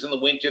musicians in the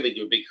winter. They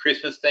do a big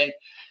Christmas thing.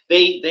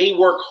 They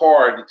work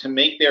hard to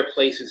make their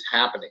places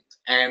happenings.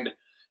 And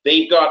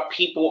they've got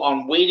people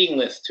on waiting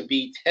lists to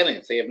be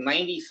tenants. They have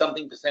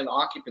 90-something%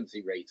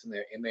 occupancy rates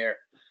in their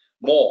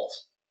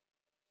malls.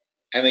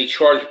 And they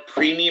charge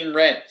premium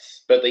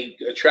rents, but they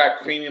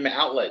attract premium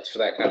outlets for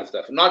that kind of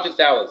stuff. And not just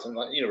outlets, and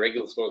you know,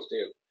 regular stores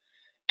too.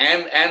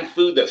 And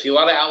food though. See, a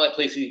lot of outlet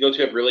places you go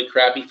to have really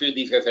crappy food.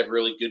 These guys have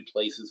really good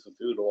places for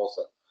food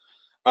also.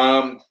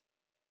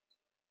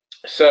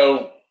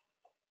 So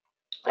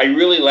I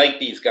really like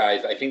these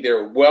guys. I think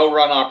they're a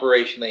well-run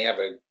operation. They have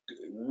a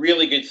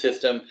really good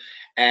system,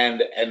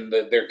 and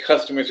their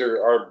customers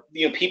are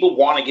you know, people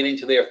want to get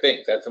into their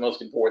things. That's the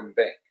most important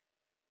thing.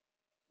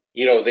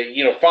 You know,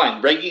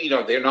 fine, regular, you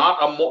know, they're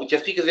not a mall.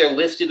 Just because they're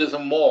listed as a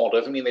mall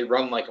doesn't mean they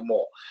run like a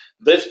mall.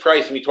 This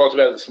price, and we talked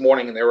about it this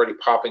morning, and they're already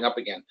popping up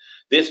again.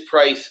 This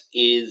price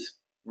is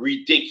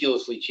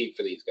ridiculously cheap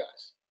for these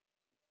guys.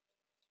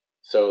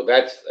 So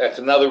that's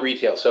another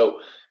retail. So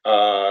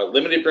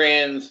Limited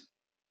Brands,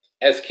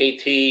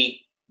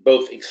 SKT,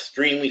 both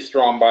extremely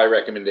strong buy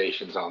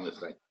recommendations on this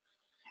thing.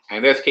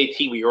 And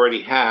SKT we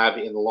already have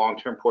in the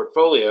long-term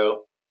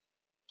portfolio,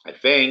 I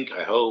think,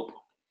 I hope.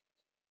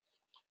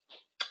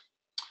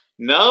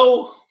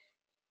 No?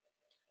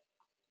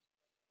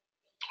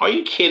 Are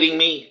you kidding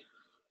me?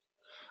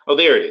 Oh,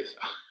 there it is.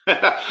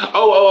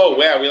 oh,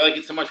 wow, we like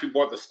it so much we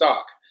bought the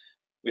stock.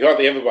 We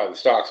hardly ever buy the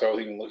stock, so I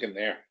wasn't even looking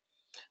there.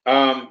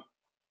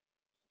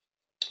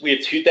 We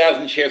have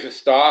 2,000 shares of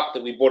stock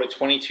that we bought at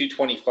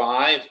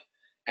 $22.25,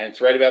 and it's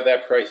right about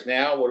that price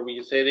now. What did we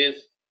just say it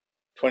is?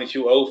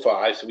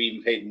 $22.05, so we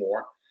even paid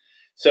more.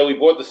 So we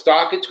bought the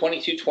stock at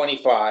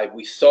 $22.25.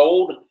 We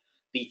sold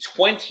the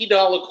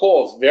 $20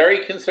 calls,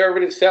 very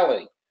conservative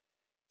selling.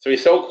 So we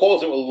sold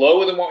calls that were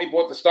lower than what we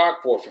bought the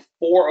stock for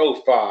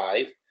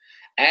 $4.05,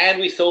 and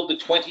we sold the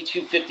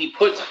 $22.50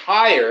 puts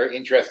higher,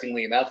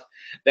 interestingly enough,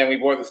 than we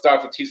bought the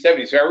stock for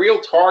 $2.70. So our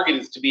real target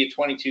is to be at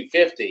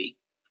 $22.50,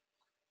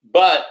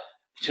 but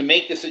to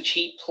make this a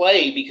cheap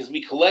play, because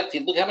we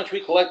collected, look how much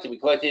we collected. We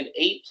collected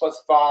 8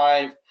 plus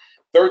 5,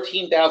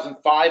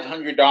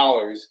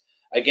 $13,500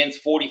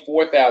 against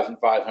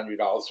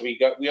 $44,500. So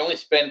we only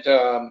spent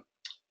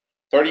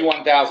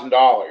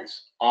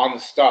 $31,000 on the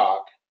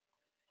stock,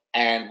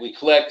 and we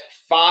collect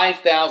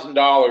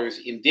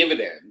 $5,000 in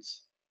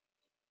dividends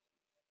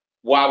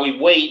while we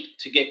wait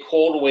to get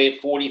called away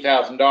at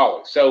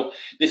 $40,000. So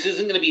this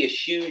isn't going to be a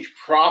huge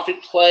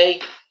profit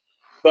play,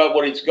 but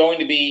what it's going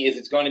to be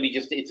is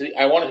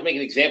I wanted to make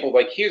an example.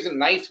 Like, here's a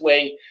nice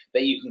way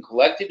that you can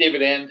collect a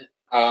dividend.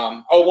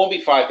 It won't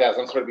be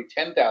 5,000. It's going to be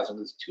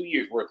 10,000. It's 2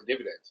 years worth of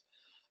dividends.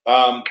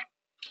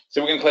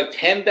 So we're going to collect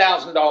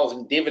 $10,000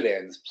 in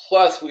dividends,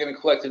 plus we're going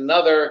to collect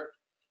another,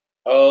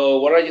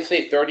 what did I just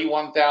say,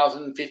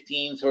 31,000,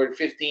 15, so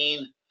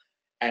 15,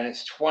 and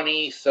it's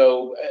 20,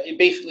 so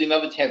basically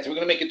another 10. So we're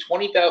going to make a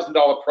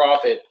 $20,000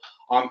 profit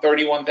on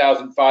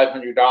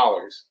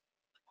 $31,500.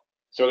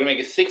 So we're going to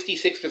make a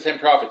 66%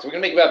 profit. So we're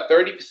going to make about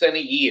 30% a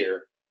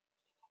year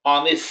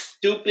on this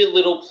stupid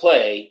little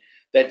play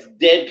that's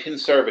dead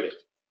conservative.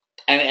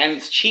 And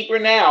it's cheaper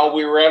now.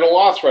 We were at a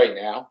loss right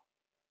now.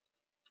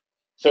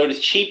 So it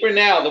is cheaper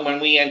now than when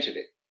we entered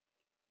it.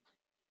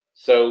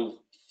 So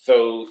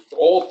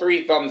all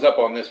 3 thumbs up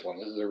on this one.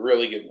 This is a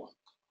really good one.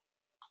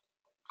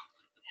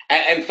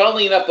 And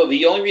funnily enough, though,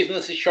 the only reason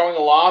this is showing a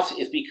loss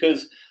is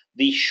because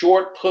the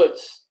short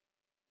puts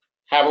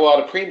have a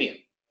lot of premium.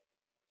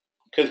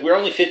 Because we're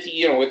only 50,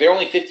 you know, they're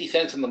only 50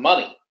 cents in the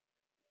money,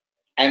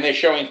 and they're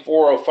showing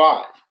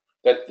 405.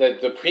 That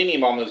the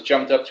premium on those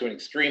jumped up to an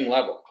extreme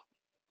level.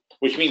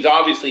 which means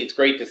obviously it's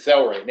great to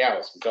sell right now.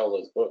 Let's sell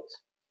those books.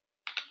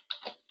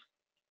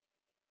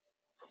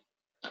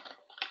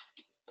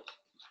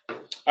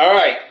 All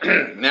right,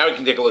 now we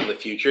can take a look at the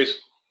futures.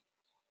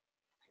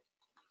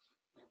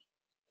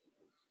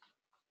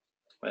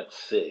 Let's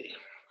see.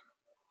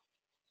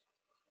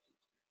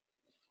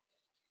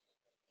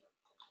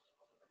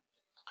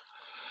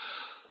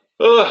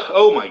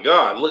 Oh my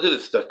God, look at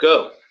this stuff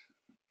go.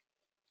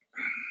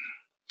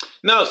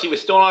 No, see, we're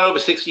still not over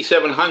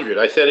 6,700.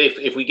 I said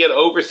if we get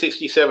over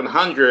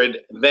 6,700,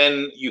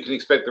 then you can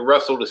expect the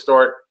Russell to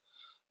start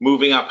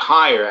moving up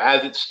higher.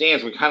 As it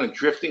stands, we're kind of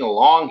drifting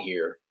along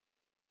here.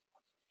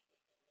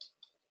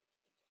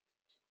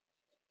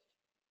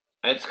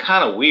 It's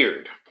kind of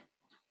weird.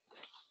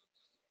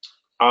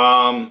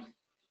 Now,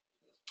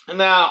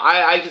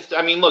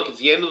 I mean, look, it's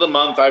the end of the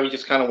month. I would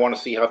just kind of want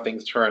to see how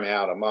things turn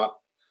out.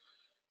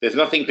 There's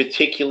nothing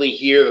particularly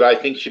here that I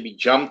think should be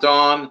jumped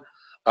on.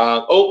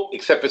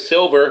 Except for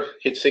silver,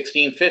 hit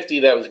 1650.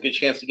 That was a good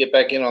chance to get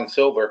back in on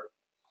silver.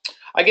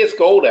 I guess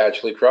gold,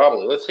 actually,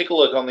 probably. Let's take a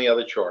look on the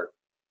other chart.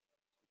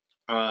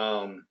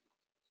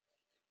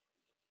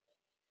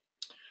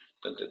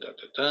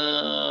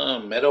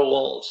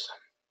 Metals.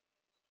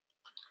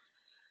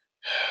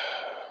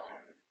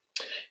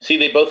 See,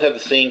 they both have the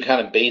same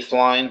kind of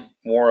baseline,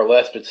 more or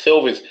less, but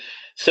silver is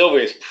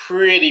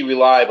pretty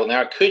reliable.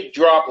 Now, it could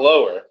drop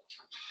lower.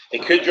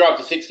 It could drop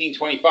to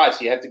 1625,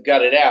 so you have to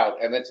gut it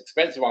out, and that's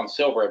expensive on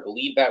silver. I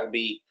believe that would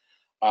be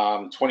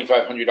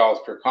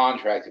 $2,500 per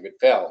contract if it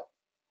fell.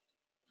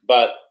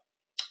 But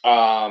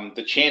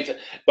the chance,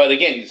 but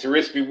again, it's a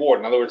risk reward.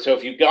 In other words, so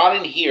if you got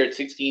in here at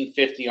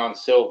 1650 on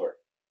silver,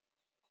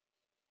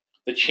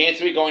 the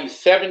chance of it going to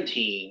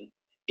 17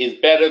 is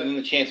better than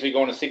the chance of it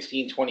going to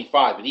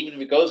 1625. But even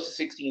if it goes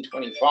to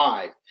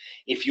 1625,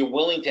 if you're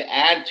willing to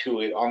add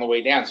to it on the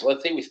way down, so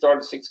let's say we start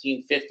at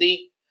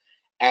 1650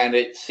 and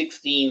at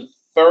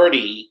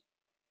 1630,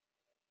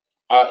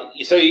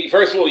 so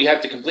first of all, you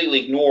have to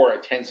completely ignore a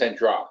 10-cent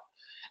drop.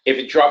 If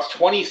it drops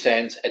 20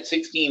 cents at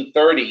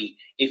 1630,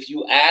 if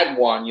you add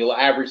one, you'll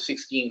average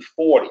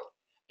 1640.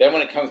 Then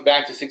when it comes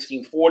back to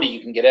 1640, you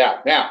can get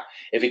out. Now,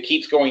 if it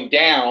keeps going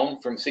down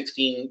from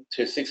 16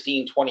 to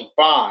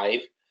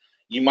 1625,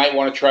 you might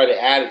want to try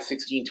to add at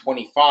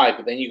 1625,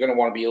 but then you're going to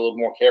want to be a little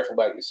more careful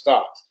about your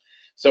stops.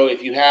 So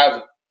if you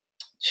have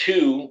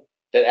two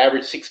that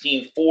average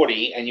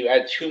 1640 and you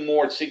add two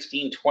more at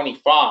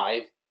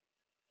 1625,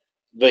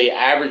 the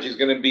average is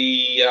going to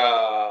be,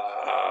 oh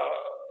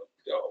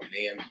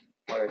man,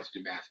 why did I have to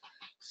do math?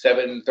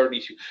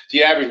 732. So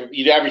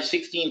you'd average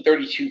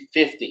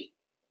 1632.50.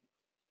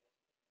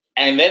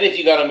 And then if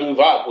you got to move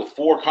up with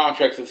four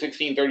contracts at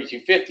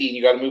 1632.50 and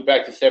you got to move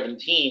back to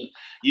 17,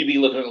 you'd be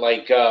looking at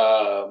like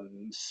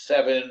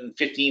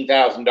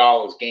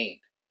 $15,000 gained.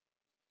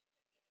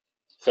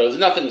 So there's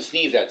nothing to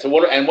sneeze at. So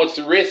what's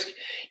the risk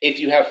if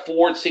you have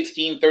four at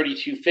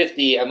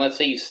 1632.50 and let's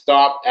say you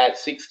stop at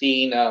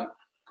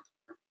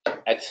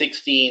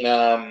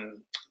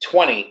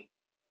 1620,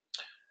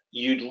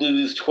 you'd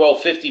lose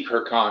 $1,250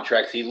 per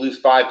contract, so you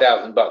lose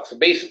 $5,000. So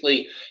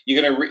basically,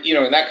 you're going to,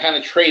 in that kind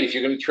of trade, if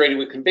you're going to trade it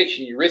with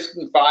conviction, you're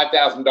risking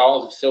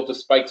 $5,000 if silver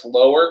spikes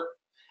lower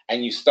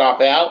and you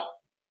stop out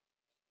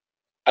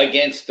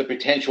against the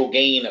potential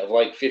gain of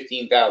like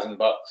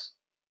 $15,000.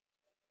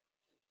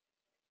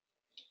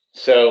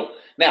 So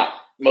now,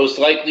 most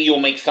likely you'll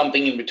make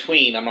something in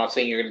between. I'm not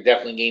saying you're going to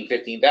definitely gain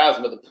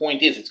 $15,000, but the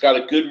point is, it's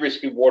got a good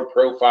risk-reward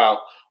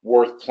profile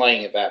worth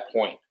playing at that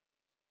point.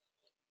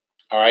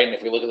 All right, and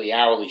if we look at the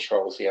hourly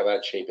chart, we'll see how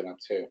that's shaping up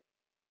too.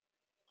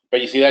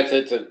 But you see,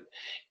 it's at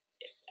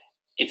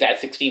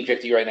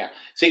 1650 right now.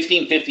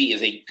 1650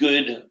 is a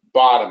good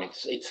bottom.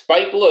 It's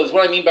spiked below. That's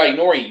what I mean by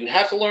ignoring it. You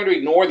have to learn to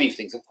ignore these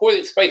things. Of course,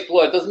 it spikes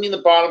below. It doesn't mean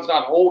the bottom's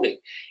not holding.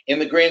 In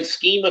the grand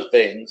scheme of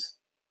things,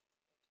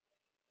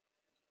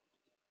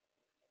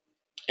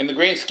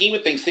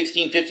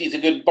 1650 is a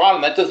good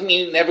bottom. That doesn't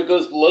mean it never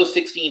goes below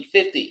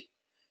 1650.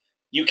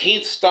 You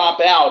can't stop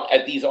out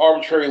at these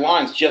arbitrary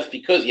lines just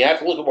because. You have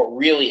to look at what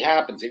really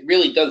happens. It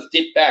really does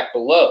dip back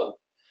below.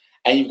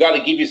 And you've got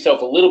to give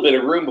yourself a little bit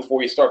of room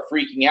before you start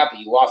freaking out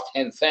that you lost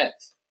 10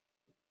 cents.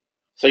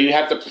 So you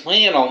have to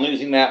plan on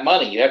losing that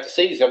money. You have to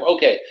say to yourself,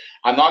 okay,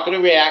 I'm not going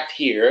to react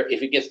here.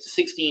 If it gets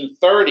to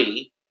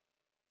 1630,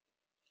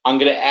 I'm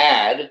going to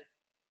add.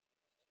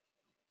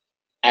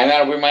 And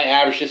that'll bring my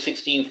average to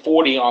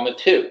 1640 on the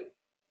two.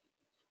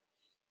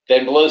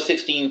 Then below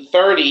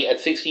 1630 at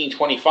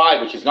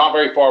 1625, which is not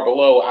very far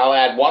below, I'll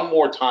add one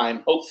more time,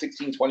 hope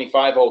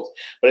 1625 holds.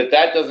 But if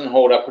that doesn't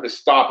hold, I'll put a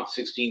stop at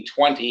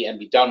 1620 and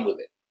be done with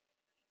it.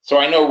 So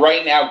I know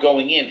right now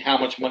going in how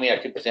much money I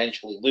could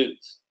potentially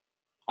lose.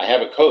 I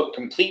have a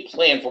complete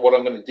plan for what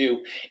I'm going to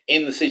do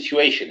in the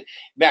situation.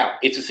 Now,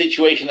 it's a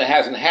situation that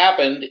hasn't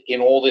happened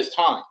in all this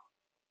time.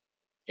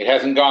 It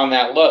hasn't gone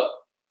that low.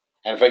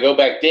 And if I go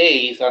back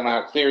days, I don't know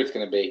how clear it's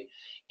going to be.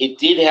 It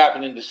did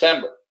happen in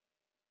December.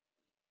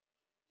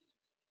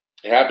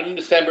 It happened in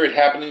December, it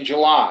happened in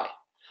July.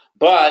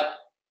 But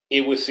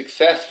it was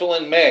successful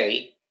in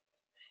May.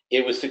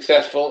 It was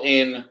successful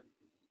in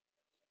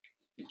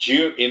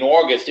in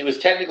August. It was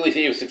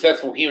technically it was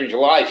successful here in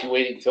July if you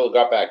waited until it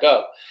got back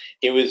up.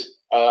 It was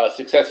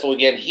successful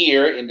again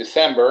here in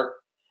December,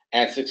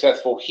 and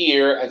successful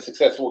here, and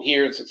successful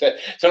here, and success.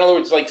 So in other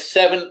words, like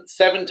seven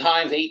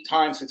times, 8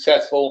 times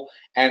successful,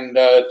 and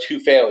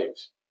 2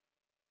 failures.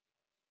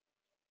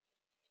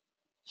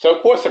 So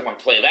of course I'm going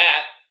to play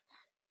that.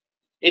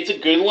 It's a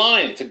good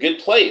line. It's a good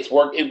play.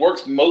 It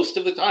works most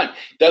of the time.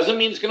 Doesn't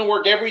mean it's going to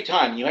work every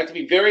time. You have to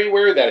be very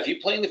aware of that. If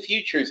you play in the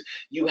futures,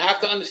 you have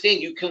to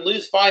understand you can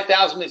lose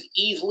 $5,000 as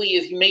easily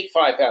as you make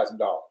 $5,000.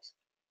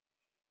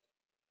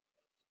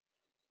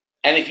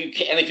 And if you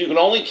can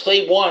only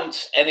play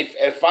once, and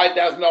if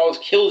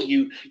 $5,000 kills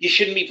you, you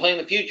shouldn't be playing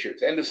the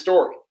futures. End of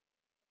story.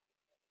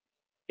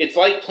 It's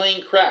like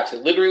playing craps.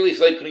 It literally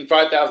is like putting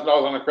 $5,000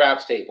 on a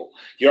craps table.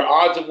 Your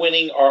odds of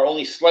winning are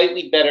only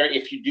slightly better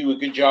if you do a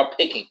good job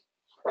picking.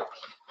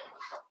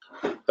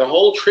 The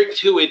whole trick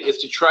to it is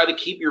to try to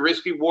keep your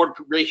risk-reward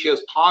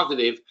ratios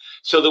positive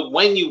so that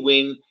when you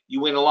win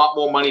a lot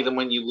more money than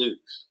when you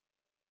lose.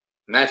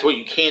 And that's what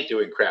you can't do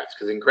in craps,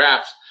 because in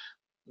craps,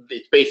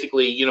 it's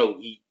basically,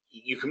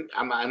 you can.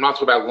 I'm not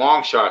talking about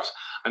long shots.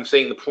 I'm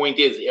saying the point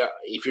is,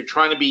 if you're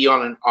trying to be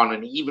on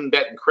an even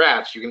bet in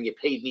craps, you're going to get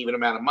paid an even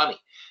amount of money.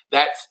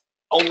 That's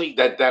only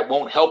that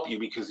won't help you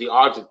because the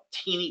odds are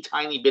teeny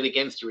tiny bit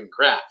against you in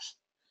craps.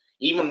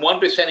 Even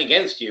 1%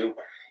 against you.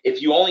 If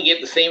you only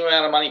get the same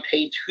amount of money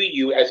paid to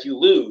you as you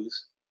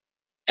lose,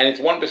 and it's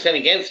 1%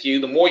 against you,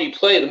 the more you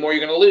play, the more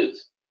you're going to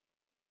lose.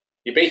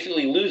 You're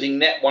basically losing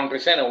net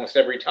 1% almost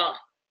every time.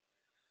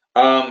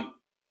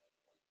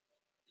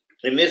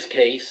 In this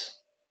case,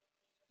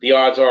 the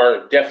odds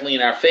are definitely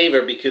in our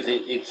favor because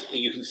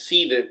you can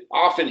see that it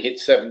often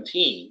hits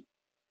 17.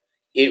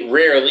 It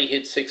rarely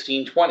hits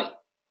 16, 20.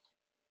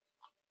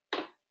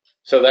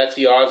 So that's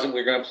the odds that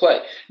we're going to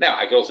play. Now,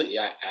 I could also,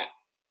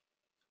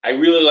 I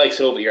really like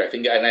silver here. I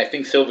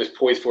think silver's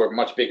poised for a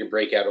much bigger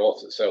breakout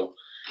also. So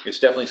it's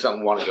definitely something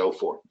we want to go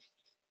for. In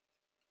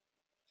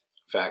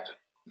fact,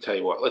 I'll tell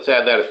you what, let's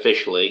add that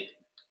officially.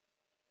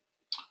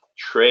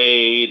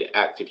 Trade,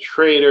 active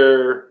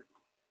trader,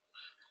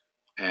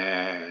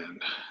 and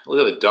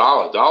look at the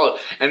dollar.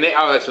 And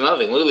that's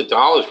another thing. Look at the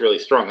dollar's really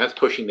strong. That's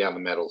pushing down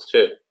the metals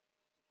too.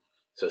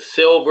 So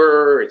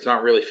silver, it's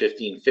not really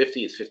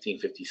 1550. It's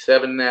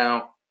 1557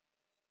 now.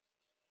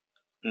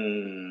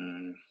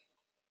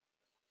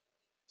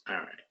 All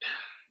right,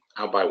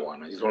 I'll buy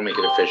one. I just want to make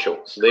it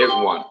official. So there's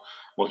one.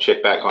 We'll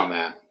check back on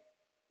that.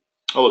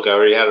 Oh, look, I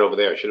already had it over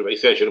there. I should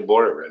have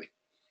bought it already.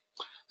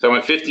 So I'm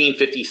at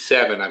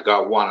 1557. I've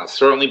got one. I'll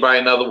certainly buy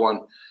another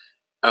one.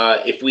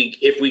 If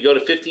we go to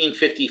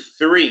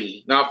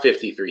 1553, not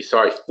 53,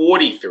 sorry,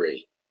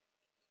 43,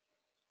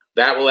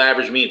 that will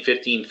average me at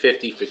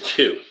 1550 for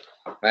 2.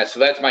 So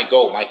that's my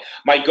goal.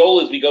 My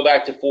goal is we go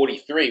back to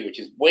 43, which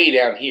is way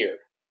down here,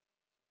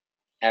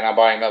 and I'll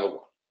buy another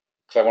one.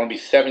 Because I want to be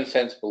 7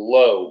 cents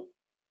below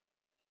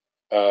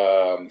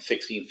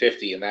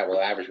 1650, and that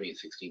will average me at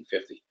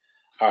 1650.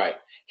 All right.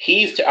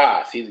 See,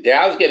 the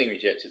Dow's getting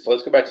rejected. So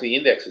let's go back to the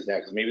indexes now,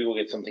 because maybe we'll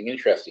get something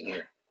interesting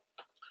here.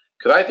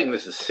 Because I think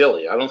this is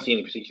silly. I don't see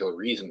any particular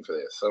reason for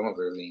this. I don't know if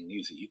there's any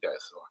news that you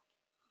guys saw.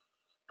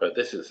 But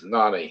this is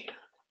not a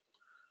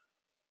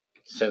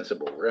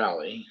sensible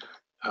rally.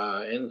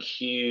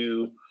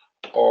 NQRTY.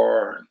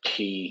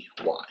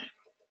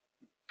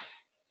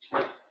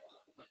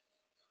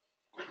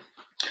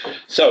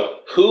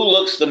 So, who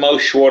looks the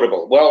most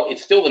shortable? Well,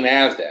 it's still the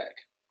NASDAQ.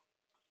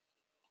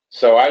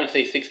 So I would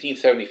say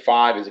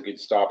 1675 is a good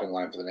stopping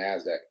line for the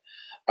NASDAQ.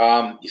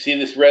 You see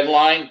this red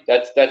line?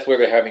 That's where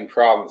they're having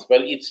problems.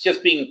 But it's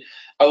just being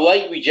a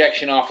light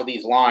rejection off of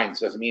these lines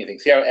doesn't mean anything.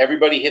 See how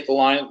everybody hit the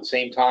line at the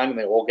same time and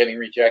they're all getting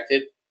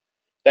rejected?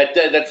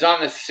 That's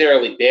not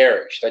necessarily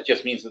bearish. That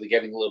just means that they're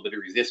getting a little bit of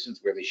resistance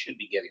where they should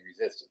be getting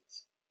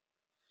resistance.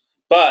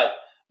 But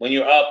when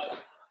you're up,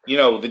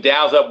 the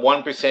Dow's up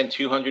 1%,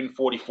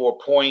 244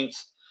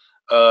 points.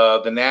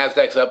 The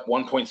NASDAQ's up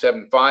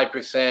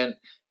 1.75%,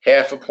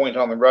 half a point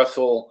on the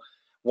Russell,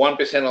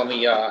 1% on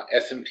the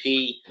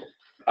S&P.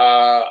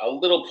 A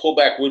little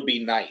pullback would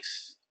be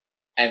nice.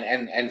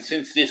 And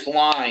since this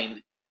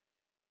line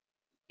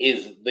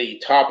is the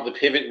top of the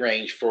pivot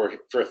range for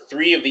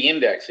 3 of the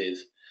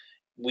indexes,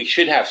 we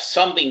should have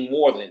something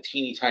more than a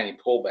teeny tiny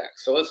pullback.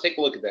 So let's take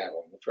a look at that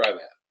one. We'll try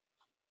that.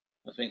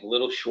 Let's make a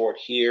little short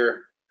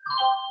here.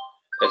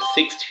 That's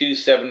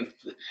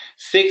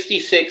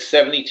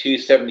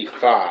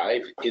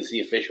 66.72.75 is the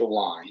official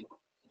line.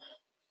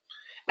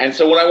 And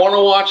so what I want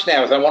to watch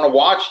now is I want to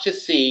watch to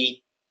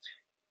see,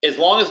 as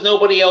long as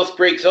nobody else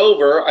breaks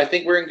over, I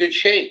think we're in good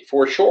shape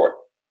for a short.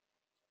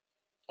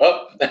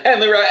 Oh,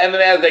 and the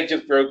NASDAQ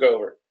just broke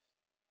over.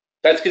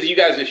 That's because you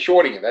guys are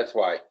shorting it. That's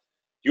why.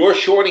 You're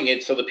shorting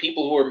it, so the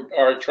people who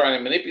are trying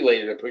to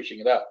manipulate it are pushing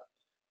it up.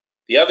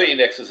 The other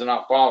indexes are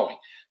not following.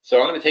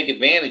 So I'm going to take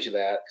advantage of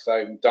that because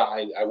I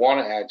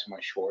want to add to my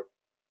short.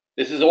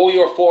 This is all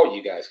your fault,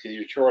 you guys, because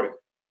you're shorting.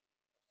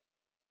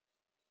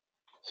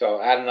 So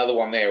I'll add another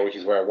one there, which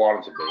is where I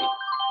want it to be.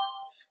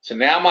 So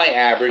now my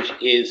average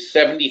is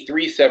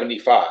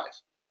 73.75.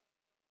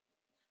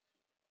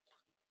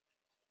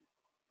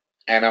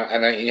 and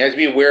you have to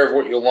be aware of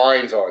what your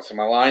lines are. So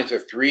my lines are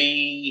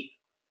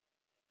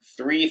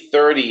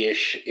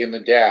 330-ish in the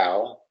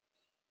Dow,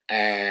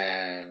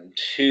 and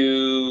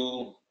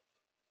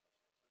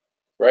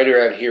right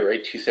around here,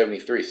 right,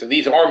 273. So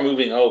these are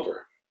moving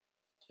over.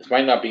 This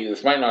might not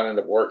end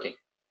up working.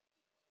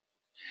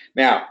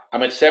 Now,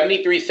 I'm at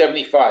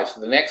 73.75, so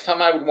the next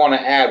time I would want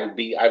to add would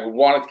be, I would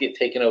want it to get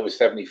taken over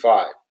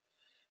 75.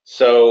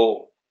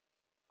 So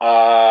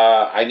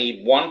I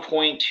need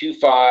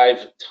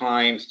 1.25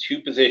 times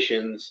 2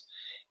 positions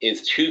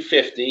is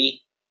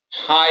 250,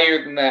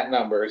 higher than that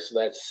number, so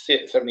that's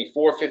 74.50,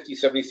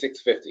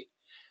 76.50.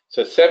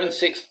 So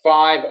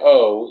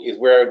 7650 is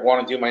where I'd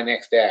want to do my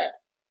next add.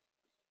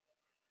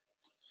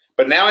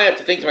 But now I have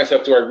to think to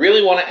myself, do I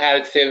really want to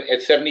add it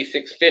at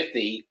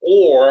 76.50,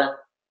 or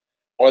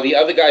are the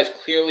other guys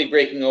clearly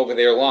breaking over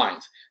their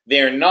lines?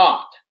 They're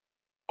not.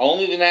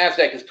 Only the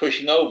NASDAQ is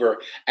pushing over,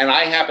 and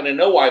I happen to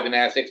know why the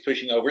NASDAQ is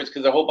pushing over. It's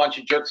because a whole bunch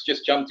of jerks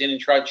just jumped in and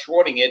tried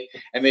shorting it,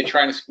 and they're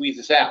trying to squeeze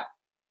us out.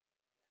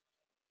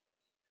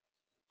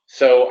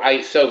 So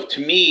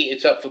to me,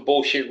 it's up for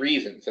bullshit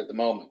reasons at the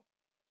moment.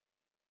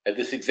 At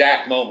this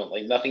exact moment,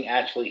 like nothing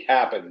actually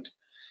happened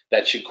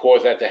that should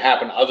cause that to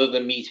happen, other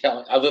than me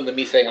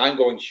saying I'm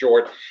going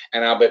short,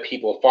 and I'll bet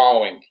people are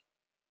following me.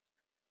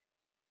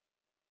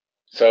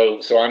 So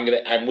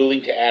I'm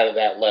willing to add at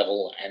that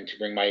level and to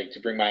bring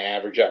my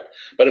average up.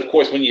 But of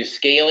course, when you're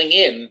scaling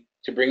in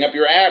to bring up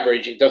your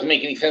average, it doesn't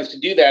make any sense to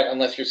do that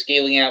unless you're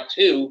scaling out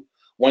too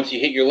once you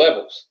hit your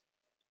levels.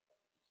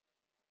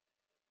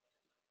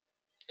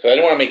 So I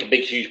don't want to make a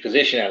big huge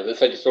position out of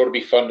this. I just thought it'd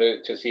be fun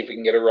to see if we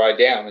can get a ride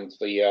down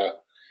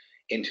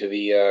into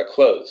the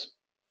close.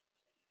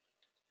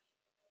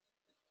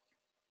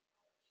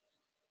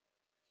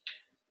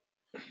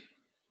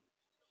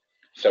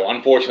 So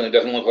unfortunately, it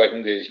doesn't look like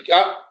I'm going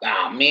to.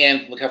 Oh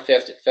man, look how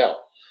fast it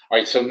fell. All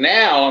right, so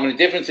now I'm in a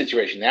different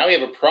situation. Now we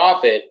have a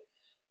profit,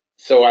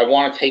 so I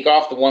want to take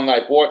off the one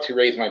that I bought to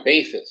raise my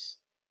basis.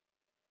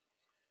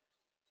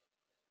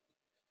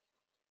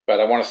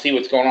 But I want to see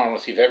what's going on. I want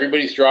to see if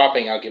everybody's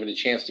dropping. I'll give it a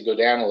chance to go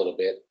down a little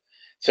bit.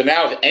 So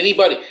now, if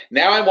anybody,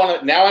 now I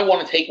want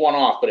to take one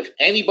off. But if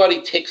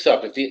anybody ticks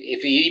up, if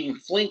he even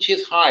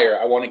flinches higher,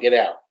 I want to get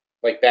out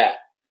like that.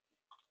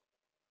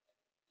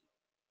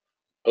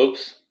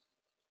 Oops.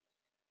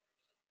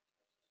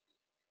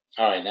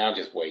 All right, now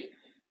just wait.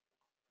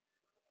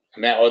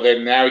 Now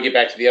we get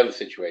back to the other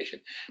situation.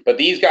 But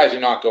these guys are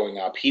not going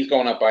up. He's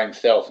going up by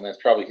himself, and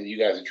that's probably because you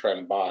guys are trying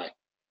to buy.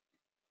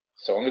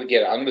 So I'm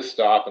going to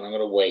stop, and I'm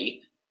going to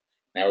wait.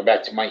 Now we're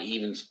back to my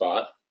even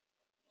spot.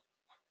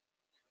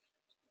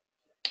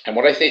 And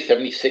what I say,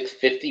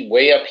 76.50,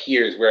 way up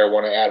here is where I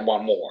want to add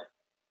one more.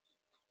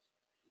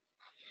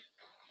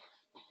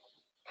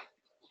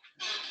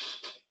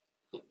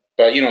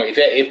 But, you know,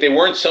 if there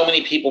weren't so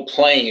many people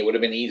playing, it would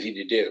have been easy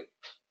to do.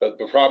 But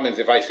the problem is,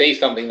 if I say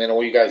something, then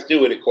all you guys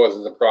do it, it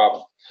causes a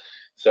problem.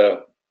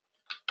 So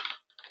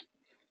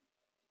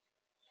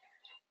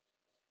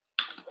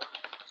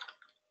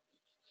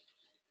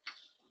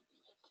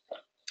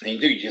and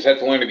you just have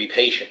to learn to be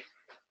patient.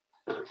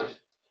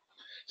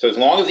 So as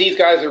long as these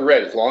guys are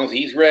red, as long as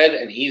he's red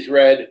and he's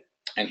red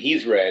and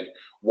he's red,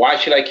 why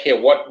should I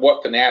care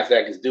what the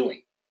NASDAQ is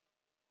doing?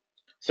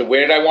 So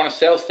where did I want to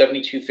sell?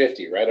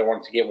 72.50, right? I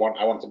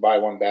wanted to buy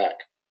one back.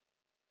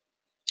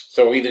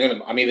 So I'm either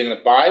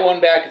gonna buy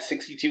one back at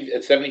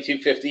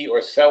 72.50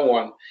 or sell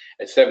one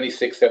at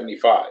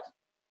 76.75.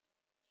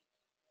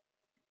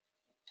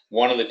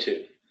 One of the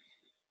two.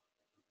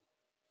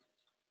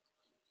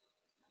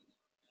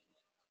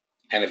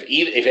 And if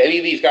any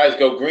of these guys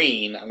go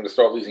green, I'm going to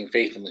start losing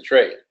faith in the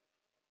trade.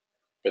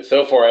 But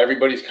so far,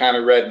 everybody's kind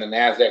of red, and the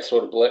NASDAQ's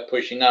sort of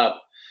pushing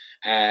up.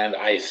 And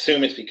I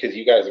assume it's because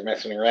you guys are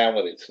messing around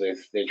with it. So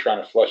they're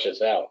trying to flush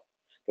us out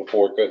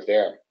before it goes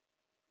down.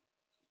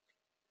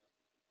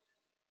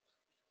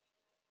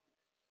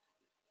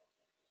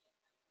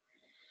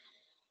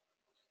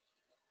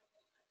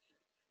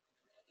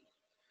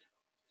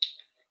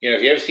 You know,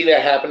 if you ever see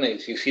that happen,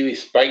 you see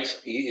these spikes.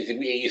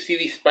 You see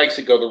these spikes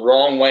that go the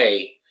wrong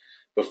way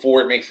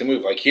before it makes a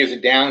move. Like here's a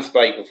down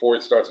spike before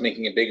it starts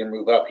making a bigger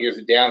move up. Here's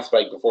a down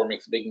spike before it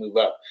makes a big move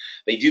up.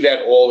 They do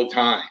that all the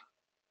time.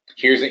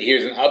 Here's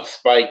an up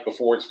spike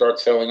before it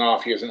starts selling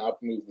off. Here's an up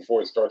move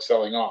before it starts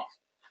selling off.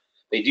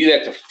 They do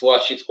that to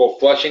flush. It's called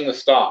flushing the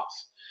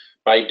stops.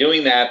 By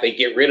doing that, they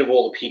get rid of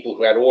all the people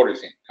who had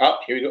orders in. Oh,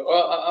 here we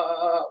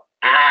go.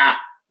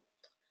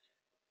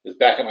 It's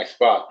back at my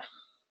spot.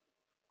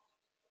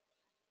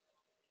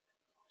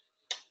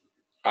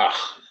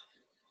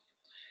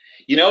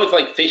 You know, it's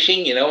like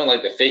fishing, you know, and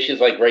like the fish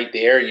is like right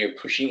there and you're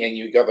pushing and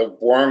you got the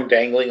worm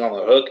dangling on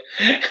the hook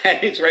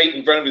and it's right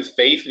in front of his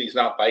face and he's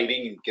not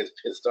biting and gets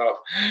pissed off.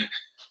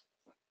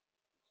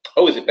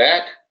 Oh, is it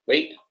back?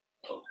 Wait.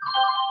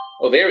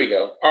 Oh, there we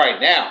go. All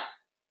right, now.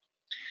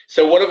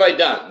 So what have I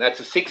done? That's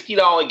a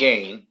 $60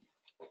 gain.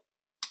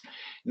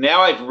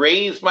 Now I've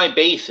raised my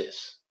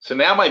basis. So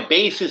now my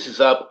basis is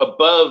up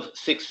above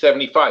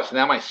 675. So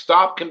now my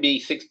stop can be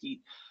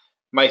 60.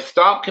 my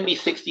stop can be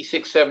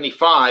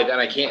 66.75,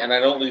 and I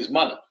don't lose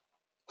money.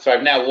 So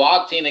I've now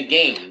locked in a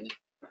gain,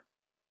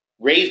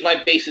 raised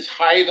my basis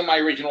higher than my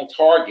original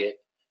target.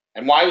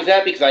 And why was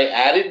that? Because I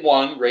added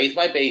one, raised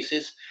my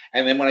basis,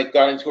 and then when I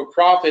got into a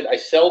profit, I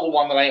sell the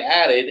one that I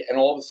added, and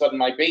all of a sudden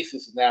my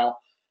basis is now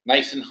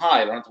nice and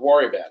high. I don't have to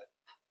worry about it.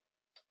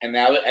 And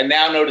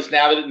now notice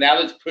now that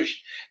it's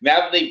pushed,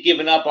 now that they've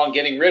given up on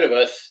getting rid of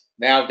us,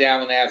 now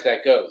down the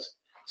NASDAQ goes.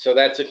 So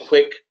that's a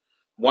quick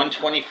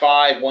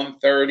 125,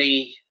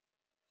 130,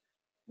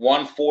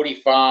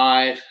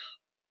 145.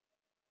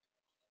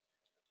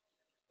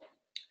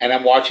 And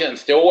I'm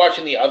still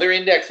watching the other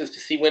indexes to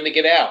see when to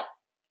get out.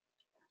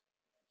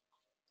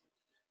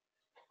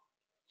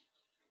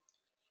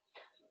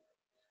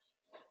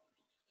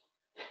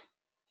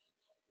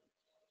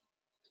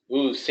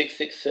 Ooh,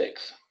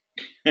 666.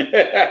 We're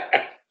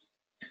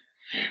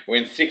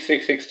in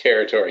 666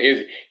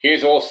 territory.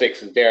 Here's all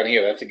sixes down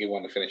here. That's a good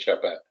one to finish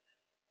up at.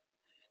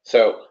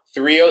 So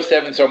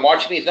 307. So I'm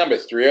watching these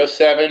numbers.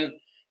 307.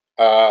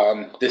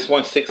 This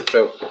one's 6.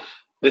 So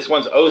this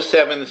one's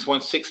 07. This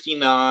one's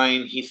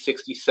 69. He's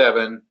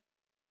 67.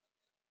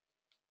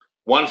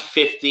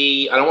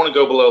 150. I don't want to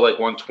go below like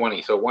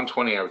 120. So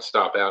 120, I would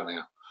stop out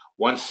now.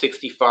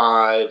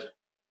 165.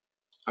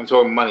 I'm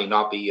talking money,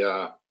 not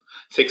the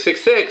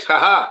 666.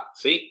 Haha.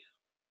 See?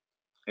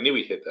 I knew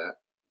we'd hit that.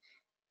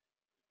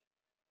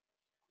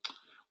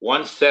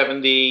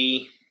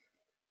 170.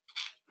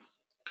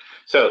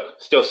 So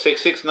still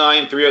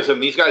 669,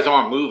 307. These guys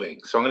aren't moving,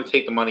 so I'm going to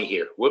take the money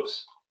here.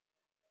 Whoops.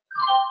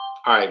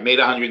 All right, made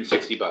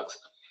 160 bucks.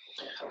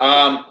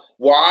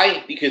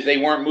 Why? Because they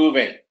weren't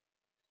moving.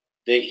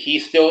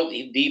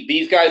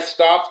 These guys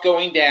stopped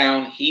going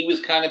down. He was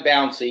kind of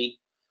bouncy.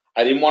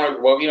 I didn't want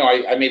to. Well,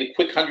 I made a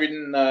quick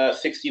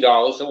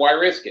 $160. So why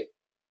risk it?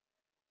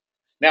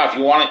 Now,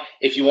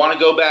 if you want to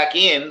go back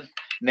in,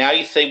 now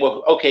you say,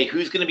 well, okay,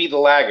 who's going to be the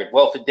laggard?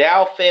 Well, if the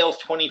Dow fails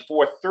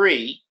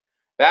 24.3,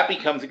 that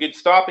becomes a good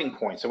stopping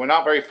point. So we're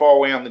not very far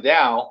away on the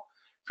Dow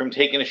from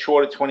taking a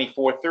short at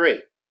 24.3.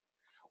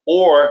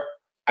 Or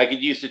I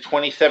could use the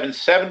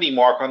 2770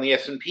 mark on the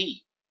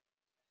S&P.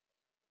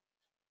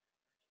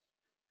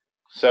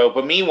 So,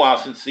 but meanwhile,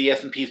 since the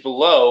S&P is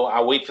below,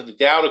 I'll wait for the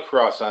Dow to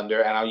cross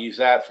under, and I'll use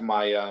that for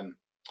my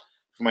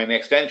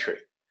next entry.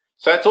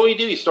 So that's all you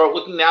do. You start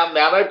looking now.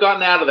 Now that I've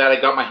gotten out of that, I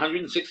got my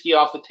 160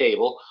 off the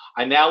table.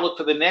 I now look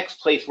for the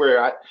next place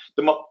where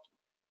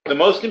the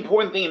most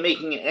important thing in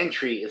making an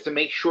entry is to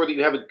make sure that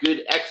you have a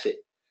good exit.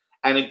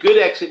 And a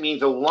good exit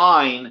means a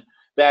line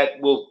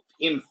that will,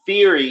 in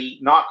theory,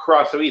 not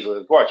cross so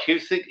easily. Watch,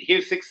 here's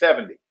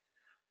 670.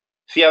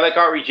 See how that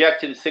got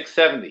rejected at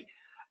 670?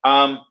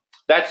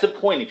 That's the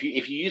point. If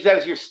you use that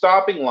as your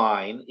stopping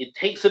line, it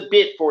takes a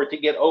bit for it to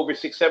get over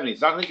 670.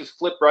 It's not going to just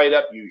flip right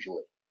up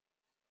usually.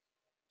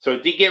 So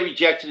it did get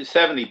rejected at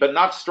 70, but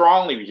not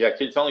strongly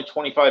rejected. It's only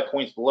 25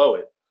 points below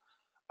it.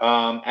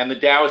 And the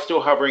Dow is still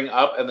hovering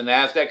up, and the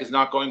NASDAQ is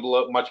not going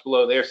much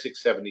below their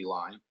 670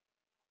 line.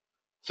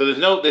 So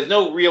there's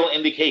no real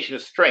indication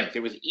of strength.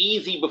 It was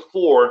easy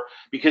before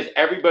because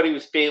everybody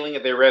was failing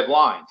at their red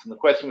lines. And the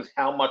question was,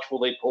 how much will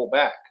they pull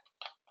back?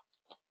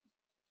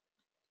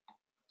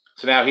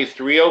 So now here's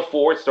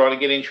 304. It's starting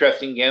to get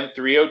interesting again.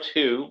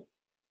 302.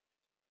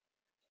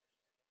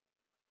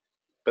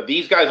 But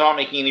these guys aren't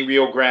making any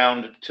real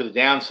ground to the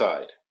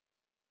downside.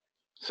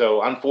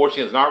 So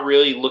unfortunately, it's not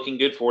really looking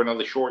good for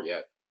another short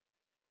yet.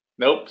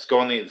 Nope,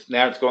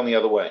 now it's going the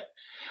other way.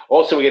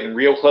 Also, we're getting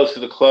real close to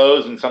the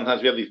close, and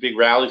sometimes we have these big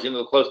rallies into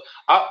the close.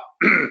 Up,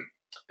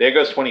 there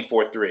goes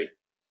 24.3.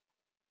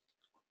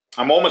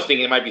 I'm almost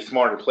thinking it might be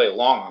smarter to play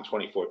along on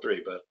 24.3,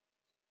 but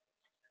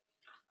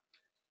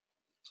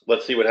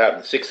let's see what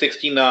happens.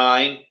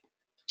 669,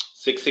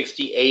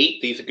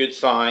 668. These are good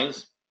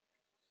signs.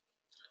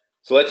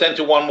 So let's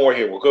enter one more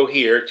here. We'll go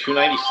here,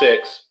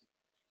 296.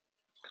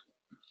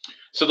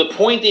 So the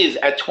point is,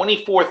 at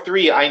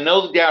 24.3, I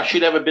know the Dow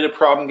should have a bit of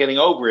problem getting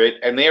over it,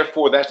 and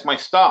therefore that's my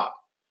stop.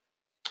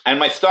 And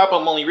my stop,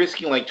 I'm only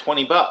risking like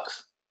 20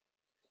 bucks.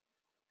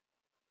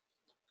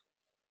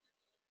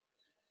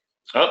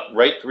 Oh,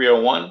 right,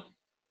 301.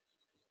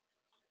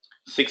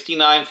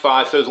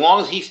 69.5. So as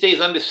long as he stays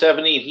under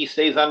 70 and he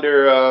stays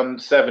under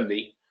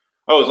 70.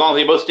 Oh, as long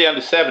as they both stay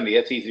under 70,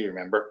 that's easy to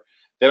remember.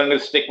 Then I'm going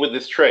to stick with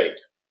this trade.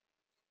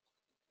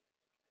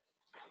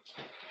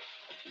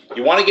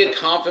 You want to get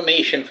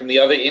confirmation from the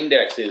other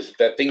indexes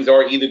that things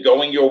are either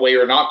going your way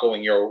or not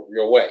going your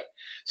way.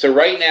 So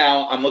right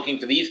now, I'm looking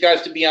for these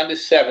guys to be under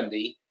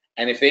 70.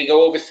 And if they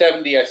go over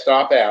 70, I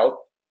stop out.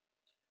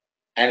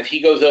 And if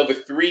he goes over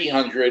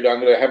 300, I'm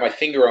going to have my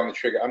finger on the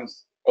trigger. I'm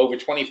over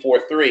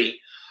 24.3.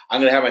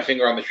 I'm going to have my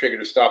finger on the trigger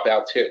to stop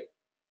out too.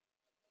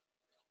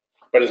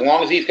 But as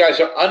long as these guys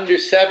are under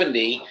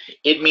 70,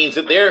 it means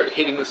that they're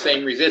hitting the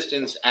same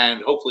resistance,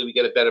 and hopefully we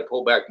get a better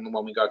pullback than the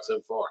one we got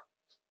so far.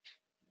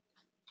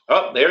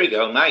 Oh, there we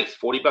go. Nice.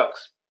 40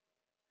 bucks.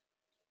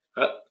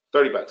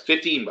 30 bucks.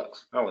 15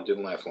 bucks. Oh, it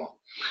didn't last long.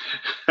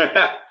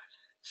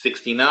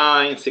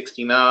 69,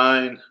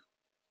 69.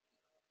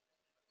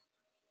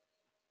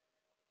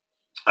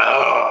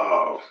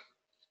 Oh,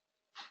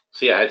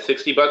 So yeah, I had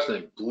 60 bucks and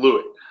it blew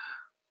it.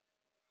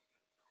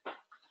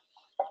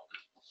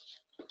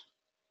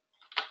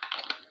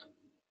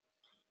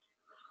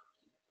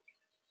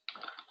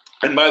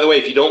 And by the way,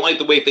 if you don't like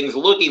the way things are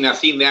looking, now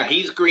see, now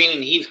he's green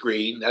and he's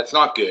green. That's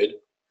not good.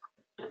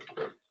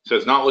 So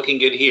it's not looking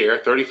good here.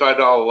 $35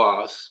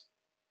 loss.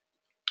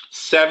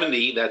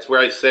 70, that's where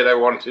I said I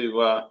wanted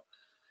to,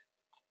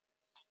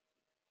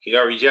 he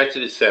got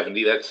rejected at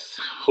 70. That's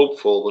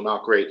hopeful, but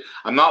not great.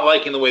 I'm not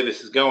liking the way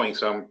this is going,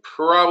 so I'm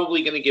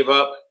probably going to give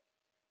up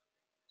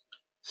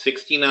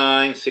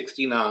 69,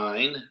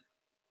 69. If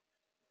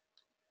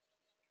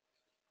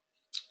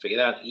I get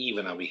out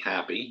even, I'll be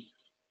happy.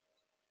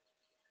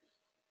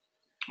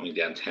 Only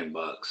down 10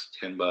 bucks.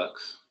 10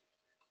 bucks.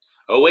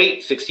 Oh,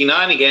 wait,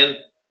 69 again.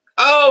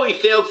 Oh, he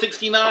failed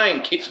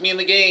 69. Kicks me in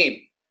the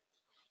game.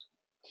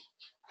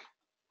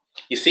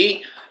 You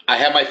see, I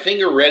have my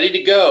finger ready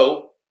to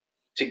go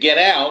to get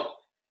out,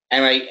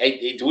 and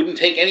it wouldn't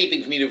take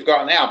anything for me to have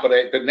gotten out,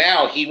 but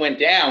now he went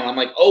down. I'm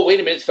like, oh,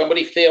 wait a minute,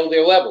 somebody failed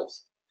their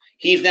levels.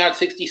 He's now at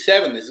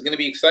 67. This is going to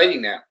be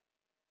exciting now.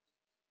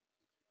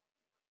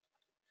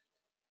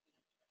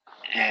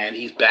 And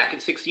he's back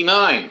at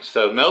 69.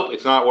 So, nope,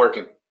 it's not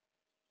working.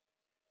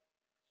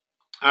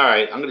 All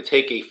right, I'm going to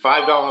take a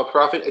 $5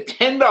 profit, a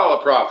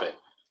 $10 profit.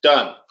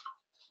 Done.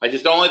 I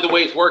just don't like the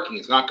way it's working.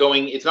 It's not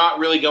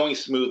really going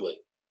smoothly.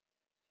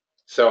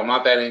 So I'm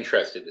not that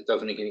interested. It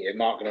doesn't make any, I'm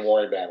not going to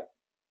worry about it.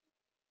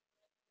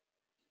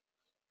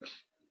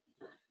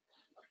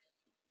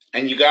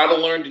 And you got to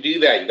learn to do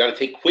that. You got to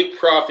take quick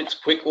profits,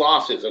 quick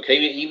losses. Okay,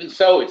 even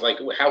so, it's like,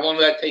 how long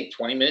did that take?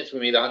 20 minutes?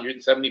 We made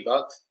 170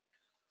 bucks.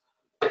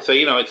 So,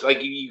 you know, it's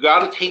like you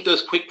got to take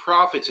those quick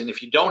profits. And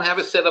if you don't have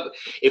a setup,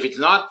 if it's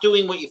not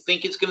doing what you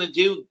think it's going to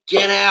do,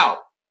 get out.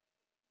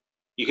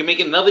 You can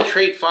make another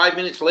trade 5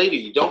 minutes later.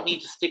 You don't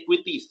need to stick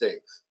with these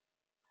things.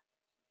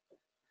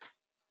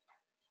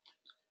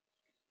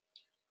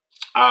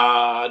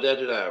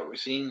 We're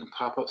seeing a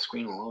pop-up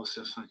screen on the lowest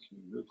left side. Can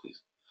you remove,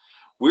 please?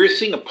 We're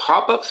seeing a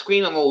pop-up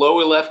screen on the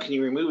lower left. Can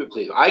you remove it,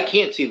 please? I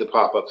can't see the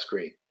pop-up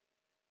screen.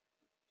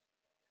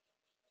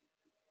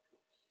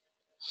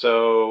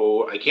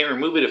 So I can't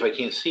remove it if I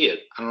can't see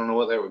it. I don't know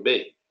what that would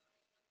be.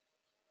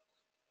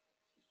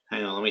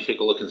 Hang on, let me take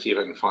a look and see if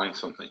I can find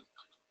something.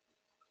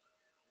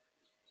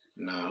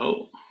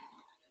 No.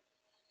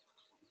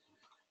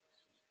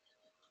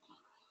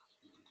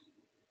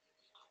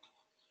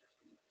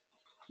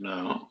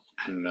 No,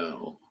 and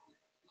no.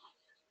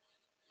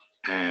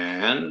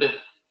 And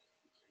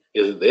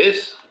is it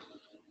this?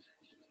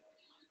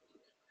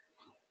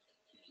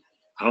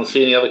 I don't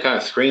see any other kind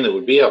of screen that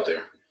would be up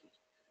there.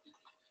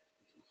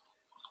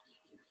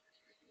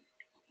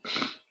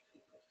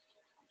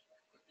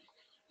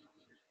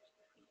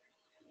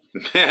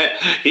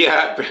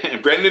 Yeah,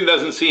 Brendan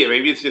doesn't see it.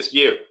 Maybe it's just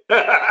you.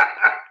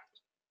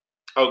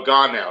 Oh,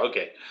 gone now.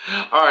 Okay.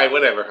 All right,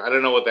 whatever. I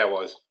don't know what that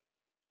was.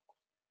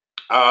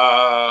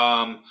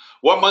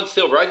 What month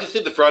silver? I just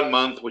did the front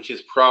month, which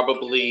is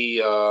probably,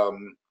 well,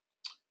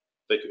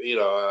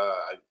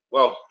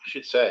 I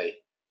should say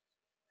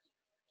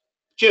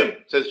June.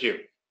 It says June.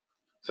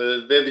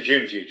 So they're the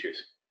June futures.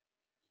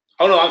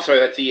 Oh, no, I'm sorry.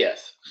 That's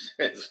ES.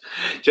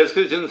 Just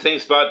because it's in the same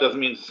spot doesn't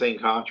mean it's the same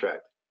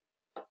contract.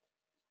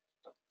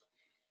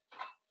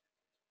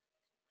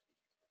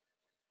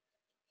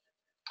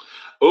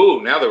 Oh,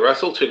 now the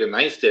Russell took a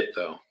nice dip,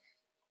 though.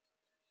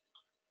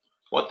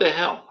 What the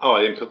hell? Oh,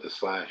 I didn't put the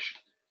slash.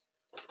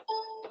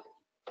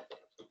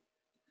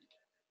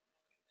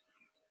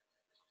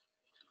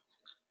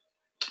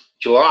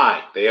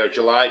 July. They are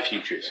July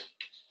futures.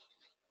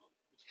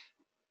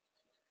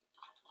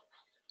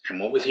 And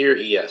what was here?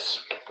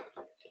 ES.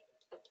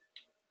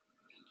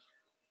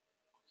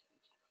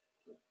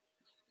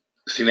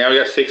 See, now we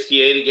got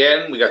 68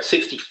 again. We got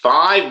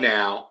 65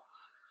 now.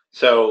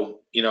 So,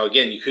 you know,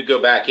 again, you could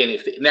go back in.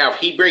 If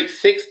he breaks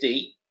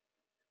 60,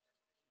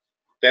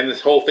 then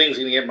this whole thing's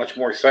going to get much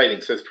more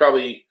exciting. So it's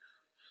probably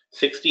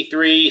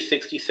 63,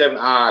 67.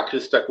 I could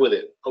have stuck with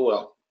it. Oh,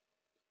 well.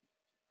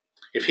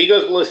 If he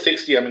goes below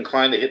 60, I'm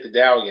inclined to hit the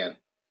Dow again.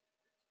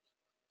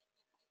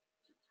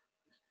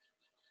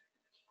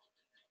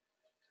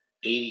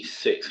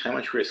 $86. How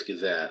much risk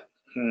is that?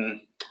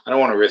 I don't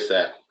want to risk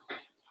that.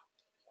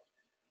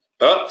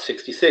 Oh,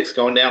 66.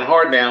 Going down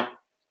hard now.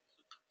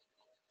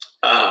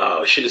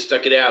 Oh, should have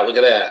stuck it out. Look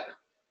at that.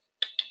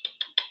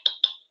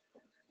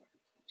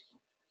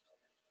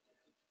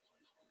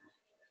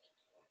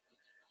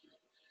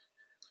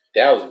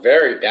 That was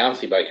very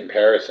bouncy by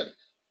comparison.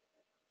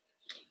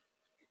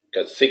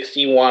 Got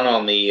 61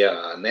 on the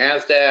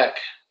NASDAQ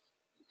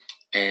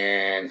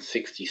and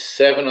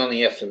 67 on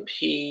the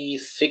S&P,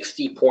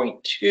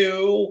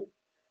 60.2.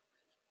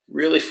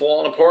 Really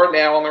falling apart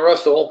now on the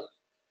Russell.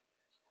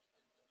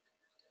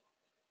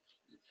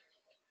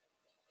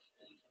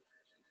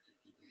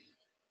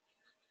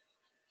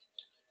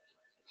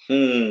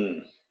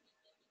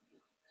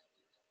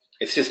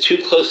 It's just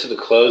too close to the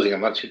closing.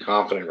 I'm not too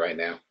confident right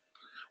now.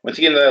 Once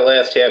you get into that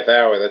last half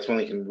hour, that's when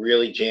they can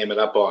really jam it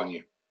up on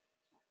you.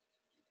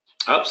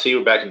 Oh, see,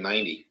 we're back at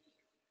 90.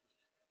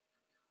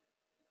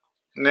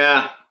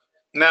 Nah,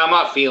 I'm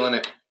not feeling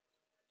it.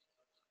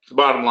 It's the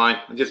bottom line.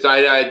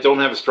 I don't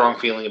have a strong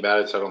feeling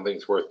about it, so I don't think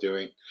it's worth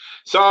doing.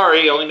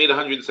 Sorry, only made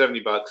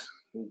 $170.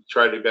 We'll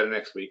try to do better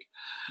next week.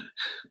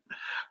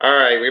 All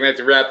right, we're gonna have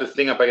to wrap this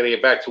thing up. I gotta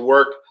get back to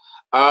work.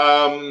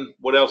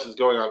 What else is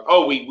going on?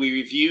 Oh, we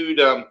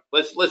reviewed.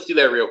 Let's do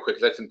that real quick.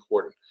 That's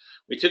important.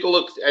 We took a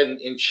look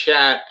in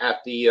chat at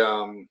the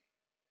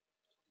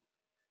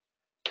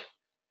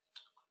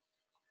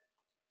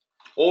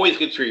always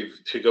good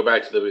to go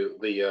back to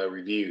the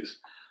reviews.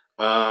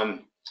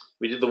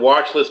 We did the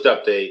watch list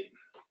update,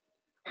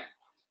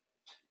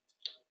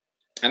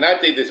 and I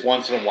update this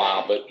once in a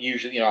while, but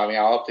usually,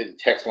 I'll update the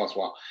text once in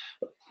a while.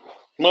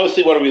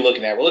 Mostly, what are we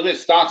looking at? We're looking at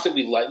stocks that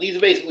we like. These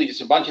are basically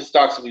just a bunch of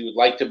stocks that we would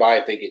like to buy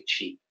if they get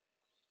cheap.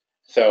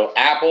 So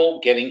Apple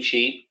getting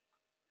cheap.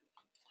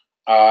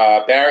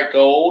 Barrett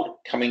Gold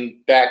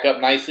coming back up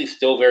nicely,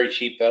 still very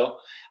cheap though.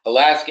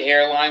 Alaska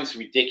Airlines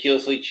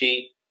ridiculously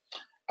cheap.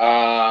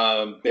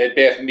 Bed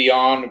Bath &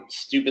 Beyond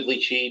stupidly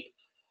cheap.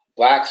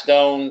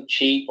 Blackstone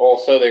cheap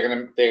also. They're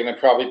gonna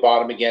probably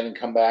bottom again and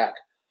come back.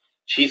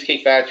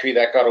 Cheesecake Factory,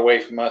 that got away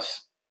from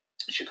us.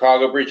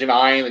 Chicago Bridge and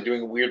Iron, they're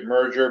doing a weird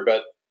merger,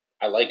 but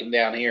I like them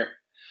down here.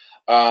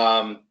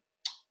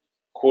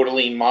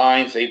 Quarterly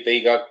Mines,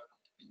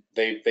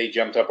 they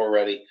jumped up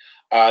already.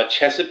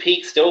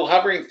 Chesapeake still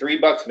hovering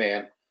 $3,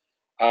 man.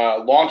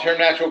 Long-term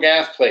natural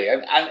gas play,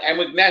 and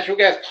with natural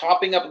gas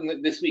popping up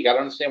this week, I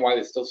don't understand why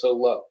they're still so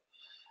low.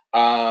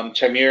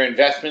 Chimera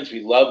Investments,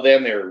 we love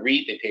them. They're a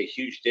REIT. They pay a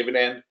huge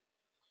dividend.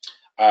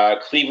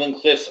 Cleveland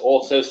Cliffs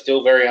also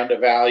still very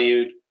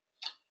undervalued.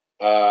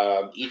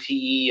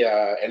 ETE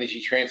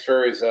Energy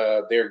Transfer is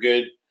they're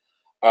good.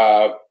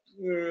 I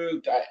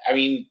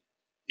mean,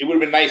 it would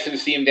have been nicer to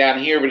see them down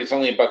here, but it's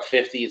only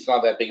 $1.50. It's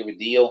not that big of a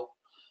deal.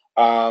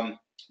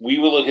 We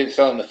were looking at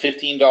selling the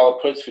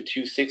 $15 puts for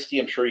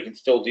 $2.60. I'm sure you can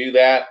still do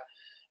that.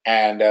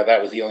 And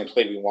that was the only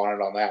play we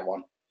wanted on that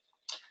one.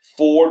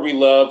 Ford, we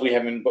love. We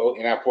have them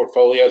in our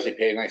portfolios. They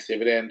pay a nice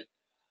dividend.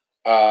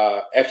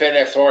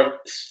 FNSR,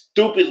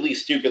 stupidly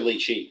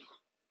cheap.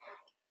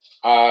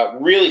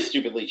 Really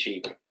stupidly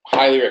cheap.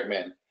 Highly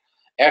recommend.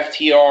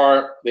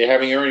 FTR, they're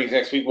having earnings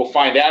next week. We'll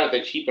find out if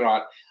they're cheap or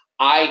not.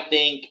 I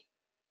think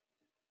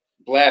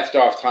blast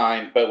off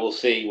time, but we'll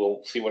see.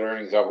 We'll see what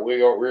earnings are. But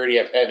we already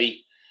have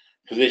heavy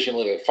position.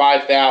 Look at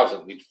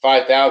 5,000. We did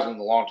 5,000 in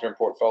the long-term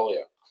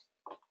portfolio.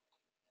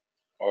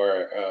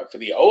 Or for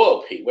the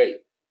OOP.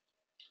 Wait.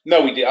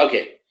 No, we did.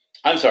 Okay.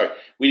 I'm sorry.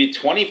 We did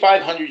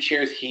 2,500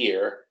 shares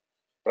here,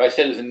 but I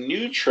said it was a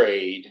new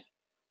trade.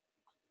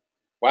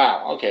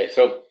 Wow. Okay.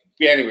 So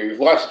anyway, we've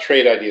lots of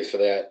trade ideas for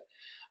that.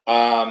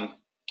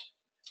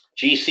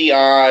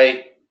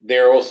 GCI,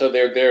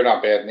 they're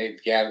not bad. They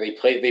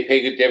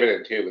pay good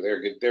dividend too, but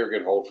they're a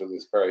good hold for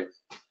this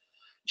price.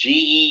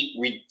 GE,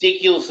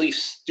 ridiculously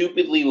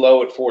stupidly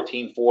low at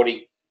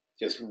 1440.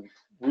 Just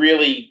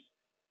really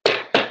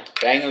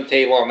banging the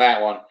table on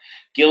that one.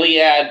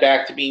 Gilead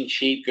back to being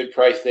cheap, good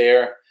price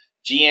there.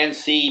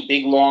 GNC,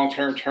 big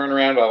long-term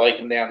turnaround. I like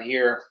them down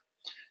here.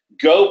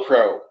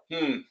 GoPro,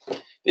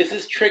 this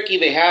is tricky.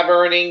 They have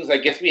earnings. I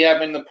guess we have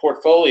them in the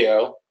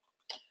portfolio.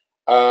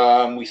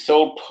 We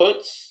sold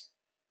puts.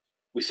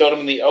 We sold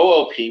them in the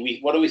OOP.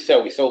 What do we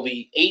sell? We sold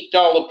the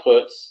 $8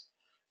 puts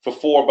for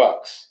 $4.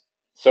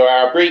 So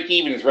our break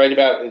even is right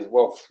about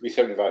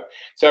 $3.75.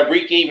 So our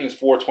break even is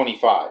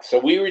 $4.25. So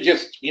we were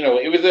just,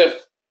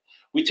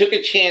 we took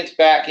a chance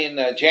back in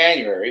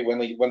January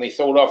when they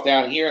sold off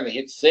down here and they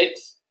hit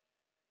 6,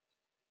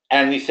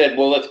 and we said,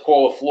 well, let's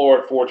call a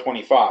floor at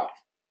 $4.25.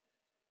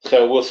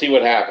 So we'll see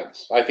what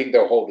happens. I think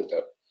they'll hold it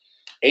though.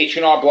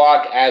 H&R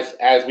Block,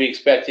 as we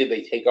expected,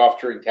 they take off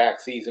during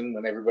tax season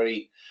when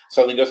everybody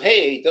suddenly goes,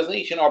 hey, doesn't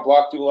H&R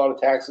Block do a lot of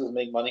taxes and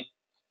make money?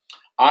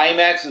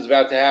 IMAX is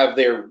about to have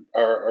their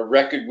a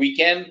record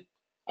weekend.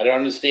 I don't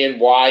understand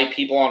why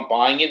people aren't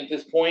buying it at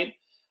this point.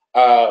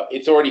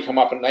 It's already come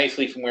up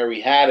nicely from where we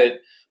had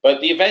it,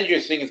 but the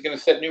Avengers thing is going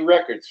to set new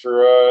records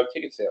for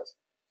ticket sales.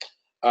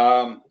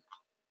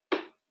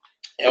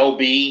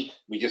 LB,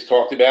 we just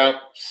talked about,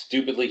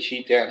 stupidly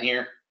cheap down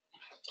here.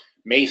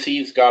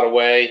 Macy's got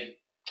away.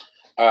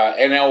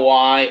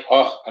 NLY,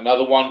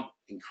 another one,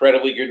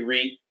 incredibly good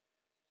REIT.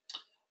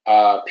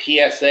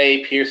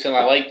 PSA, Pearson,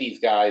 I like these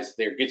guys.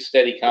 They're a good,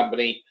 steady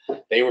company.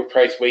 They were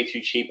priced way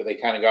too cheap, but they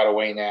kind of got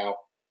away now.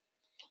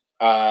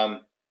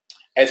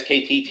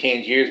 SKT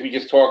Tangiers, we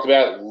just talked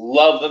about.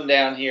 Love them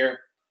down here.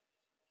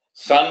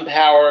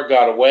 SunPower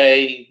got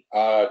away.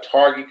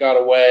 Target got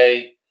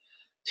away.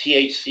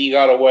 THC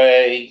got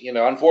away.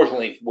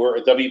 Unfortunately,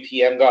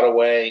 WPM got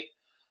away.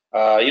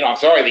 I'm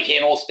sorry, they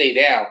can't all stay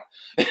down.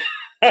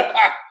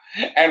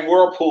 And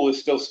Whirlpool is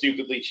still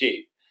stupidly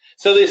cheap.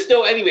 So there's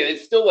still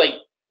like,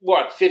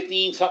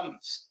 15 something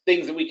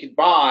things that we could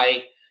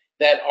buy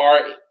that are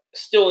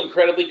still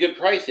incredibly good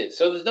prices.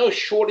 So there's no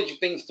shortage of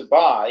things to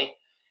buy.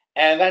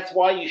 And that's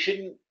why you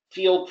shouldn't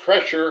feel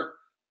pressure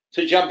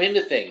to jump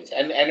into things.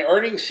 And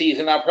earnings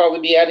season, I'll probably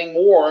be adding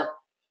more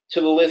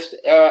to the list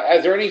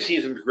as earnings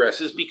season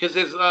progresses, because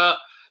there's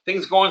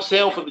things go on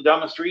sale for the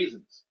dumbest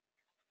reasons.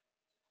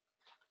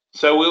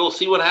 So we will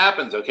see what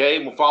happens, okay?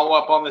 And we'll follow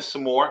up on this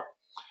some more.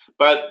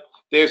 But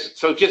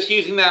so just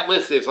using that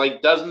list, there's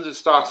like dozens of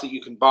stocks that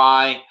you can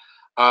buy.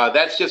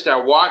 That's just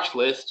our watch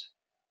list.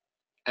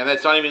 And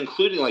that's not even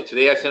including, like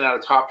today I sent out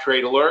a top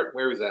trade alert.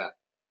 Where was that?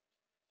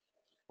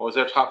 What was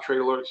our top trade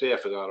alert today? I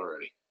forgot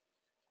already.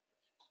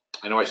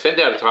 I know I sent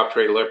out a top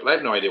trade alert, but I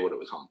have no idea what it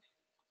was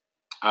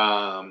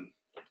on.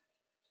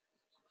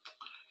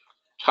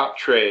 Top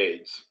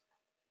trades.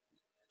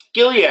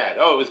 Gilead.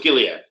 Oh, it was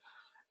Gilead.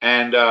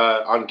 And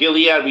on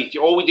Gilead,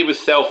 all we did was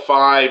sell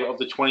 5 of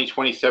the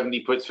 2020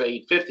 70 puts for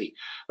 $850.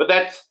 But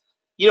that's,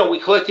 we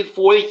collected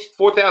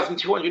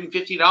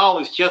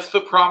 $4,250 just for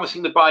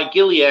promising to buy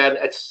Gilead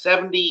at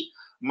 70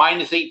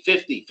 minus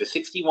 850 for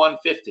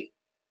 $61.50.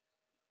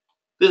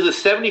 This is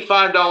a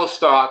 $75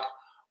 stock.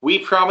 We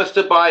promised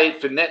to buy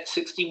it for net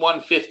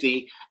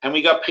 $61.50, and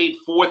we got paid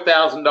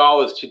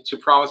 $4,000 to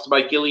promise to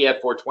buy Gilead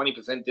for a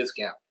 20%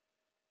 discount.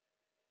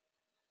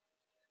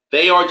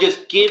 They are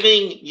just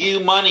giving you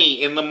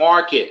money in the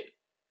market.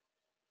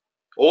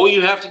 All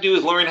you have to do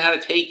is learn how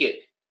to take it.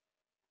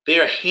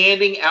 They are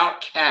handing out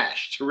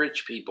cash to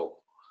rich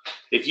people.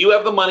 If you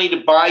have the money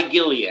to buy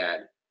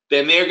Gilead,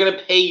 then they're going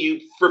to pay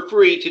you for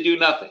free to do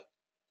nothing.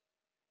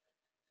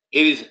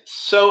 It is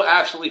so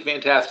absolutely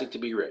fantastic to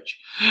be rich.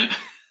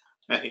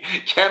 I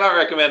cannot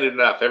recommend it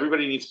enough.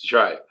 Everybody needs to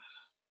try it.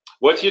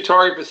 What's your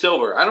target for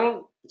silver? I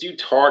don't do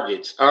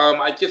targets.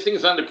 I just think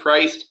it's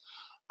underpriced.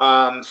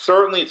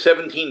 Certainly at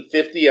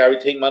 $17.50, I would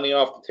take money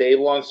off the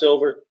table on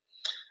silver.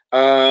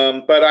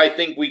 But I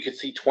think we could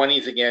see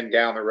 20s again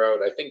down the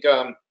road. I think,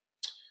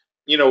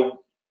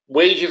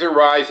 wages are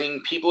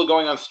rising. People are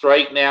going on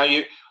strike now.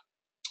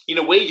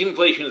 Wage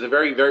inflation is a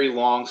very, very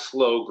long,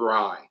 slow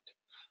grind.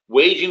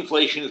 Wage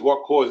inflation is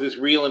what causes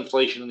real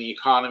inflation in the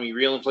economy.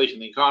 Real inflation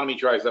in the economy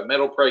drives up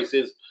metal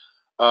prices.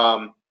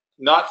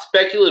 Not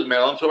speculative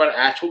metal. I'm talking about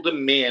actual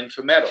demand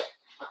for metal.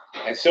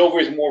 And silver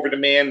is more of a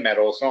demand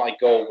metal. It's not like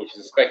gold, which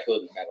is a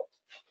speculative metal.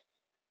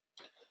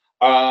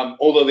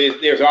 Although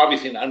there's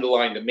obviously an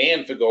underlying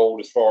demand for gold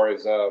as far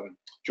as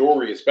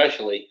jewelry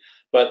especially,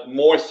 but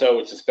more so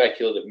it's a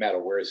speculative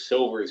metal, whereas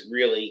silver is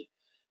really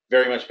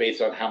very much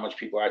based on how much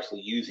people are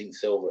actually using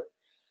silver.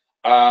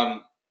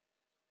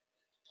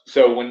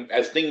 So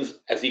as the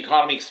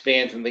economy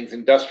expands and things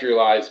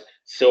industrialize,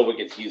 silver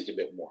gets used a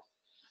bit more.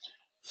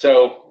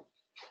 So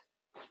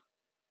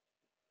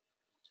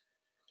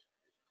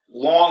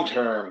long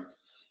term,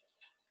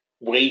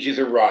 wages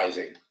are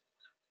rising.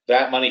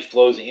 That money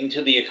flows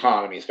into the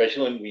economy,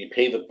 especially when you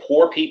pay the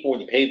poor people, when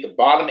you pay the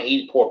bottom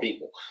 80 poor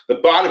people. The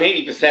bottom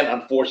 80%,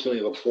 unfortunately,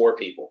 are the poor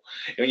people.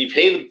 And when you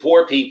pay the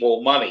poor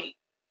people money,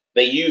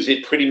 they use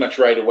it pretty much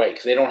right away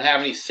because they don't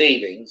have any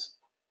savings.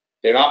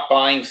 They're not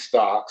buying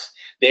stocks.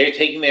 They're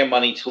taking their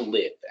money to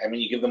live. And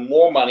when you give them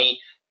more money,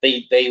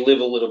 they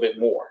live a little bit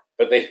more,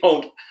 but they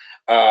don't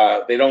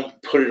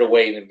put it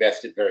away and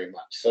invest it very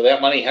much. So that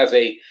money has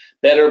a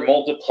better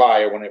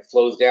multiplier when it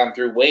flows down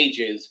through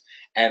wages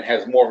and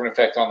has more of an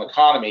effect on the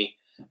economy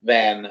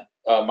than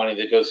money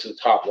that goes to the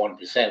top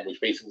 1%,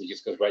 which basically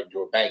just goes right into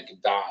a bank and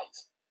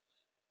dies.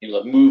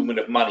 The movement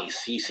of money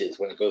ceases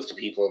when it goes to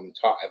people at the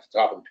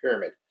top of the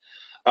pyramid.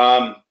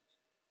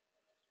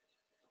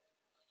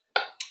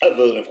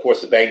 Other than, of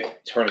course, the bank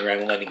turning around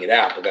and lending it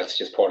out, but that's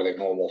just part of their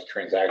normal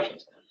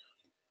transactions.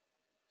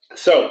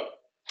 So,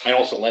 and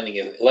also lending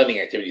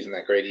activity isn't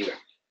that great either.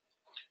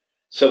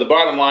 So the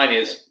bottom line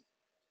is,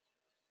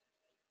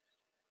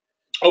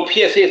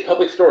 PSA is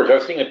public storage. I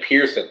was thinking of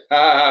Pearson.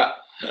 Okay,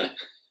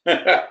 well,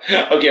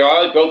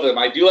 I like both of them.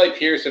 I do like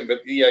Pearson, but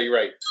yeah, you're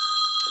right.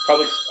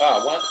 Public.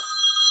 What?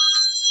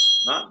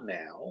 Not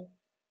now.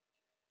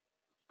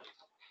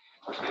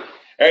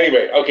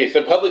 Anyway, okay,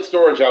 so public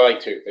storage I like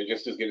too. They're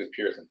just as good as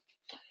Pearson,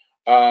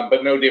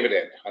 but no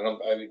dividend.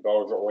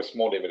 Or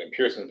small dividend.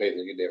 Pearson pays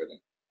a good dividend.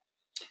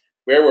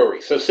 Where were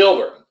we? So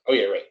silver. Oh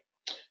yeah, right.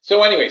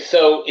 So anyway,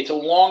 so it's a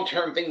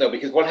long-term thing though,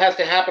 because what has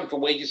to happen for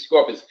wages to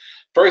go up is,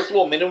 first of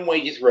all, minimum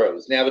wages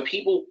rose. Now the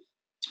people,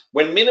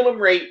 when minimum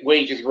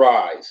wages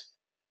rise,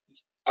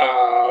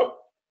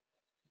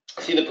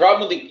 see the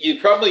problem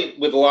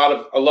with a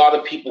lot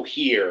of people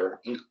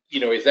here,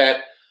 is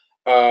that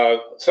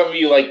some of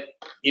you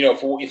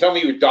some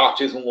of you are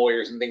doctors and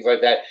lawyers and things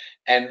like that,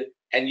 and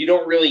you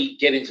don't really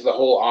get into the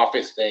whole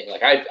office thing.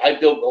 Like I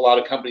built a lot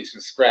of companies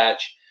from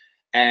scratch,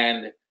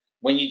 and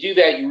when you do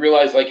that, you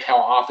realize like how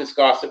office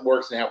gossip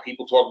works and how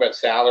people talk about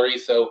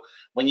salaries. So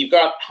when you've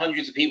got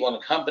hundreds of people in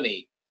a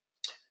company,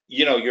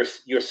 your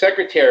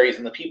secretaries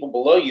and the people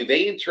below you,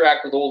 they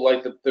interact with all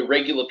like the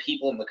regular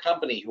people in the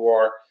company who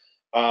are,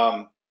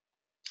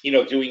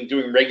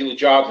 doing regular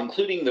jobs,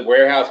 including the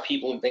warehouse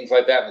people and things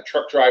like that, and the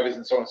truck drivers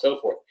and so on and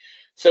so forth.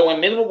 So when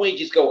minimum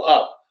wages go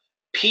up,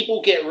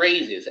 people get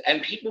raises,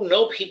 and people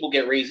know people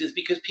get raises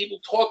because people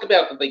talk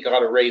about that they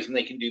got a raise and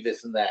they can do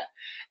this and that.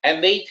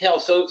 And they tell,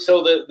 so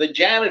the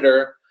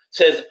janitor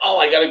says, oh,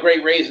 I got a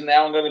great raise and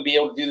now I'm going to be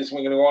able to do this and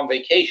we're going to go on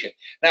vacation.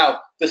 Now,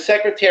 the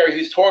secretary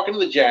who's talking to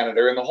the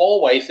janitor in the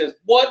hallway says,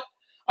 what?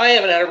 I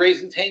haven't had a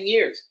raise in 10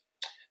 years.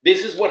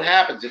 this is what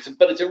happens.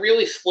 But it's a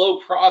really slow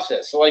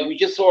process. So like we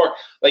just saw,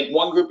 like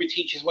one group of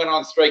teachers went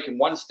on strike in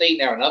one state.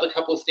 Now another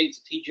couple of states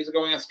of teachers are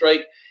going on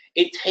strike.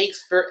 It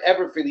takes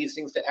forever for these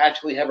things to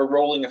actually have a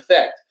rolling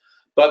effect.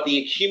 But the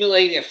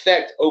accumulating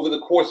effect over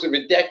the course of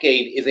a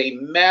decade is a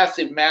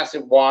massive,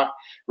 massive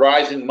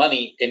rise in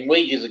money and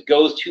wages. It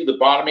goes to the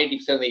bottom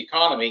 80% of the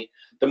economy.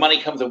 The money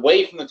comes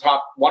away from the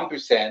top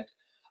 1%,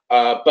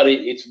 but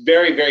it's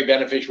very, very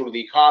beneficial to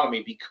the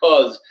economy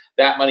because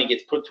that money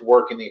gets put to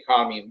work in the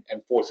economy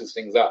and forces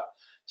things up.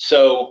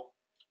 So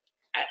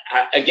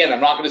again, I'm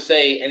not going to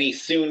say any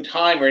soon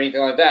time or anything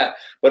like that,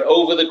 but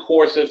over the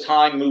course of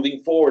time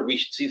moving forward, we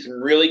should see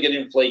some really good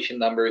inflation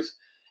numbers,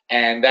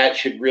 and that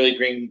should really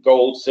bring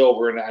gold,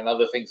 silver, and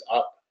other things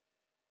up.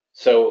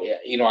 So,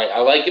 you know, I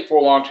like it for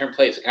a long-term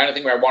play. It's the kind of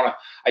thing where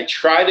I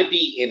try to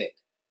be in it.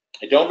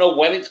 I don't know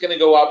when it's going to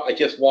go up. I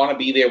just want to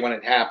be there when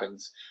it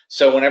happens.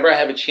 So whenever I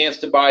have a chance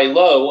to buy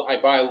low, I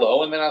buy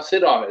low, and then I'll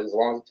sit on it as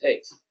long as it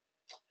takes.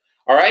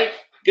 All right,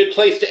 good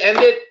place to end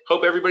it.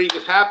 Hope everybody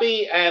was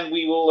happy, and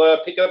we will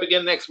pick it up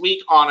again next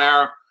week on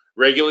our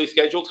regularly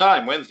scheduled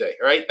time, Wednesday.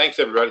 All right, thanks,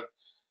 everybody.